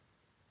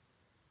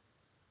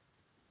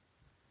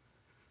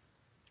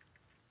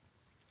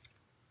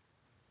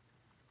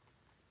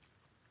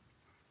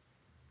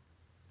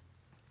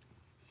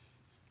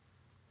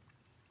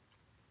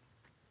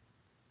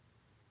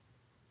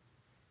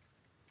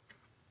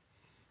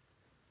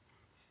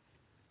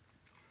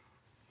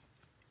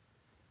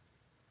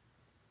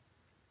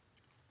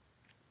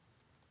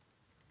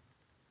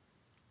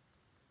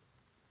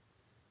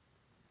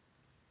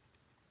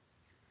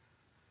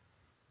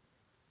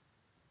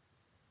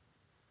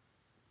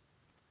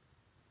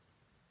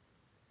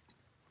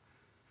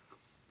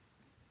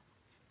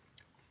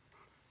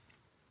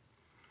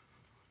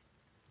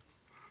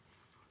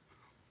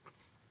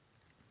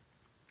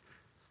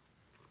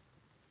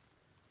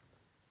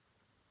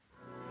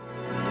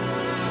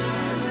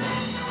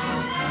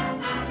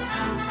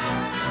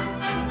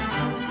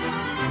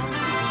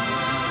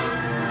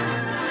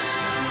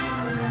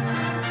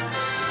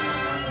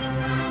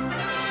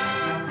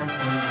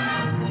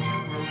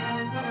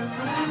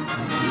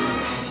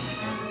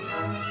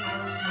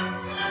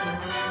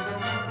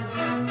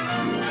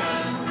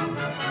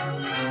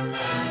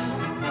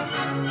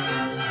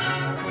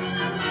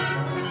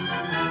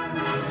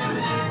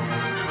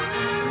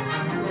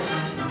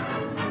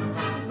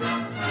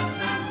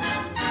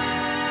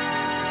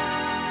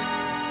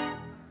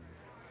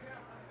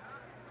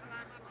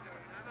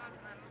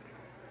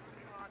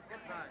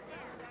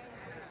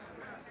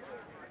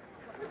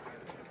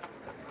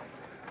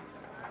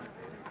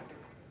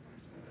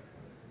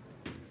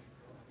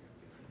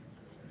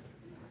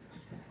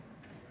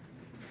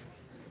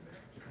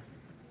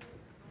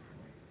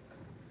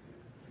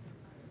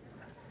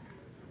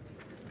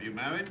 Are you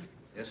married?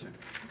 Yes, sir.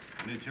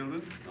 Any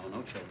children? No,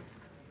 no children.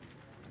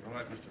 All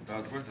right, Mr.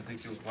 Dodsworth, I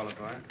think you'll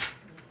qualify.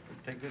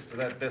 Take this to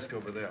that desk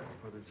over there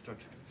for further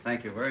instructions.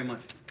 Thank you very much.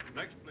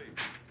 Next, please.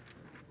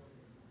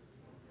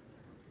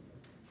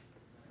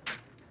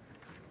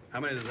 How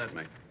many does that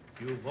make?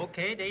 You've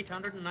okayed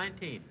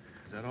 819.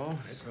 Is that all?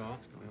 That's all.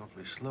 It's going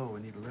awfully slow.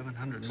 We need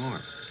 1,100 more.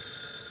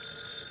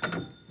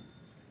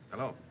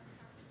 Hello?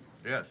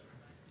 Yes.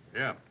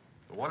 Yeah.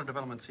 The water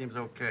development seems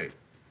okay.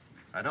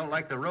 I don't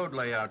like the road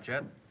layout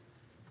yet.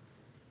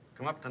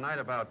 Come up tonight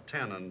about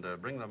 10 and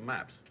bring the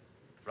maps.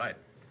 Right.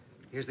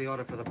 Here's the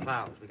order for the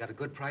plows. We got a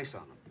good price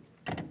on them.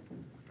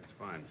 That's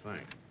fine,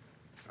 thanks.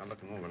 I'll look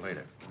them over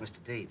later.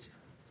 Mr. Deeds,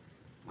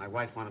 my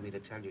wife wanted me to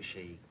tell you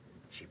she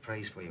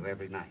prays for you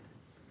every night.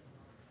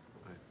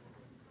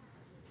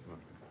 Well,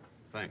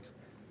 thanks.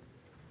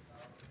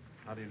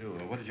 How do you do?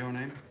 What is your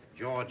name?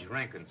 George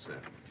Rankin,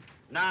 sir.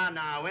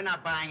 No, we're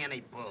not buying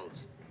any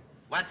bulls.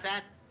 What's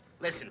that?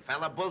 Listen,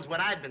 fella, bull's what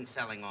I've been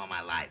selling all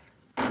my life.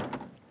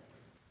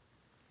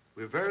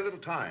 We've very little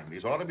time.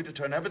 He's ordered me to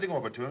turn everything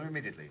over to him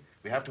immediately.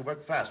 We have to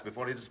work fast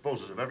before he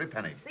disposes of every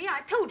penny. See,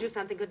 I told you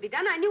something could be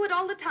done. I knew it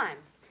all the time.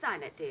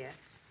 Sign it, dear.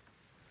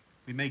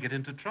 We may get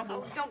into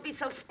trouble. Oh, don't be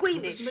so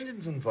squeamish. There's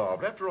millions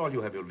involved. After all,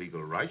 you have your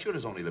legal rights. You're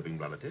his only living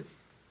relative.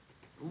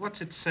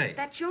 What's it say?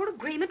 That's your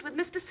agreement with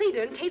Mr.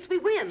 Cedar in case we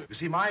win. You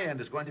see, my end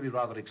is going to be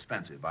rather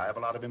expensive. I have a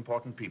lot of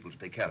important people to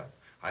take care of.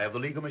 I have the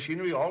legal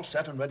machinery all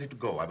set and ready to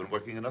go. I've been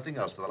working on nothing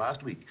else for the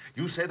last week.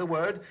 You say the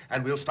word,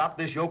 and we'll stop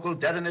this yokel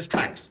dead in his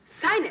tracks.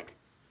 Sign it.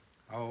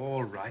 Oh,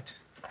 all right.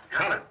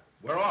 Charlie,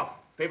 we're off.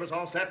 Papers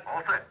all set?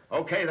 All set.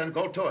 Okay, then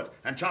go to it.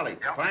 And Charlie,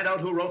 find out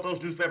who wrote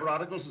those newspaper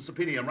articles and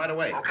subpoena him right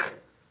away. Okay.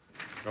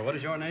 So what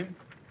is your name?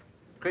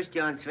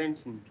 Christian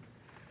Svensson.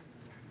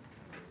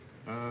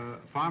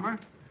 Farmer?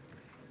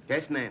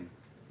 Yes, ma'am.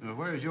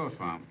 Where is your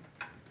farm?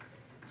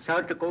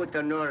 South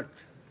Dakota North.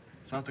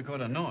 South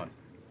Dakota North?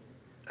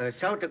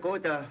 South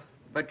Dakota,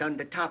 but on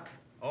the top.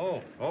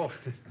 Oh.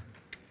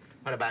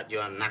 What about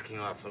your knocking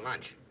off for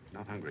lunch?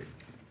 Not hungry.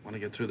 Want to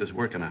get through this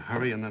work in a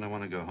hurry, and then I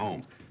want to go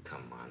home.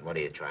 Come on, what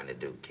are you trying to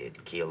do,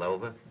 kid? Keel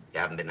over? You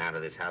haven't been out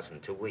of this house in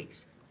 2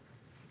 weeks.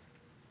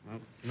 Well,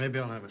 maybe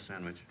I'll have a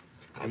sandwich.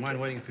 Do you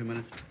mind waiting a few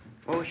minutes?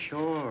 Oh,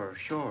 sure.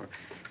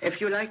 If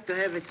you like to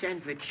have a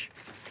sandwich,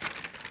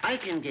 I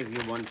can give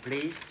you one,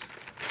 please.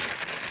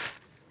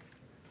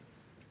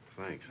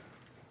 Thanks.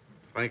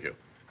 Thank you.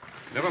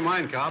 Never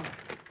mind, Cobb.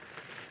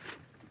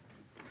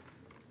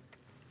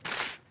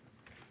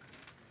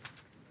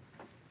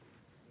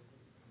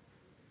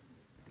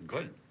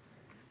 Good.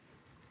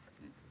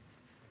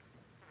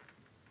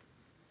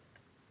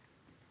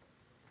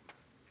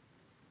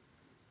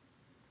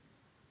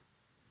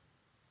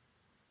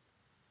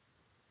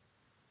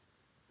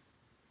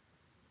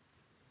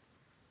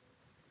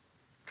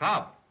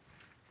 Cobb.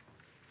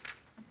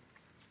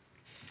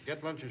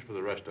 Get lunches for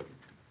the rest of them.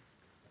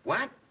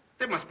 What?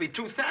 There must be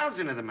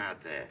 2,000 of them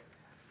out there.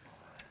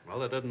 Well,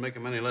 that doesn't make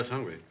them any less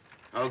hungry.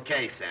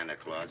 Okay, Santa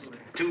Claus.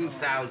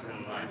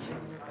 2,000 lunches.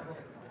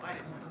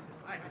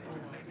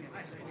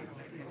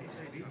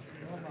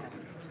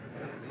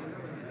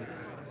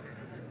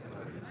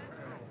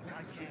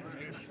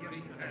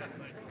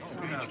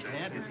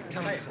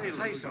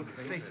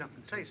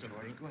 Say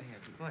something. Go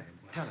ahead.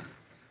 Tell him.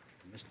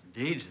 Mr.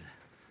 Deeds,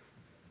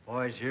 the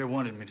boys here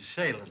wanted me to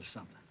say a little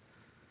something.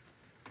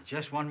 They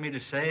just want me to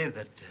say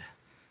that,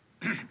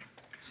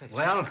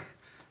 well,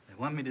 they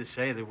want me to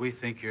say that we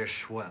think you're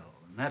swell,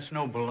 and that's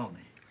no baloney.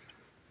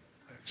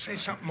 Say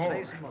something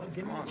more.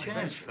 Give me a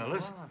chance,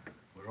 fellas.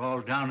 We're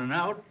all down and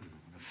out. And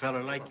when a fella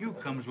like you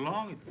comes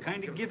along, it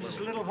kind of gives us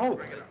a little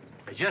hope.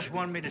 They just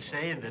want me to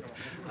say that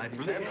I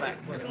believe...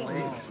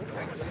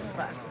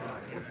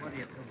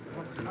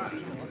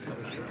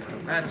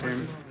 That's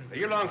him. Are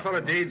you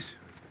Longfellow Deeds?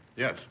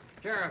 Yes.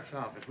 Sheriff's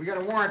office. We got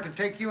a warrant to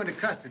take you into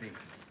custody.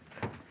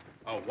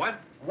 Oh,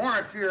 what? A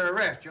warrant for your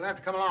arrest. You'll have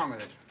to come along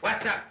with us.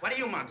 What's up? What do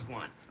you mugs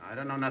want? I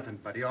don't know nothing,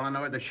 buddy. All I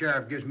know is the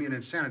sheriff gives me an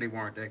insanity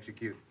warrant to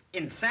execute.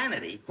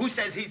 Insanity? Who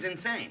says he's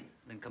insane?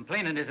 The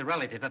complainant is a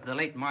relative of the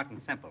late Martin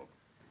Semple.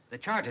 The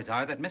charges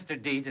are that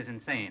Mr. Deeds is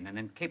insane and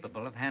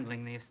incapable of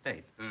handling the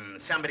estate.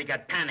 Somebody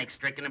got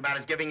panic-stricken about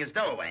his giving his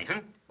dough away,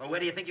 huh? Well,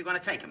 where do you think you're going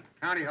to take him?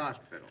 County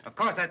hospital. Of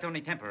course, that's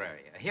only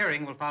temporary. A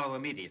hearing will follow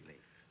immediately.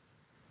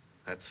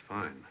 That's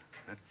fine.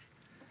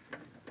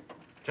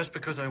 Just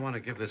because I want to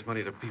give this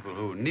money to people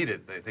who need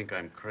it, they think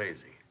I'm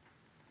crazy.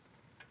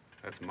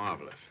 That's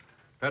marvelous.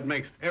 That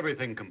makes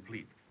everything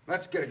complete.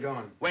 Let's get it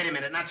going. Wait a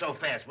minute, not so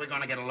fast. We're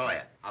going to get a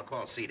lawyer. I'll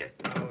call Cedar.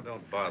 No,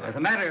 don't bother. As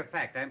a matter of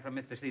fact, I'm from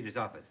Mr. Cedar's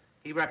office.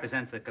 He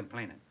represents the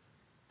complainant.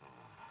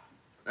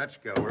 Let's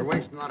go. We're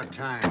wasting a lot of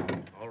time.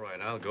 All right,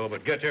 I'll go,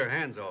 but get your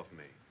hands off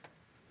me.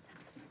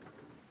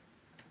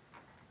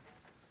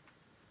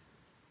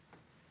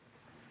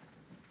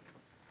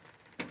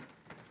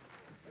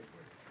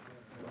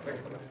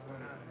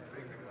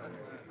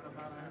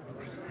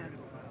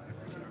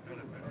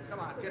 Come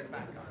on, get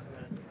back on.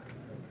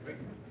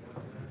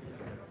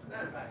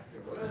 Stand back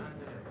here, will you?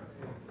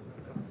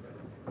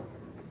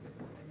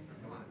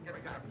 Come on, get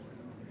back.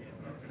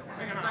 Come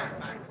on,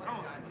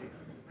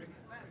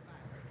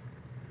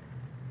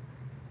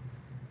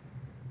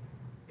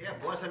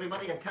 boss.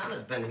 Everybody in town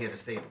has been here to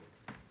see him.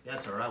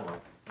 Yes, sir, I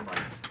will.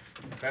 Goodbye.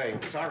 Hey,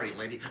 sorry,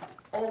 lady.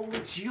 Oh,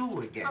 it's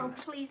you again. Oh,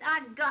 please,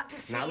 I've got to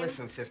see Now, him.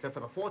 listen, sister, for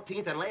the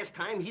 14th and last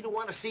time, he don't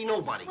want to see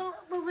nobody. Well,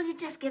 will you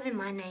just give him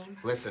my name?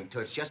 Listen,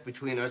 Toots, just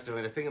between us, there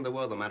ain't a thing in the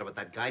world the matter with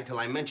that guy till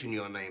I mention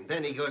your name.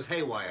 Then he goes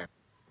haywire.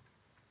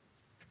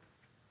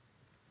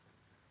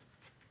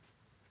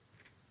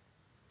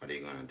 What are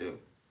you going to do?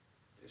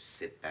 Just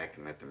sit back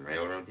and let them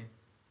railroad you?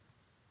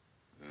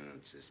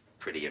 It's as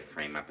pretty a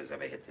frame-up as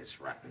ever hit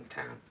this rotten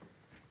town.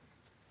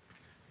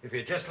 If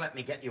you just let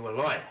me get you a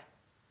lawyer.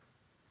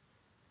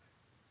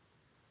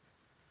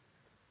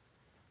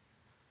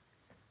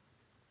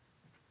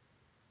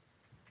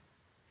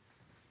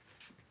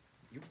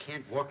 You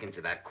can't walk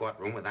into that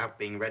courtroom without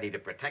being ready to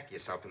protect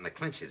yourself in the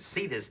clinches.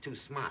 Cedar's too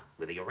smart.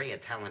 With the array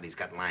of talent he's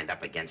got lined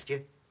up against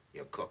you,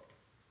 you're cooked.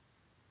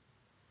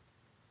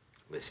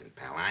 Listen,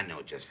 pal, I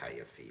know just how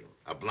you feel.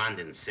 A blonde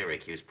in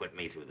Syracuse put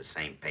me through the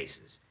same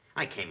paces.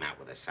 I came out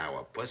with a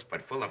sour puss,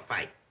 but full of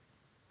fight.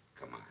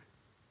 Come on.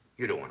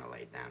 You don't want to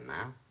lay down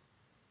now.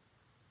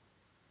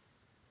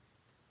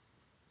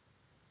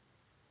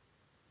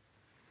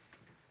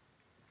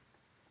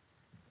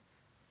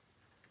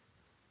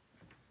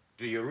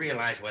 Do you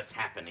realize what's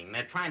happening?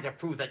 They're trying to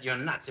prove that you're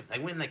nuts. If they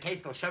win the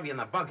case, they'll shove you in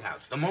the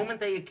bughouse. The moment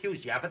they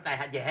accused you of it, they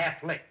had you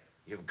half licked.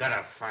 You've got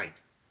to fight.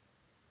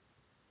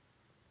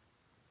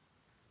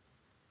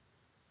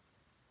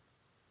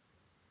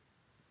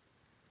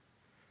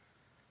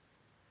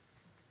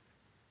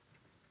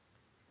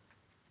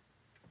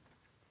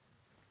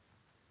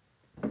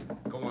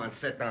 Go on,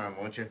 sit down,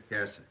 won't you?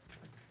 Yes,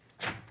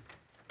 sir.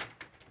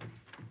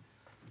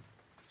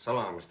 So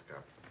long, Mr.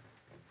 Capra.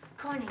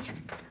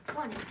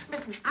 Corny,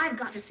 listen, I've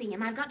got to see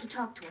him. I've got to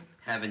talk to him.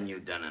 Haven't you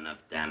done enough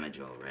damage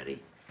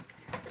already?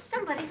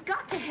 Somebody's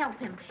got to help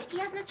him. He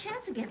hasn't a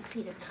chance against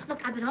Cedar.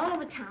 Look, I've been all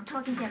over town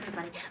talking to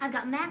everybody. I've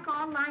got Mac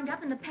all lined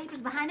up and the papers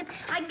behind him.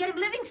 I can get him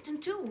Livingston,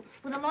 too.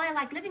 With a lawyer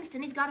like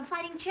Livingston, he's got a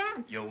fighting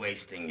chance. You're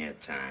wasting your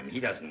time. He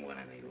doesn't want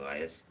any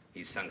lawyers.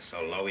 He's sunk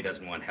so low, he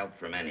doesn't want help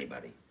from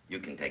anybody. You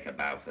can take a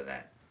bow for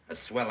that. A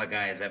sweller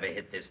guy has ever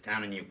hit this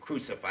town, and you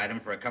crucified him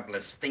for a couple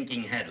of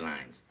stinking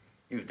headlines.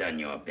 You've done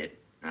your bit.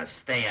 Now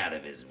stay out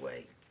of his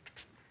way.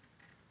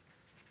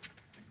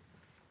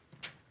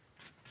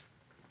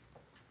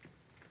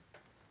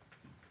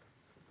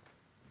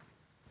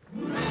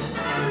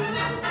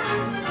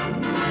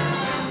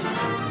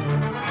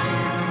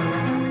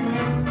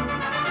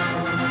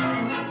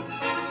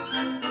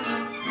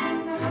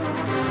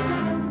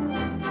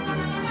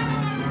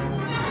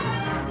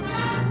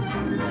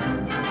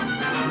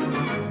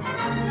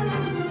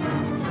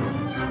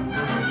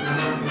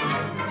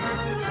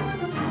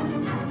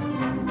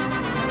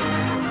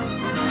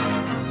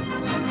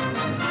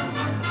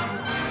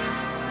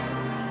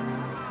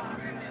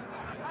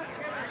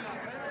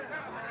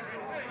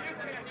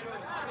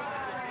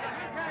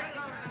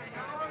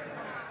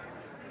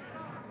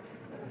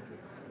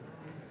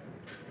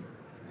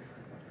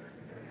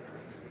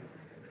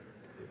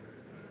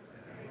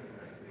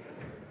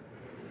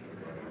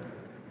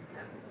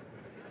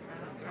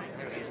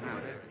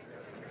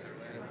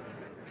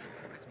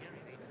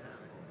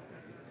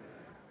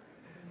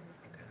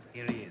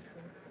 Here he is.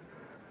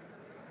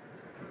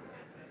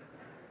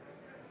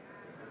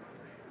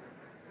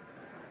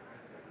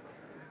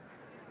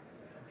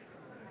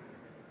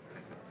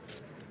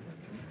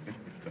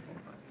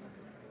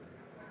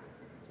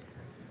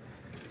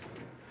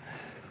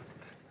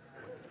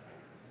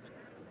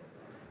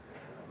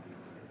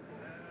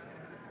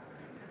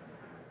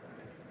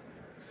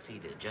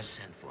 Cedar just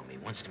sent for me.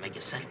 Wants to make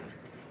a settlement.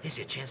 Here's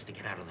your chance to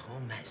get out of the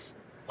whole mess.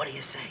 What do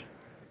you say?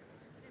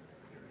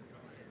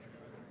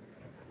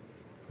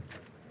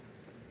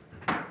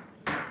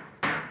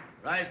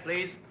 Rise,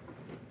 please.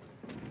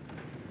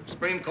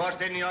 Supreme Court,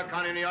 State of New York,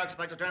 County of New York,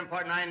 Special Term,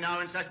 Part 9, now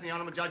in session. The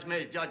Honorable Judge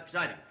Meade, Judge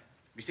presiding.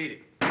 Be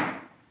seated.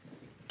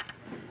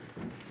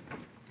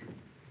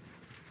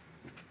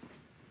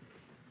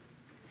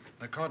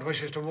 The court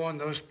wishes to warn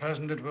those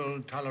present it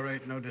will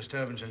tolerate no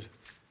disturbances.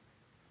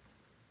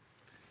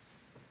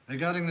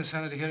 Regarding the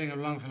Senate hearing of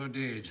Longfellow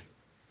Deeds.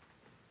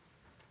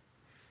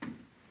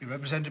 You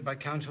represented by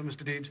counsel,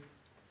 Mr. Deeds?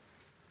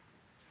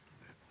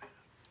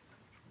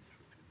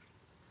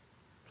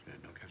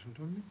 No counsel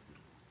to me?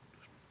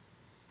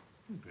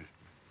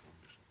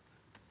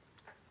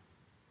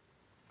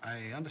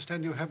 I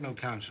understand you have no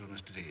counsel,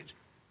 Mr. Deeds.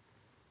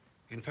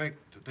 In fact,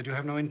 that you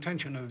have no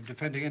intention of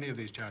defending any of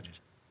these charges.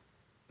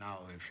 Now,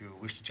 if you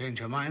wish to change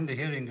your mind, the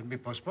hearing can be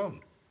postponed.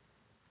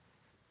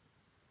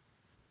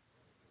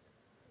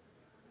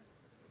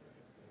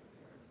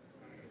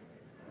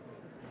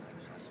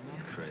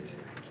 Crazy.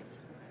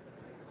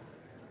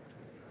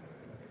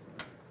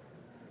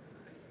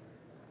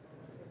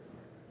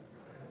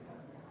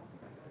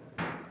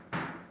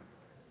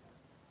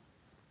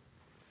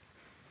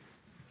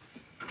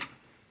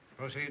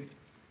 Proceed.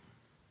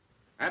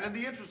 And in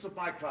the interest of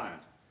my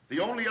client, the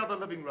only other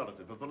living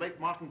relative of the late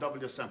Martin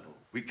W. Semple,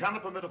 we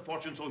cannot permit a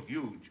fortune so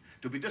huge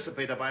to be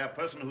dissipated by a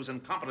person whose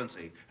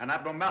incompetency and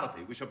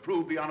abnormality we shall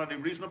prove beyond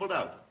any reasonable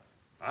doubt.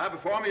 I have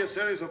before me a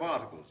series of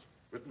articles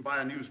written by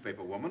a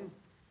newspaper woman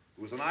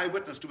who was an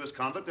eyewitness to his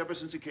conduct ever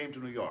since he came to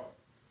New York.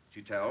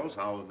 She tells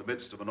how in the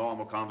midst of a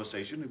normal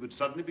conversation, he would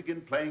suddenly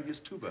begin playing his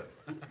tuba.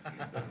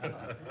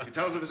 She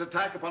tells of his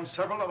attack upon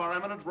several of our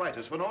eminent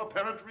writers for no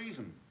apparent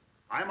reason.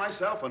 I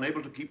myself,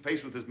 unable to keep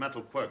pace with his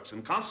mental quirks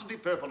and constantly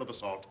fearful of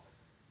assault,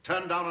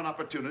 turned down an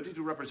opportunity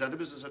to represent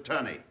him as his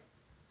attorney.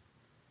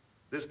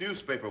 This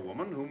newspaper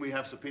woman, whom we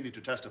have subpoenaed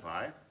to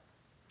testify,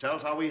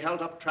 tells how we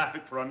held up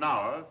traffic for an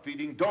hour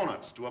feeding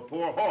donuts to a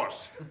poor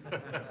horse.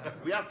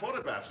 We have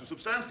photographs to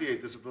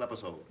substantiate this little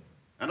episode.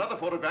 Another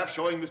photograph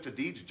showing Mr.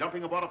 Deeds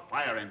jumping aboard a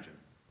fire engine.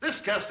 This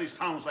scarcely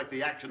sounds like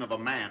the action of a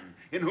man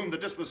in whom the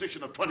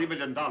disposition of $20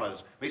 million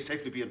may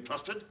safely be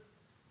entrusted.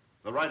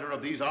 The writer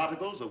of these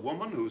articles, a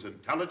woman whose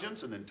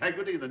intelligence and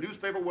integrity in the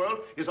newspaper world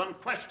is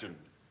unquestioned,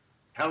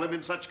 held him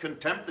in such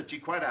contempt that she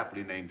quite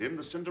aptly named him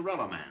the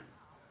Cinderella Man.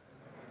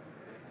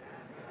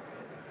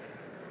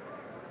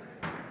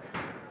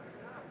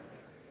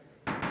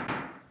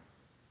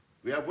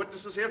 We have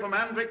witnesses here from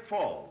Mandrake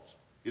Falls,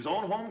 his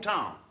own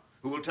hometown,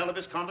 who will tell of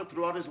his conduct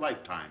throughout his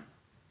lifetime,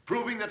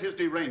 proving that his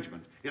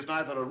derangement is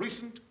neither a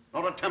recent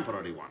nor a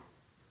temporary one.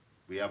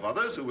 We have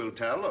others who will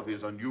tell of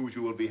his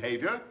unusual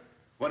behavior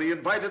when he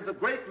invited the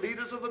great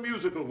leaders of the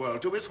musical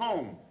world to his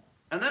home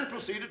and then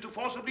proceeded to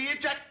forcibly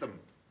eject them.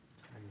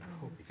 I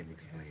hope you can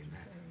explain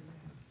that.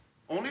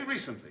 Only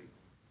recently,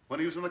 when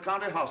he was in the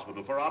county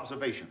hospital for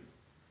observation,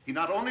 he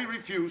not only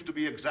refused to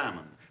be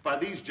examined by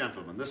these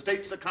gentlemen, the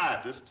state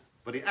psychiatrist,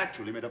 but he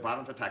actually made a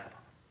violent attack upon him.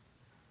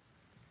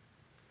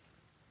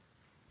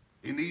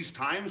 In these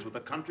times, with the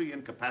country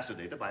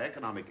incapacitated by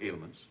economic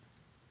ailments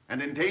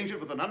and endangered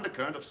with an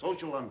undercurrent of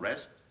social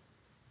unrest,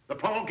 the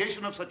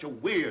promulgation of such a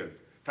weird,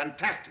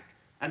 fantastic,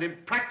 and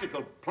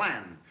impractical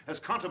plan as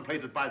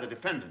contemplated by the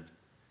defendant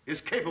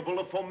is capable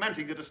of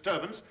fomenting a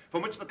disturbance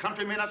from which the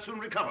country may not soon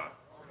recover.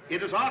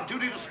 It is our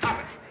duty to stop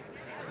it.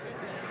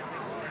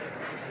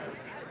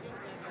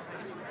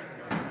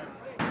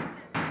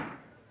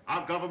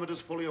 Our government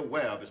is fully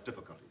aware of its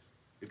difficulties.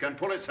 It can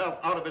pull itself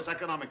out of its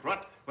economic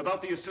rut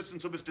without the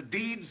assistance of Mr.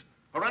 Deeds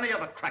or any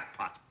other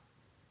crackpot.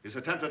 His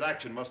attempted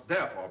action must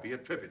therefore be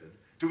attributed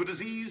to a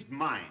diseased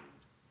mind,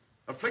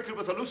 afflicted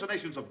with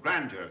hallucinations of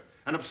grandeur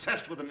and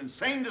obsessed with an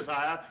insane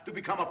desire to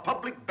become a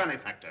public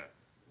benefactor.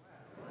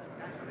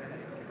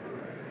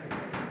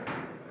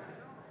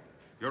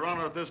 Your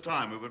Honor, at this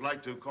time, we would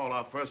like to call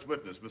our first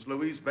witness, Miss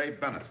Louise Bay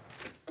Bennett.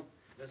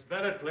 Miss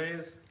Bennett,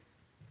 please.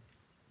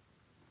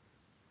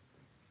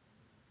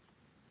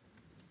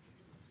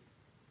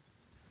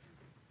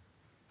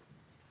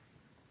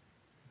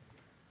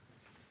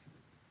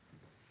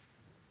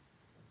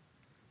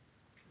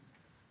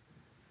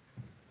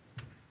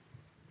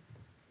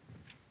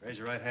 Raise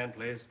your right hand,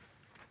 please.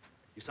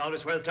 You solemnly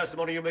swear the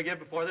testimony you may give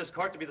before this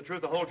court to be the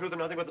truth, the whole truth, and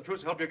nothing but the truth,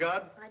 so help you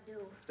God? I do.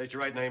 State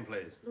your right name,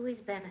 please. Louise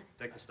Bennett.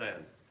 Take the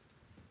stand.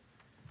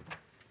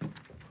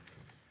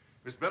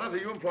 Miss Bennett, are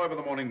you employed by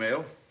the Morning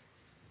Mail?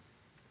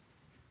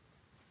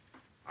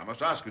 I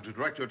must ask you to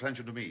direct your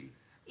attention to me.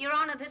 Your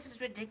Honor, this is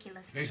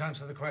ridiculous. Please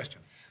answer the question.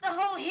 The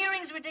whole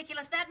hearing's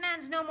ridiculous. That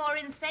man's no more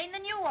insane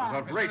than you are.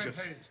 It's outrageous.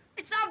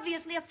 It's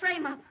obviously a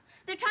frame-up.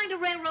 They're trying to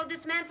railroad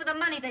this man for the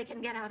money they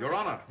can get out of him. Your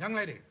Honor. Young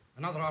lady,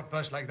 another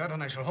outburst like that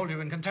and I shall hold you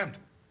in contempt.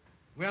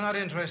 We are not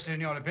interested in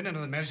your opinion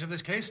on the merits of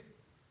this case.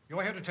 You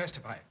are here to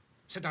testify.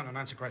 Sit down and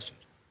answer questions.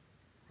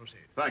 Proceed.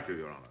 Thank you,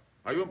 Your Honor.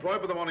 Are you employed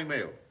by the Morning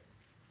Mail?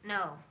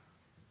 No.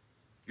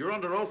 You're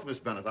under oath, Miss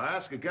Bennett. I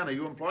ask again, are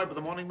you employed by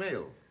the Morning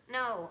Mail?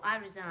 No, I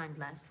resigned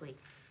last week.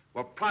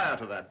 Well, prior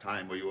to that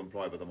time, were you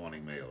employed by the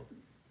Morning Mail?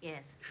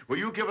 Yes. Were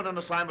you given an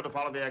assignment to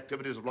follow the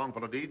activities of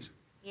Longfellow Deeds?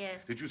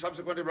 Yes. Did you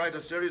subsequently write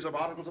a series of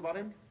articles about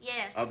him?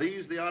 Yes. Are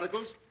these the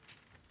articles?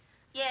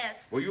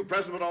 Yes. Were you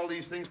present when all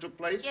these things took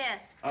place? Yes.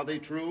 Are they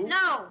true?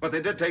 No. But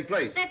they did take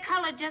place. They're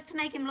colored just to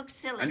make him look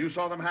silly. And you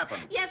saw them happen?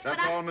 Yes, That's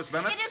but all, Miss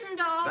Bennett? It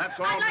isn't all. That's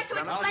all, I'd like Miss to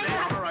Bennett. explain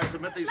Your Honor, I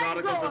submit these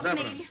articles go as of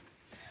me. evidence.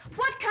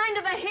 What kind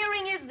of a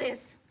hearing is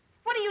this?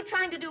 What are you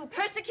trying to do?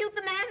 Persecute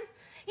the man?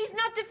 He's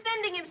not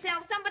defending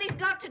himself. Somebody's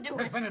got to do it.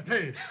 Miss Bennett,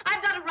 please.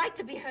 I've got a right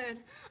to be heard.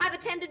 I've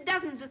attended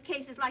dozens of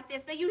cases like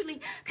this. They're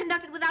usually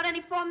conducted without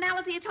any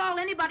formality at all.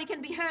 Anybody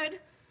can be heard.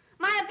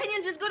 My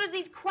opinion's as good as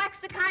these quack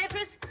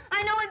psychiatrists.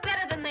 I know him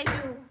better than they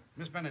do.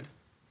 Miss Bennett,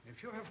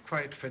 if you have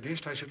quite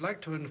finished, I should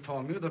like to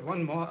inform you that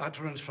one more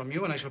utterance from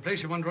you and I shall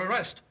place you under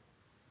arrest.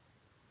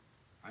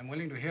 I'm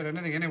willing to hear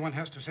anything anyone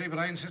has to say, but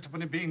I insist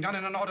upon it being done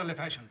in an orderly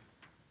fashion.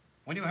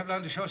 When you have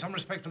learned to show some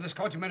respect for this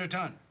court, you may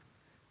return.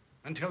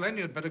 Until then,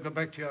 you'd better go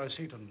back to your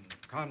seat and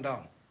calm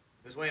down.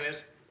 This way,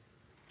 miss.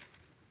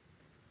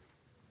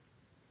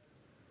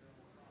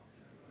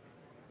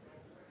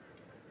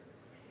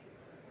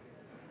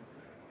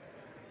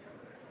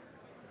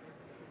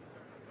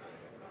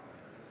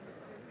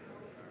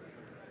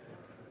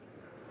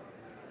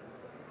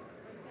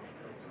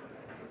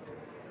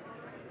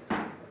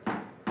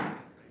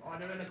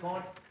 Order in the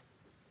court.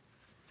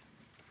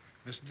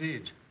 Mr.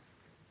 Deeds,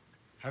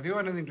 have you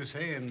anything to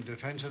say in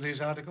defense of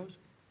these articles?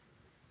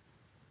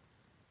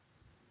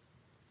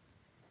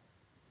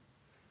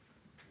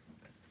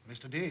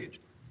 Mr. Deeds.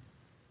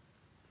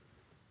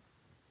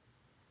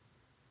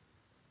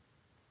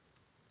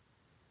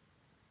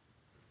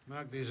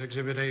 Mark these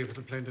Exhibit A for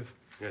the plaintiff.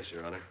 Yes,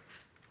 Your Honor.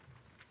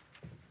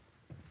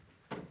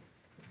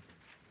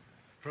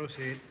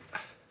 Proceed.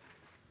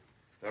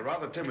 They're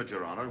rather timid,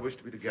 Your Honor, and wish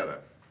to be together.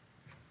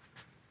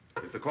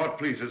 If the court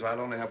pleases, I'll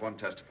only have one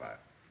testifier.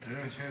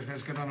 Yes,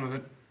 let's get on with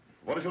it.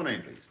 What is your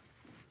name, please?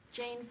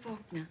 Jane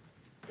Faulkner.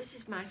 This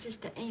is my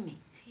sister, Amy.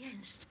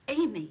 Yes,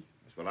 Amy.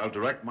 Yes, well, I'll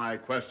direct my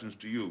questions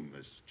to you,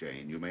 Miss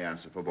Jane. You may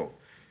answer for both.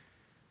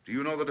 Do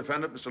you know the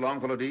defendant, Mr.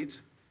 Longfellow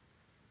Deeds?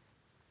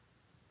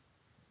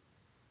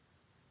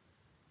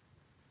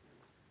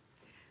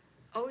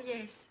 Oh,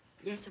 yes.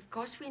 Yes, of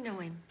course we know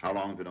him. How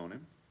long have you known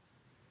him?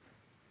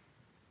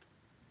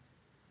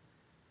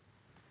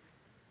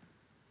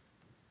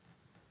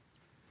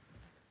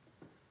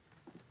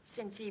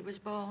 Since he was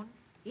born.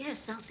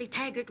 Yes, Elsie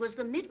Taggart was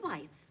the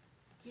midwife.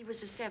 He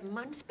was a 7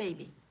 months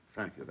baby.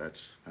 Thank you.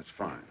 That's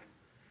fine.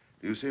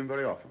 Do you see him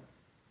very often?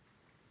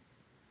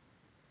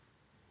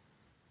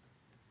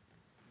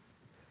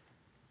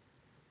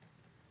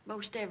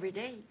 Most every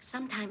day.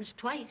 Sometimes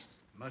twice.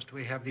 Must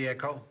we have the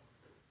echo?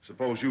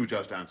 Suppose you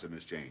just answer,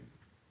 Miss Jane.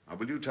 Now,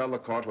 will you tell the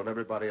court what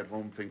everybody at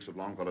home thinks of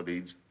Longfellow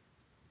Deeds?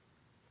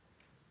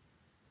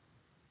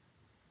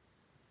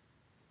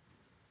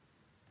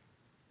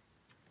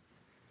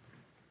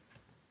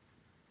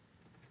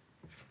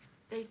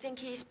 They think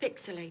he's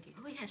pixelated.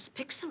 Oh, yes,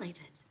 pixelated.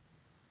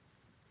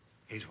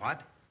 He's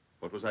what?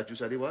 What was that you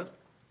said he was?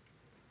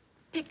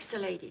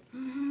 Pixelated.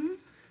 Mm-hmm.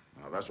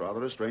 Now, that's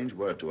rather a strange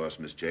word to us,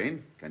 Miss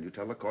Jane. Can you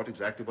tell the court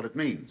exactly what it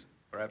means?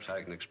 Perhaps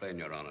I can explain,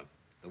 Your Honor.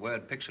 The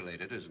word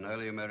pixelated is an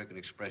early American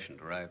expression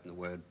derived from the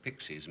word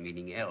pixies,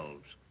 meaning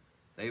elves.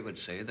 They would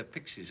say the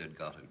pixies had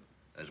got him,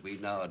 as we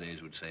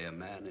nowadays would say a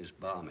man is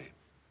balmy.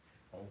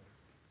 Oh.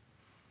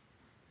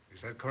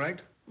 Is that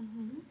correct?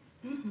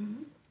 Mm-hmm. Mm-hmm.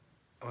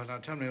 Well, now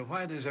tell me,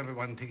 why does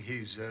everyone think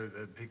he's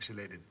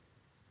pixelated?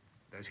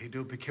 Does he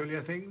do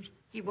peculiar things?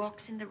 He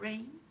walks in the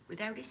rain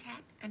without his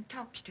hat and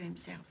talks to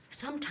himself.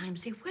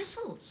 Sometimes he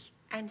whistles.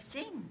 And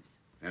sings.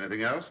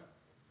 Anything else?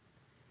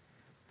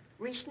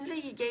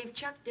 Recently, he gave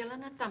Chuck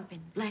Dillon a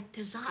thumping. Blacked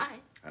his eye.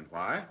 And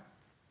why?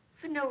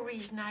 For no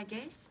reason, I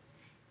guess.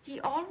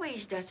 He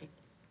always does it.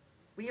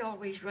 We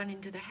always run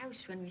into the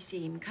house when we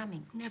see him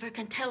coming. Never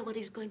can tell what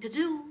he's going to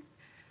do.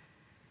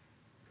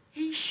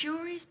 He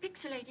sure is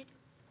pixelated.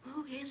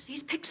 Oh, yes,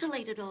 he's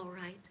pixelated all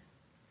right.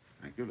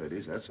 Thank you,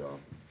 ladies, that's all.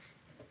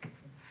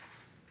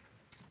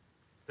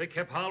 They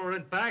kept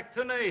hollering, back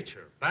to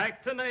nature,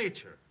 back to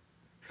nature.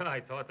 I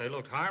thought they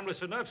looked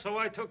harmless enough, so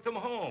I took them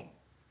home.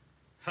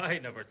 I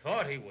never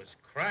thought he was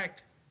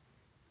cracked.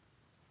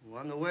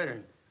 Well, I'm the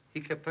waiter. He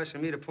kept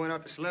pressing me to point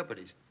out the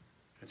celebrities.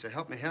 And so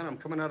help me, Hannah, I'm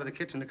coming out of the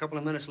kitchen a couple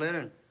of minutes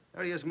later, and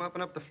there he is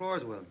mopping up the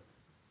floors with him.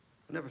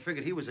 I never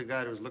figured he was the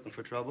guy that was looking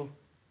for trouble.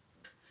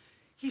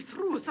 He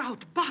threw us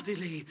out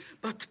bodily,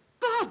 but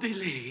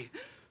bodily.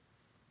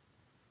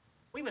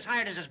 We was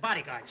hired as his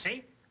bodyguard,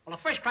 see? Well,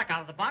 the first crack out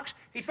of the box,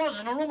 he throws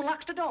us in a room and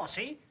locks the door,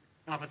 see?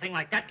 Now, if a thing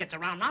like that gets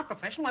around our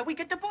profession, why, we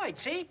get debarred,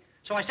 see?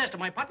 So I says to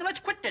my partner, let's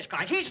quit this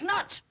guy. He's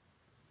nuts.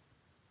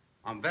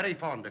 I'm very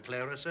fond of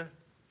Clara, sir.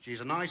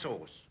 She's a nice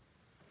horse.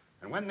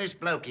 And when this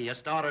bloke here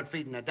started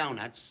feeding her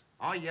donuts,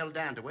 I yelled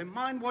down to him,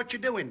 mind what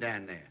you're doing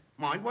down there.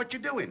 Mind what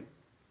you're doing.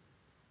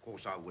 Of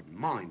course, I wouldn't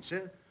mind,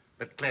 sir.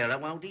 But Clara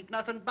won't eat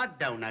nothing but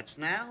donuts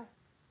now.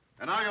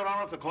 And now, Your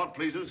Honor, if the court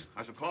pleases,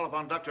 I shall call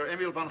upon Dr.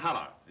 Emil von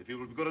Haller, if he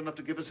will be good enough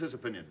to give us his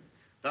opinion.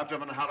 Dr.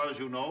 von Haller, as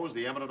you know, is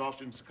the eminent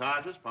Austrian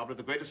psychiatrist, probably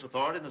the greatest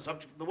authority in the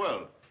subject in the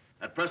world.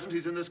 At present,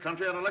 he's in this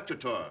country on a lecture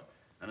tour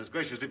and has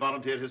graciously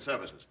volunteered his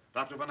services.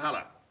 Dr. von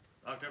Haller.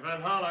 Dr.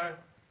 Van Haller.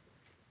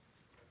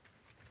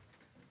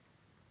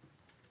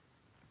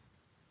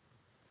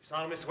 You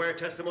solemnly swear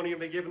testimony you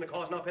may give in the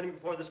cause now pending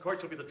before this court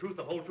shall be the truth,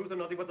 the whole truth, and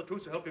nothing but the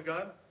truth, so help you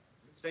God?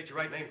 State your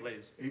right name,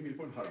 please. Emil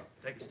von Haller.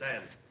 Take a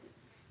stand.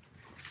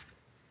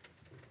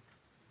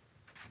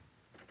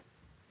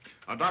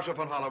 Dr.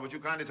 von Haller, would you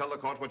kindly tell the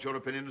court what your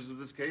opinion is of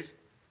this case?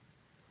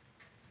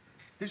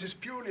 This is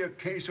purely a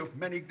case of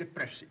manic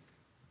depressive.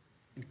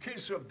 In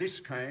cases of this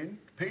kind,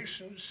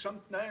 patients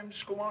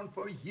sometimes go on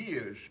for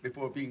years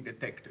before being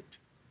detected.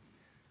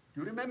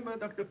 You remember,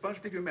 Dr.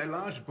 Fosdick, in my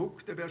last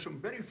book, there were some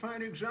very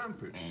fine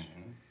examples.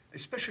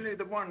 Especially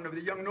the one of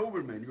the young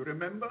nobleman, you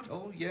remember?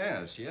 Oh,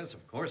 yes,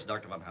 of course,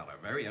 Dr. Von Haller.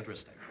 Very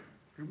interesting.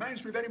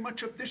 Reminds me very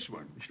much of this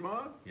one, nicht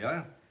wahr?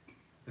 Yeah?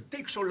 It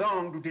takes so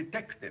long to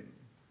detect them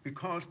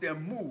because their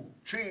mood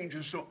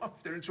changes so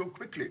often and so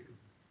quickly.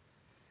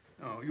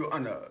 Now, Your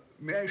Honor,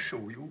 may I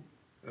show you?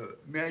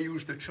 May I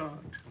use the chart?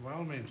 By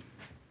all means.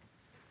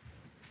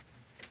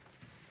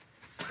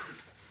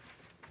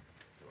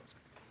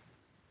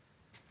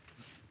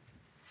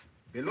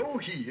 Below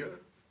here,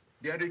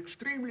 they are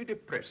extremely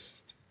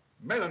depressed,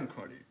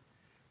 melancholy,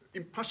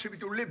 impossible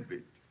to live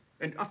with,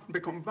 and often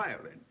become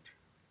violent.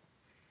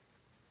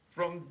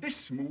 From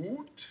this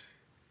mood,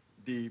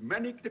 the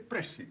manic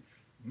depressive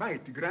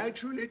might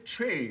gradually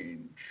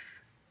change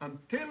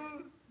until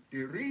they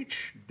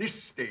reach this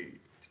state.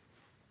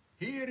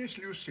 Here is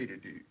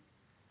lucidity,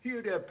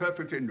 Here they're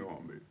perfectly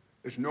normal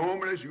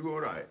as you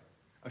or I.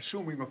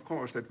 Assuming, of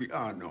course, that we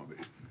are normal.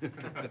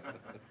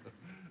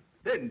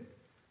 Then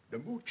the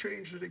mood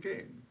changes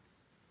again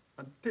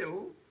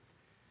until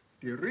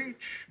they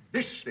reach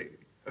this state,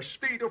 a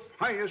state of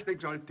highest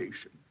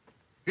exaltation.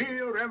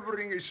 Here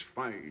everything is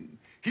fine.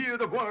 Here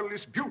the world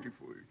is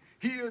beautiful.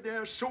 Here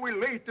they're so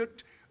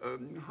elated,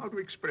 how to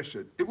express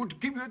it? They would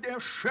give you their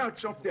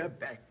shirts off their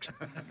backs.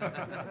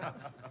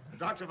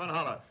 Dr. Van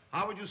Halle,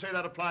 how would you say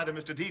that applied to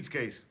Mr. Deeds'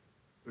 case?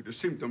 The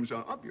symptoms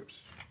are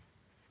obvious.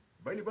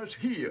 When he was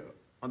here,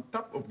 on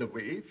top of the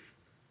wave,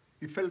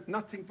 he felt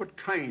nothing but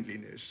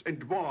kindliness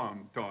and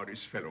warmth toward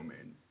his fellow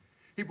men.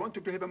 He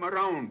wanted to have them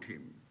around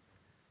him,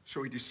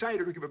 so he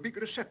decided to give a big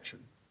reception.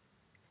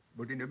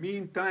 But in the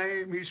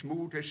meantime, his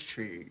mood has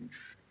changed.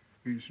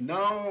 He's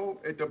now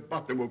at the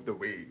bottom of the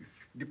wave,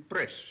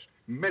 depressed,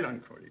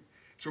 melancholy.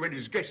 So when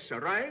his guests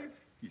arrive,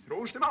 he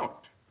throws them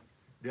out.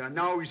 They are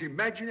now his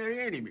imaginary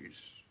enemies.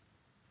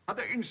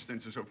 Other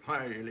instances of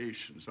high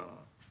elations are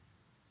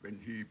when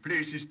he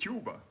plays his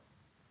tuba,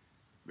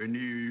 when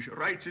he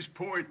writes his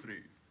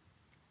poetry,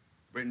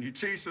 when he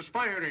chases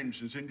fire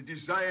engines in the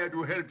desire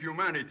to help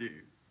humanity.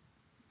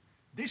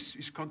 This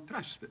is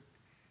contrasted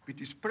with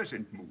his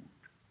present mood,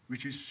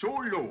 which is so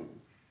low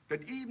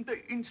that even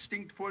the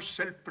instinct for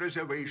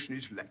self-preservation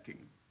is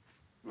lacking.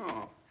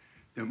 Oh,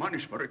 der Mann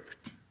ist verrückt.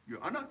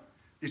 Your Honor,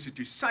 this is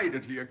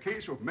decidedly a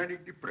case of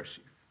manic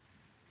depressive.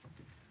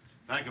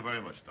 Thank you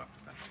very much,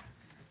 Doctor.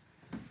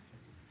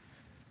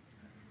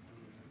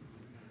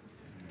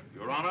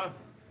 Your Honor,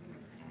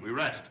 we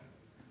rest.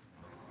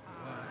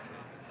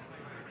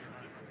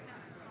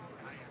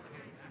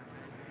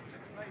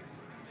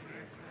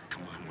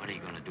 Come on, what are you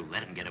going to do?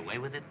 Let him get away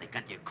with it? They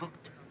got you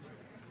cooked.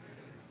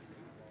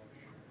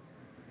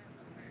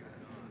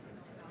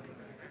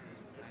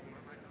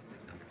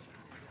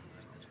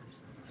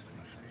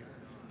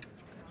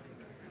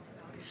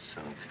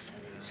 So...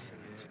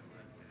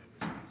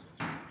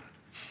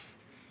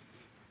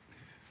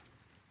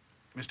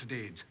 Mr.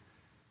 Deeds,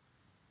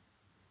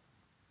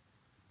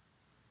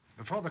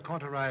 before the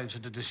court arrives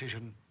at a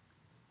decision,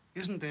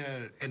 isn't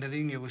there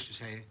anything you wish to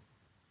say?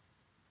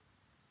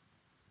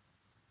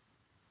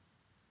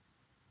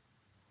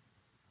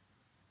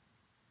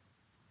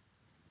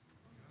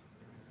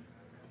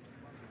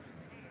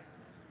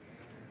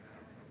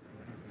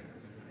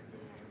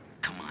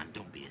 Come on,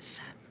 don't be a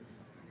sap.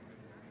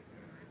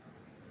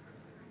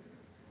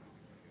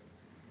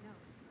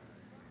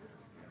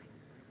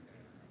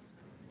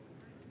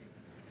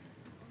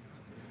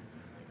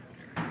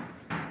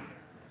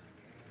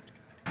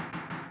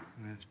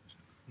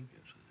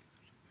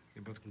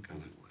 You both can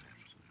come.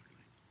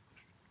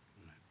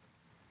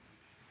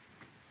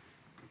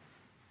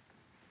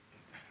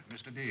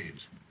 Mr.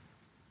 Deeds,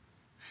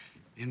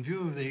 in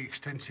view of the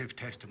extensive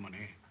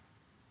testimony,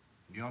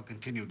 your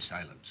continued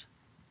silence,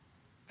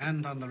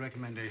 and on the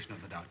recommendation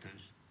of the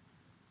doctors,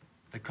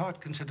 the court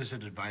considers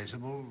it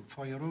advisable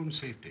for your own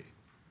safety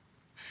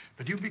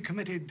that you be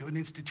committed to an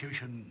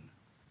institution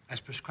as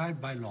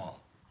prescribed by law.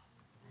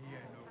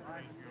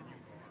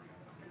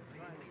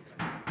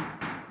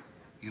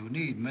 You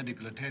need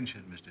medical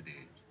attention, Mr.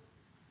 Deeds.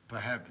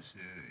 Perhaps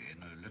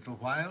in a little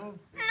while?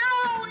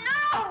 No,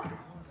 no!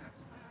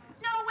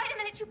 No, wait a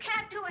minute. You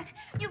can't do it.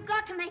 You've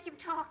got to make him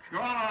talk.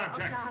 Your Honor, I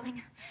object. Oh,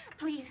 darling,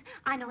 please.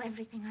 I know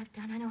everything I've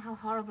done. I know how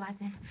horrible I've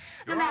been.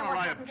 Your no matter Honor,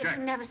 what I happens, object. if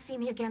you never see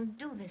me again,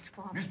 do this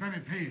for me. Miss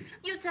Bennett, please.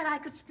 You said I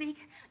could speak.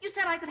 You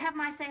said I could have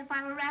my say if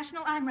I were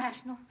rational. I'm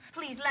rational.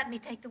 Please, let me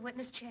take the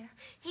witness chair.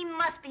 He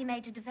must be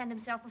made to defend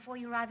himself before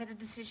you arrive at a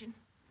decision.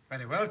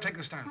 Very well, take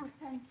the stand. Oh,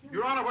 thank you.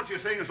 Your Honor, what you're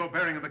saying is no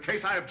bearing in the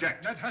case. I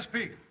object. Let her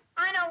speak.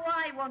 I know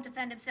why he won't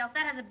defend himself.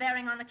 That has a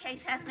bearing on the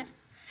case, hasn't it?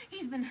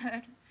 He's been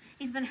hurt.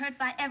 He's been hurt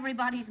by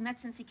everybody he's met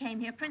since he came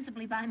here,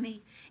 principally by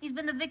me. He's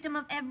been the victim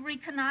of every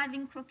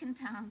conniving crook in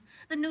town.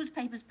 The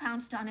newspapers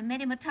pounced on him,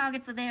 made him a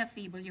target for their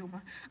feeble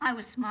humor. I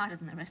was smarter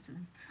than the rest of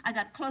them. I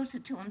got closer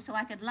to him so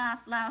I could laugh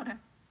louder.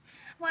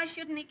 Why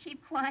shouldn't he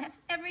keep quiet?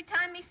 Every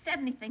time he said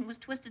anything was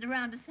twisted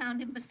around to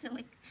sound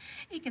imbecilic.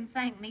 He can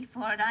thank me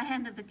for it. I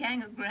handed the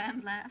gang a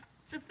grand laugh.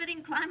 It's a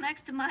fitting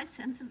climax to my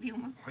sense of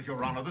humor. Oh,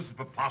 Your Honor, this is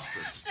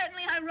preposterous.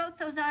 Certainly I wrote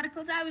those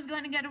articles. I was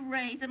going to get a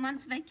raise, a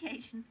month's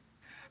vacation.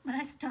 But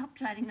I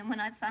stopped writing them when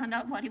I found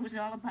out what he was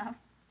all about.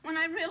 When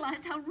I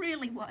realized how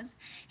real he was.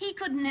 He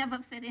could never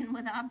fit in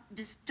with our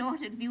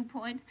distorted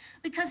viewpoint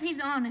because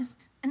he's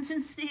honest and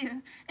sincere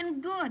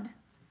and good.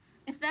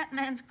 If that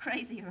man's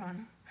crazy, Your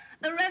Honor,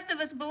 the rest of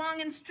us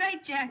belong in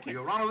straitjackets.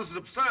 Your Honor, this is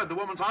absurd. The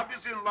woman's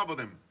obviously in love with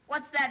him.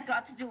 What's that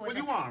got to do with it?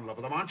 Well, you are in love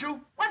with him, aren't you?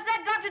 What's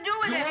that got to do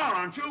with it? You are,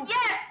 aren't you?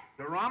 Yes!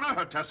 Your Honor,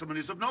 her testimony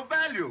is of no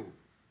value.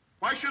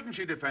 Why shouldn't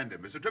she defend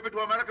him? It's a tribute to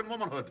American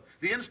womanhood,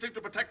 the instinct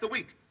to protect the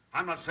weak.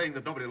 I'm not saying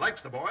that nobody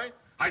likes the boy.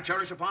 I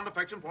cherish a fond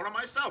affection for him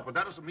myself, but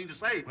that doesn't mean to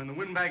say... When the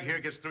windbag here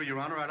gets through, Your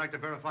Honor, I'd like to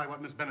verify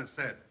what Miss Bennett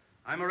said.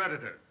 I'm her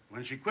editor.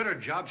 When she quit her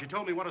job, she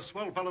told me what a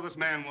swell fellow this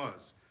man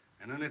was.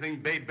 And anything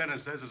Babe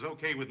Bennett says is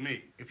okay with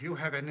me. If you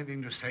have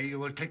anything to say, you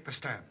will take the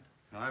stand.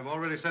 I've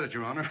already said it,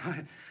 Your Honor.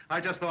 I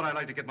just thought I'd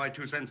like to get my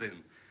 2 cents in.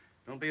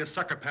 Don't be a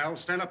sucker, pal.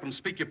 Stand up and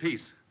speak your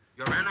piece.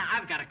 Your Honor,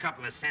 I've got a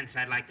couple of cents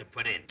I'd like to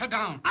put in. Sit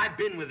down. I've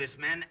been with this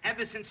man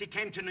ever since he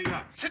came to New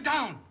York. Sit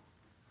down.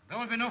 There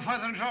will be no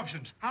further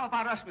interruptions. How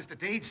about us, Mr.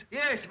 Deeds?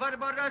 Yes, what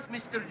about us,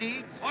 Mr.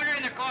 Deeds? Order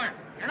in the court.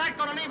 You're not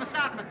going to leave us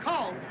out in the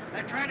cold.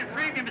 They're trying to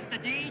frame you,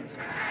 Mr. Deeds.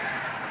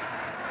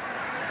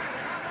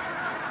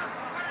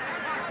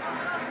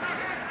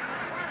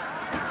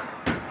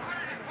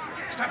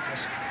 Stop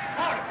this.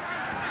 Order.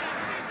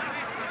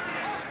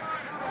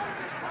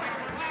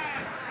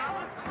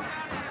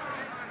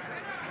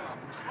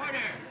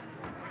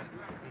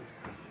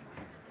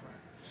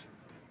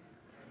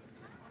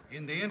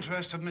 In the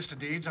interest of Mr.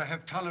 Deeds, I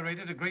have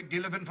tolerated a great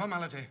deal of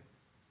informality.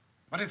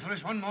 But if there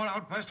is one more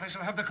outburst, I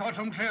shall have the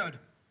courtroom cleared.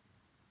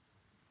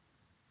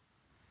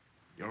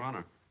 Your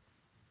Honor.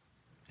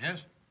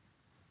 Yes?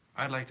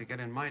 I'd like to get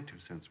in my 2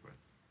 cents worth.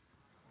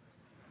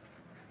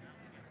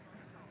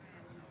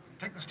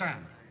 Take the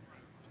stand.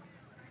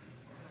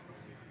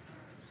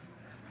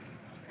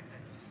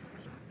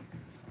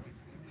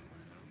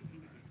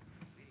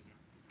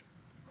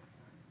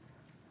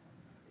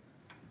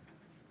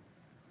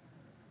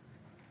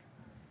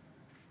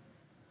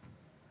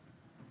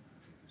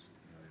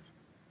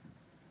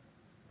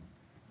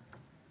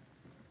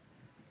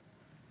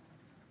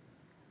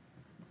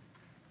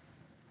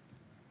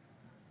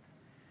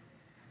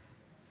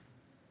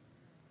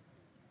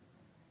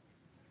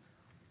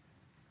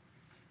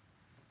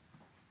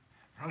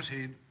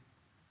 Proceed.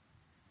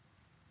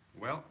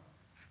 Well,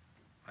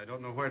 I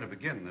don't know where to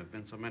begin. There have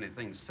been so many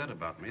things said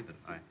about me that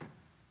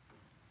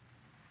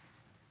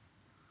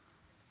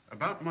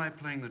About my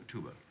playing the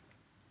tuba.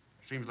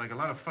 Seems like a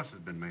lot of fuss has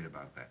been made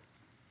about that.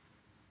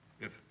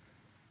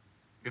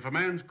 If a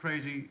man's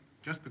crazy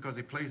just because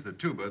he plays the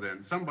tuba,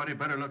 then somebody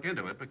better look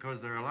into it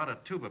because there are a lot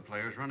of tuba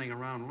players running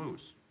around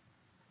loose.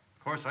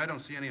 Of course, I don't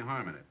see any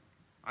harm in it.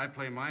 I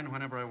play mine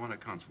whenever I want to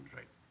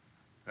concentrate.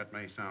 That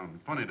may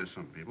sound funny to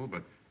some people,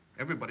 but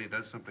everybody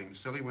does something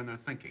silly when they're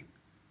thinking.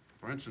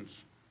 For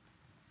instance,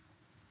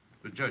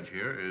 the judge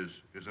here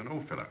is an O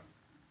filler.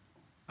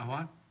 A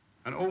what?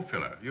 An O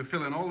filler. You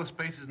fill in all the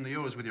spaces in the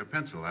O's with your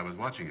pencil. I was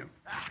watching him.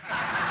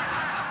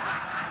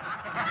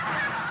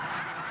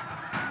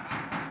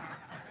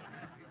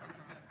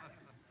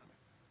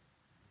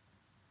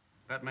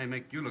 That may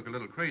make you look a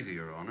little crazy,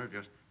 Your Honor,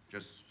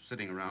 just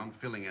sitting around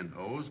filling in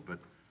O's, but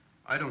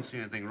I don't see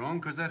anything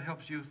wrong because that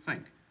helps you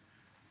think.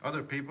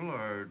 Other people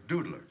are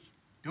doodlers.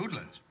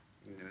 Doodlers?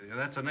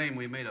 That's a name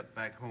we made up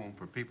back home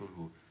for people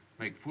who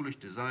make foolish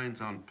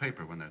designs on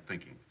paper when they're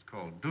thinking. It's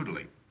called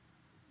doodling.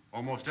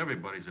 Almost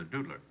everybody's a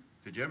doodler.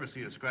 Did you ever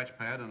see a scratch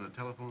pad in a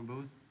telephone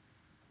booth?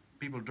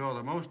 People draw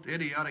the most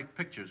idiotic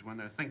pictures when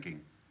they're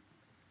thinking.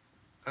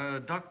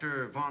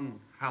 Dr. Von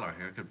Haller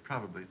here could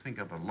probably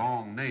think up a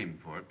long name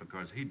for it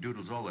because he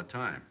doodles all the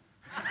time.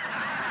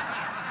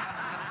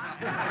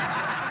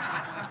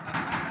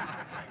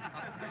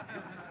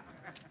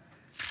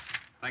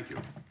 Thank you.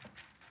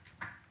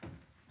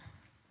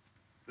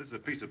 This is a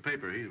piece of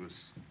paper he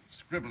was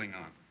scribbling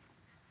on.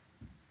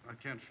 I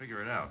can't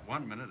figure it out.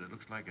 One minute it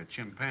looks like a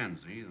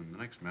chimpanzee, and the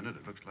next minute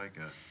it looks like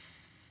a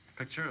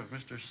picture of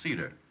Mr.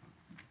 Cedar.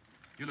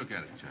 You look at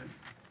it, Judge.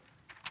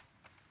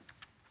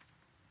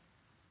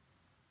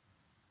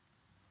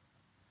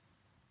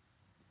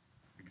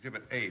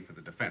 Exhibit A for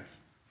the defense.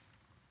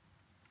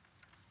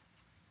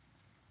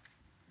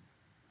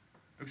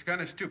 Looks kind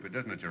of stupid,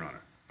 doesn't it, Your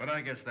Honor? But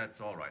I guess that's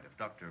all right. If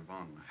Dr.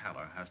 Von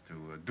Haller has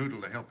to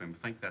doodle to help him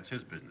think, that's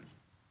his business.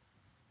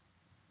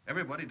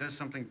 Everybody does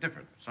something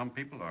different. Some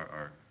people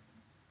are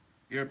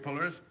ear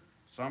pullers.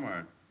 Some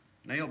are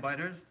nail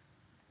biters.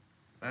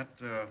 That,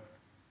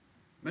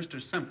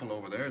 Mr. Semple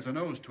over there is a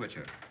nose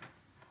twitcher.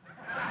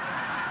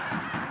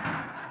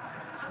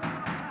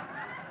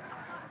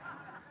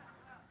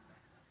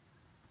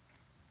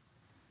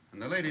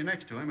 And the lady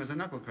next to him is a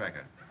knuckle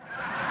cracker.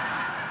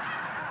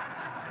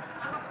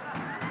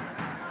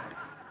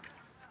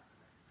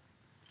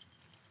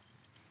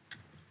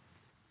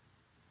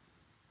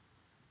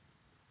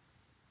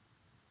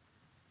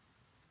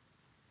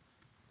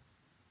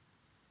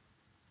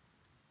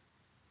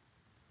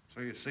 So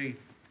you see,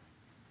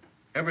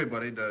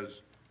 everybody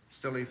does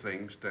silly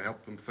things to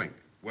help them think.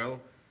 Well,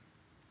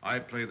 I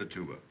play the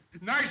tuba.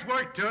 Nice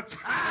work, Toots.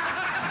 Oh,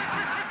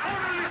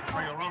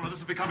 Your Honor, this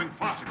is becoming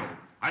farcical.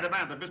 I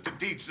demand that Mr.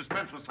 Deeds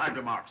dispense with side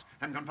remarks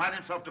and confine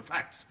himself to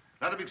facts.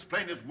 Let him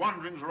explain his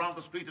wanderings around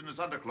the street in his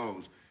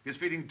underclothes, his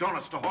feeding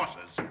donuts to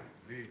horses.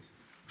 Please.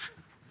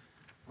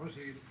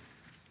 Proceed.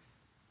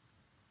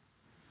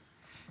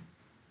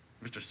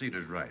 Mr.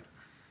 Cedar's right.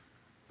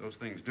 Those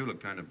things do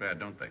look kind of bad,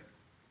 don't they?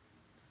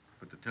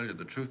 But to tell you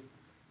the truth,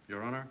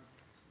 Your Honor,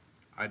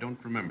 I don't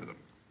remember them.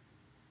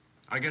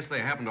 I guess they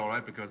happened all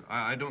right because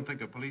I don't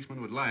think a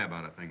policeman would lie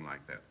about a thing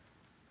like that.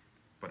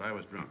 But I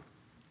was drunk.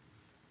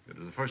 It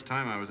was the first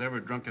time I was ever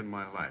drunk in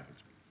my life.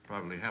 It's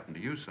probably happened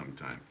to you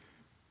sometime.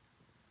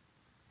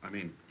 I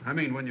mean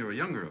when you were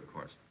younger, of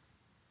course.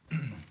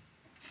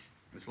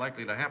 It's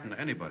likely to happen to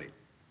anybody.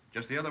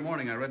 Just the other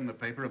morning, I read in the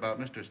paper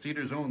about Mr.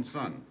 Cedar's own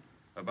son,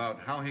 about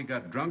how he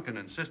got drunk and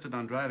insisted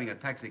on driving a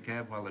taxi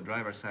cab while the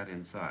driver sat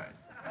inside.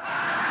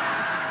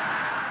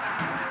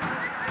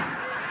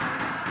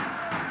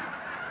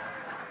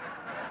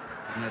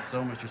 Isn't that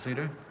so, Mr.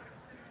 Cedar?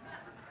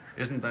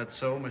 Isn't that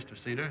so, Mr.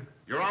 Cedar?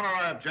 Your Honor,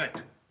 I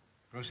object.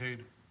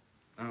 Proceed.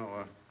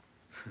 Now,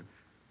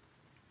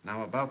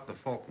 now about the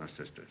Faulkner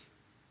sisters.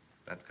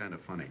 That's kind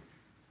of funny.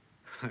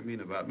 I mean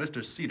about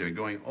Mr. Cedar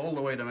going all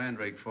the way to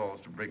Mandrake Falls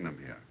to bring them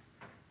here.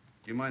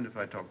 Do you mind if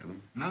I talk to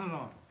them? Not at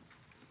all.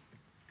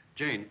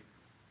 Jane,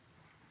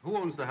 who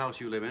owns the house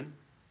you live in?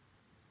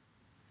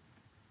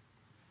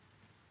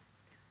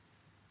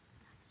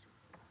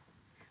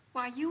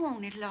 Why, you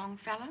own it,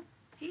 Longfellow.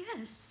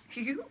 Yes,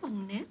 you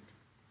own it.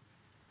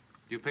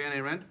 Do you pay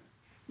any rent?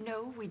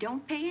 No, we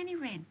don't pay any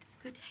rent.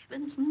 Good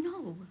heavens,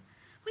 no.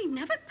 We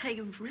never pay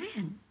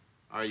rent.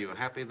 Are you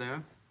happy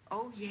there?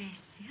 Oh,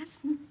 yes.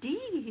 Yes,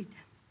 indeed.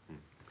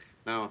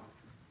 Now,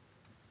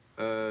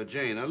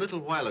 Jane, a little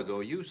while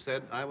ago, you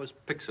said I was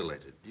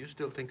pixelated. Do you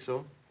still think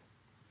so?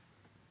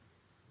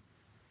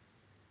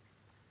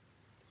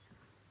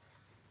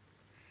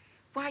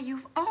 Why,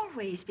 you've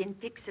always been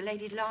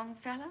pixelated,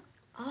 Longfellow.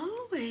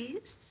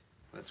 Always?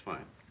 That's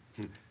fine.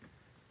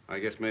 I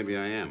guess maybe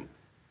I am.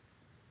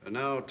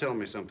 Now, tell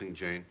me something,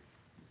 Jane.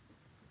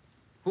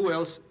 Who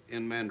else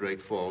in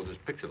Mandrake Falls is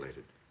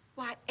pixelated?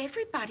 Why,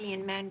 everybody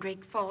in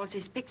Mandrake Falls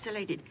is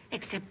pixelated,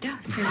 except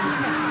us.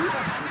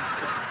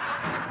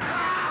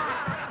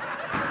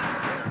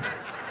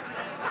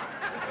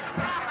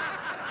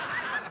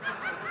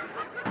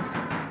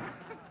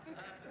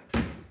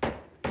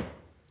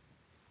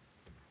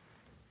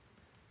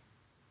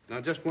 Now,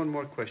 just one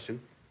more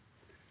question.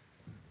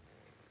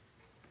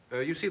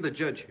 You see the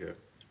judge here.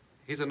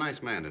 He's a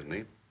nice man, isn't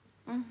he?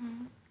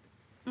 Mm-hmm.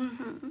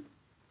 Mm-hmm.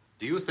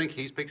 Do you think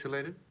he's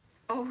pixelated?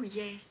 Oh,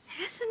 yes.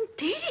 Yes,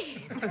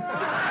 indeed.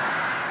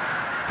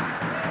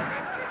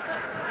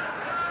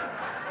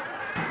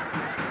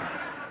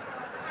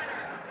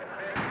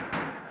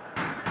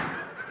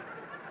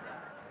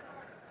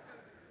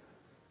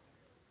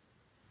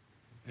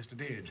 Mr.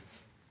 Deeds,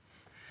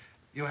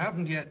 you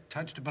haven't yet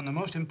touched upon the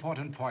most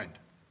important point.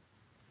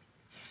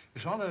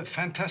 This rather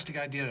fantastic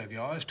idea of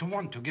yours to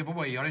want to give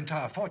away your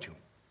entire fortune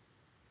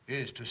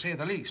is, to say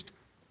the least,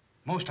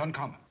 most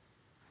uncommon.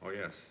 Oh,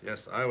 yes.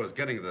 Yes, I was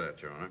getting to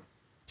that, Your Honor.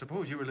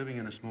 Suppose you were living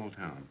in a small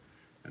town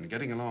and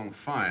getting along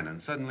fine,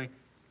 and suddenly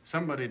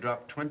somebody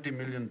dropped $20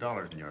 million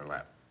in your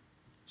lap.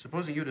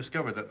 Supposing you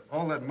discovered that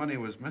all that money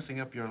was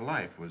messing up your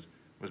life, was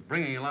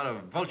bringing a lot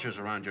of vultures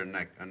around your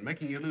neck and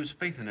making you lose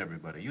faith in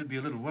everybody. You'd be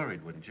a little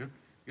worried, wouldn't you?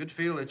 You'd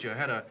feel that you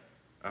had a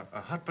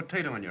hot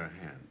potato in your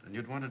hand, and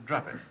you'd want to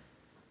drop it.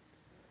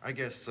 I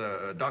guess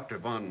Dr.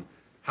 Von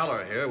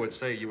Haller here would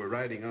say you were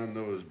riding on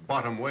those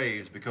bottom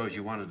waves because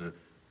you wanted to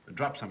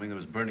drop something that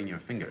was burning your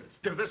fingers.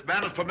 If this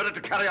man is permitted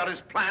to carry out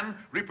his plan,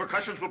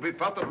 repercussions will be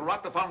felt that will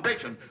rock the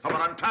foundation of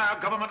our entire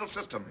governmental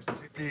system.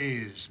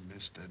 Please,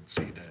 Mr.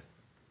 Cedar.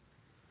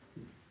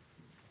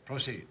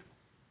 Proceed.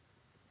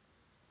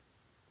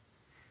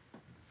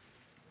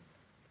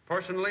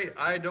 Personally,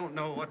 I don't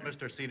know what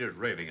Mr. Cedar's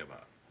raving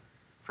about.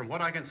 From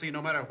what I can see,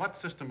 no matter what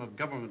system of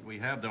government we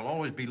have, there'll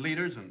always be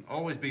leaders and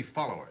always be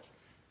followers.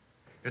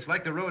 It's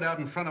like the road out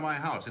in front of my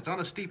house. It's on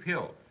a steep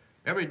hill.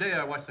 Every day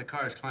I watch the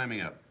cars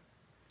climbing up.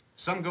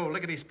 Some go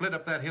lickety-split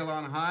up that hill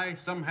on high,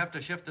 some have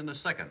to shift in the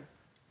second,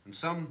 and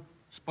some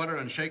sputter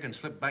and shake and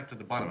slip back to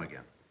the bottom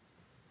again.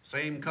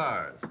 Same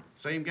cars,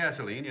 same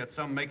gasoline, yet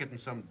some make it and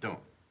some don't.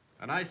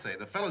 And I say,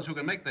 the fellows who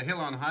can make the hill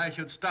on high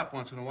should stop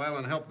once in a while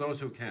and help those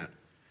who can't.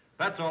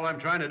 That's all I'm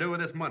trying to do with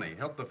this money,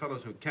 help the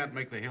fellows who can't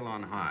make the hill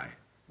on high.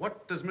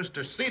 What does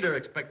Mr. Cedar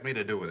expect me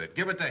to do with it?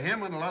 Give it to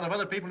him and a lot of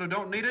other people who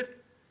don't need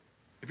it?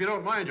 If you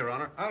don't mind, Your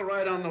Honor, I'll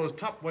ride on those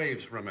top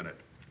waves for a minute.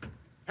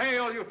 Hey,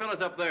 all you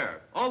fellas up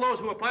there. All those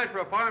who applied for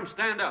a farm,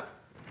 stand up.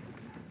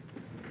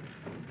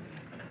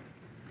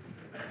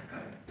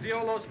 See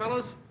all those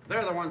fellas?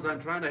 They're the ones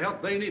I'm trying to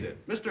help. They need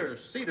it. Mr.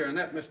 Cedar and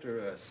that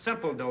Mr.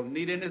 Semple don't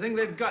need anything.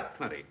 They've got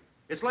plenty.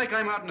 It's like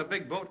I'm out in a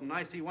big boat and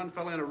I see one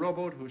fella in a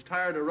rowboat who's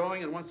tired of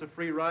rowing and wants a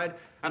free ride,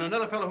 and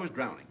another fellow who's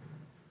drowning.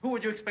 Who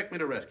would you expect me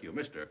to rescue?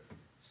 Mr.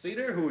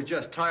 Cedar, who's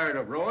just tired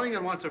of rowing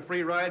and wants a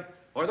free ride,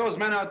 or those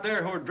men out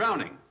there who are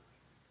drowning?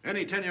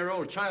 Any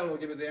 10-year-old child will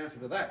give you the answer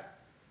to that.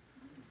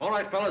 All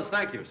right, fellas,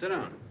 thank you. Sit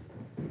down.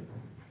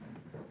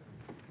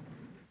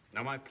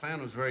 Now, my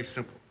plan was very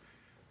simple.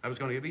 I was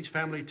going to give each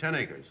family 10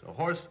 acres, a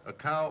horse, a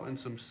cow, and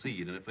some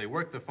seed, and if they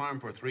work the farm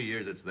for 3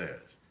 years, it's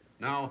theirs.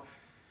 Now,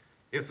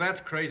 if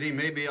that's crazy,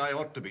 maybe I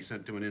ought to be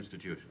sent to an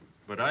institution.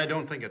 But I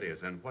don't think it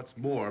is, and what's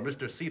more,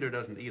 Mr. Cedar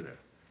doesn't either.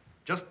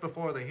 Just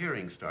before the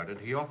hearing started,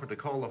 he offered to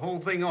call the whole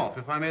thing off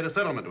if I made a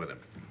settlement with him.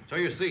 So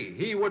you see,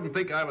 he wouldn't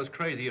think I was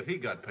crazy if he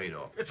got paid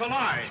off. It's a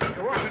lie.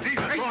 Mr.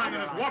 Deeds is drawing in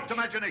his warped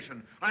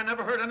imagination. I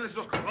never heard anything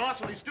so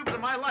colossally stupid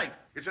in my life.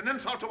 It's an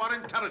insult to our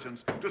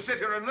intelligence to sit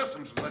here and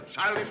listen to such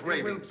childish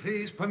ravings. Will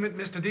please permit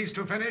Mr. Deeds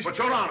to finish? But,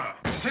 Your Honor.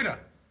 Cedar.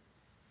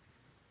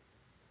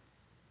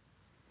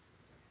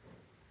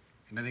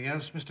 Anything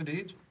else, Mr.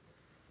 Deeds?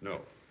 No.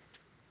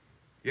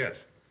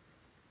 Yes.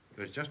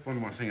 There's just one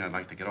more thing I'd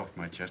like to get off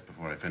my chest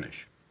before I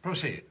finish.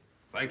 Proceed.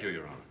 Thank you,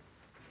 Your Honor.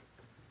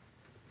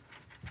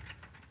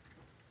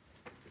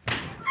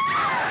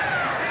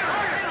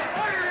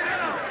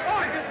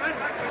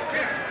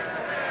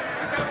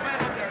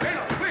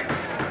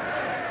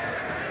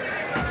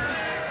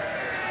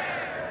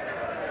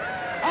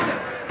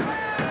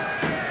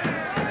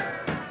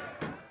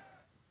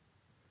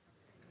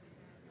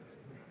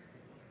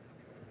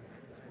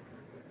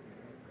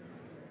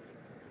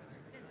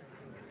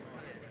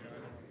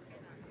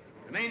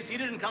 Remain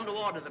seated and come to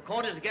order. The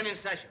court is again in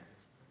session.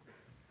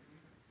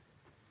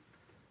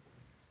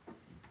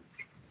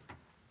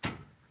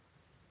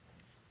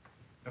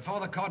 Before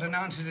the court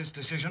announces its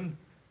decision,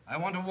 I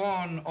want to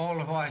warn all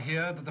who are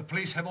here that the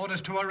police have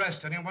orders to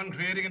arrest anyone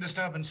creating a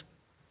disturbance.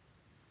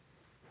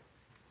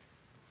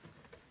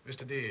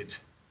 Mr. Deeds,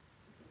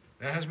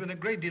 there has been a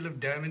great deal of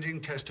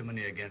damaging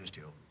testimony against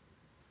you.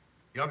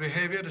 Your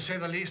behavior, to say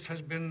the least,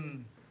 has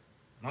been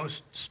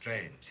most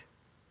strange.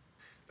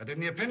 But in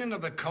the opinion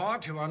of the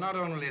court, you are not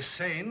only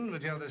sane,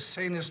 but you're the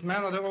sanest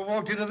man that ever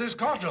walked into this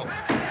courtroom.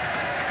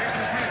 Case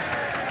dismissed.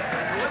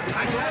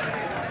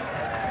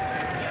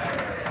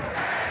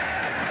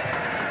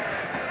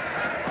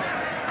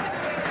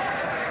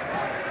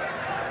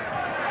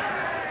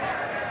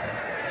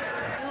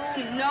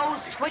 You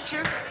nose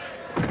twitcher.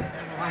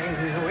 I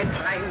knew it.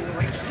 I knew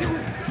it. You.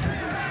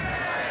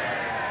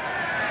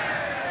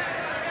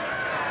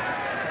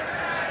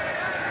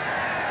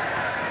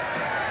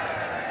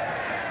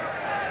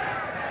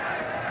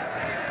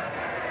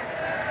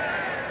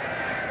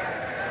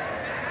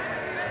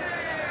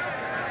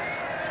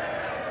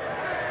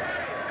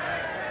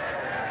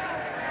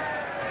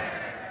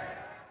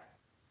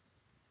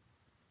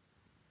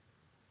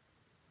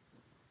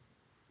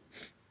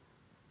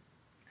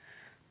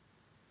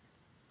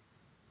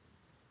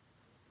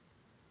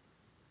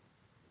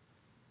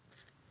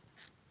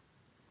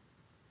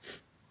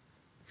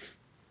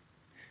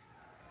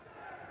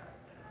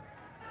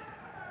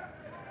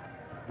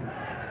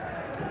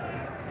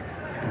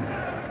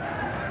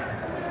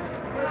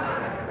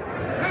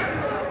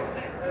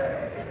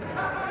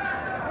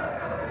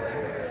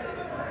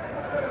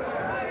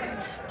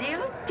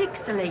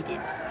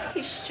 Pixelated.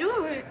 He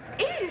sure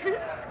is.